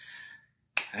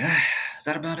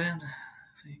that about it?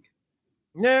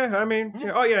 Yeah, I mean,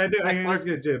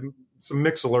 some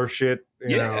Mixlr shit.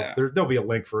 You know, there'll be a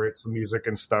link for it. Some music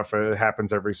and stuff. It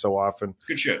happens every so often.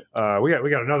 Good shit. We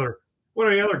got another one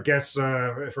of the other guests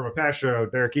from a past show.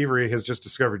 Derek Every has just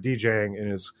discovered DJing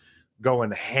and is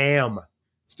going ham.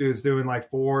 This dude's doing like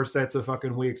 4 sets of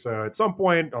fucking weeks. At some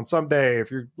point on some day,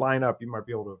 if you line up, you might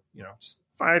be able to, just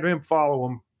find him, follow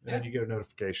him, and then you get a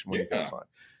notification when he goes on.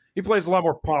 He plays a lot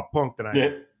more pop punk than I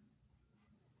do.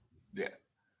 Yeah.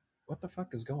 What the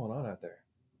fuck is going on out there?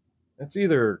 It's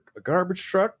either a garbage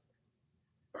truck,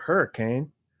 a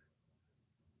hurricane,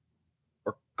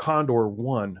 or Condor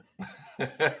 1.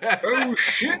 Oh,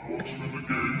 shit!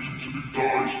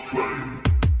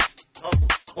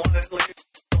 Quietly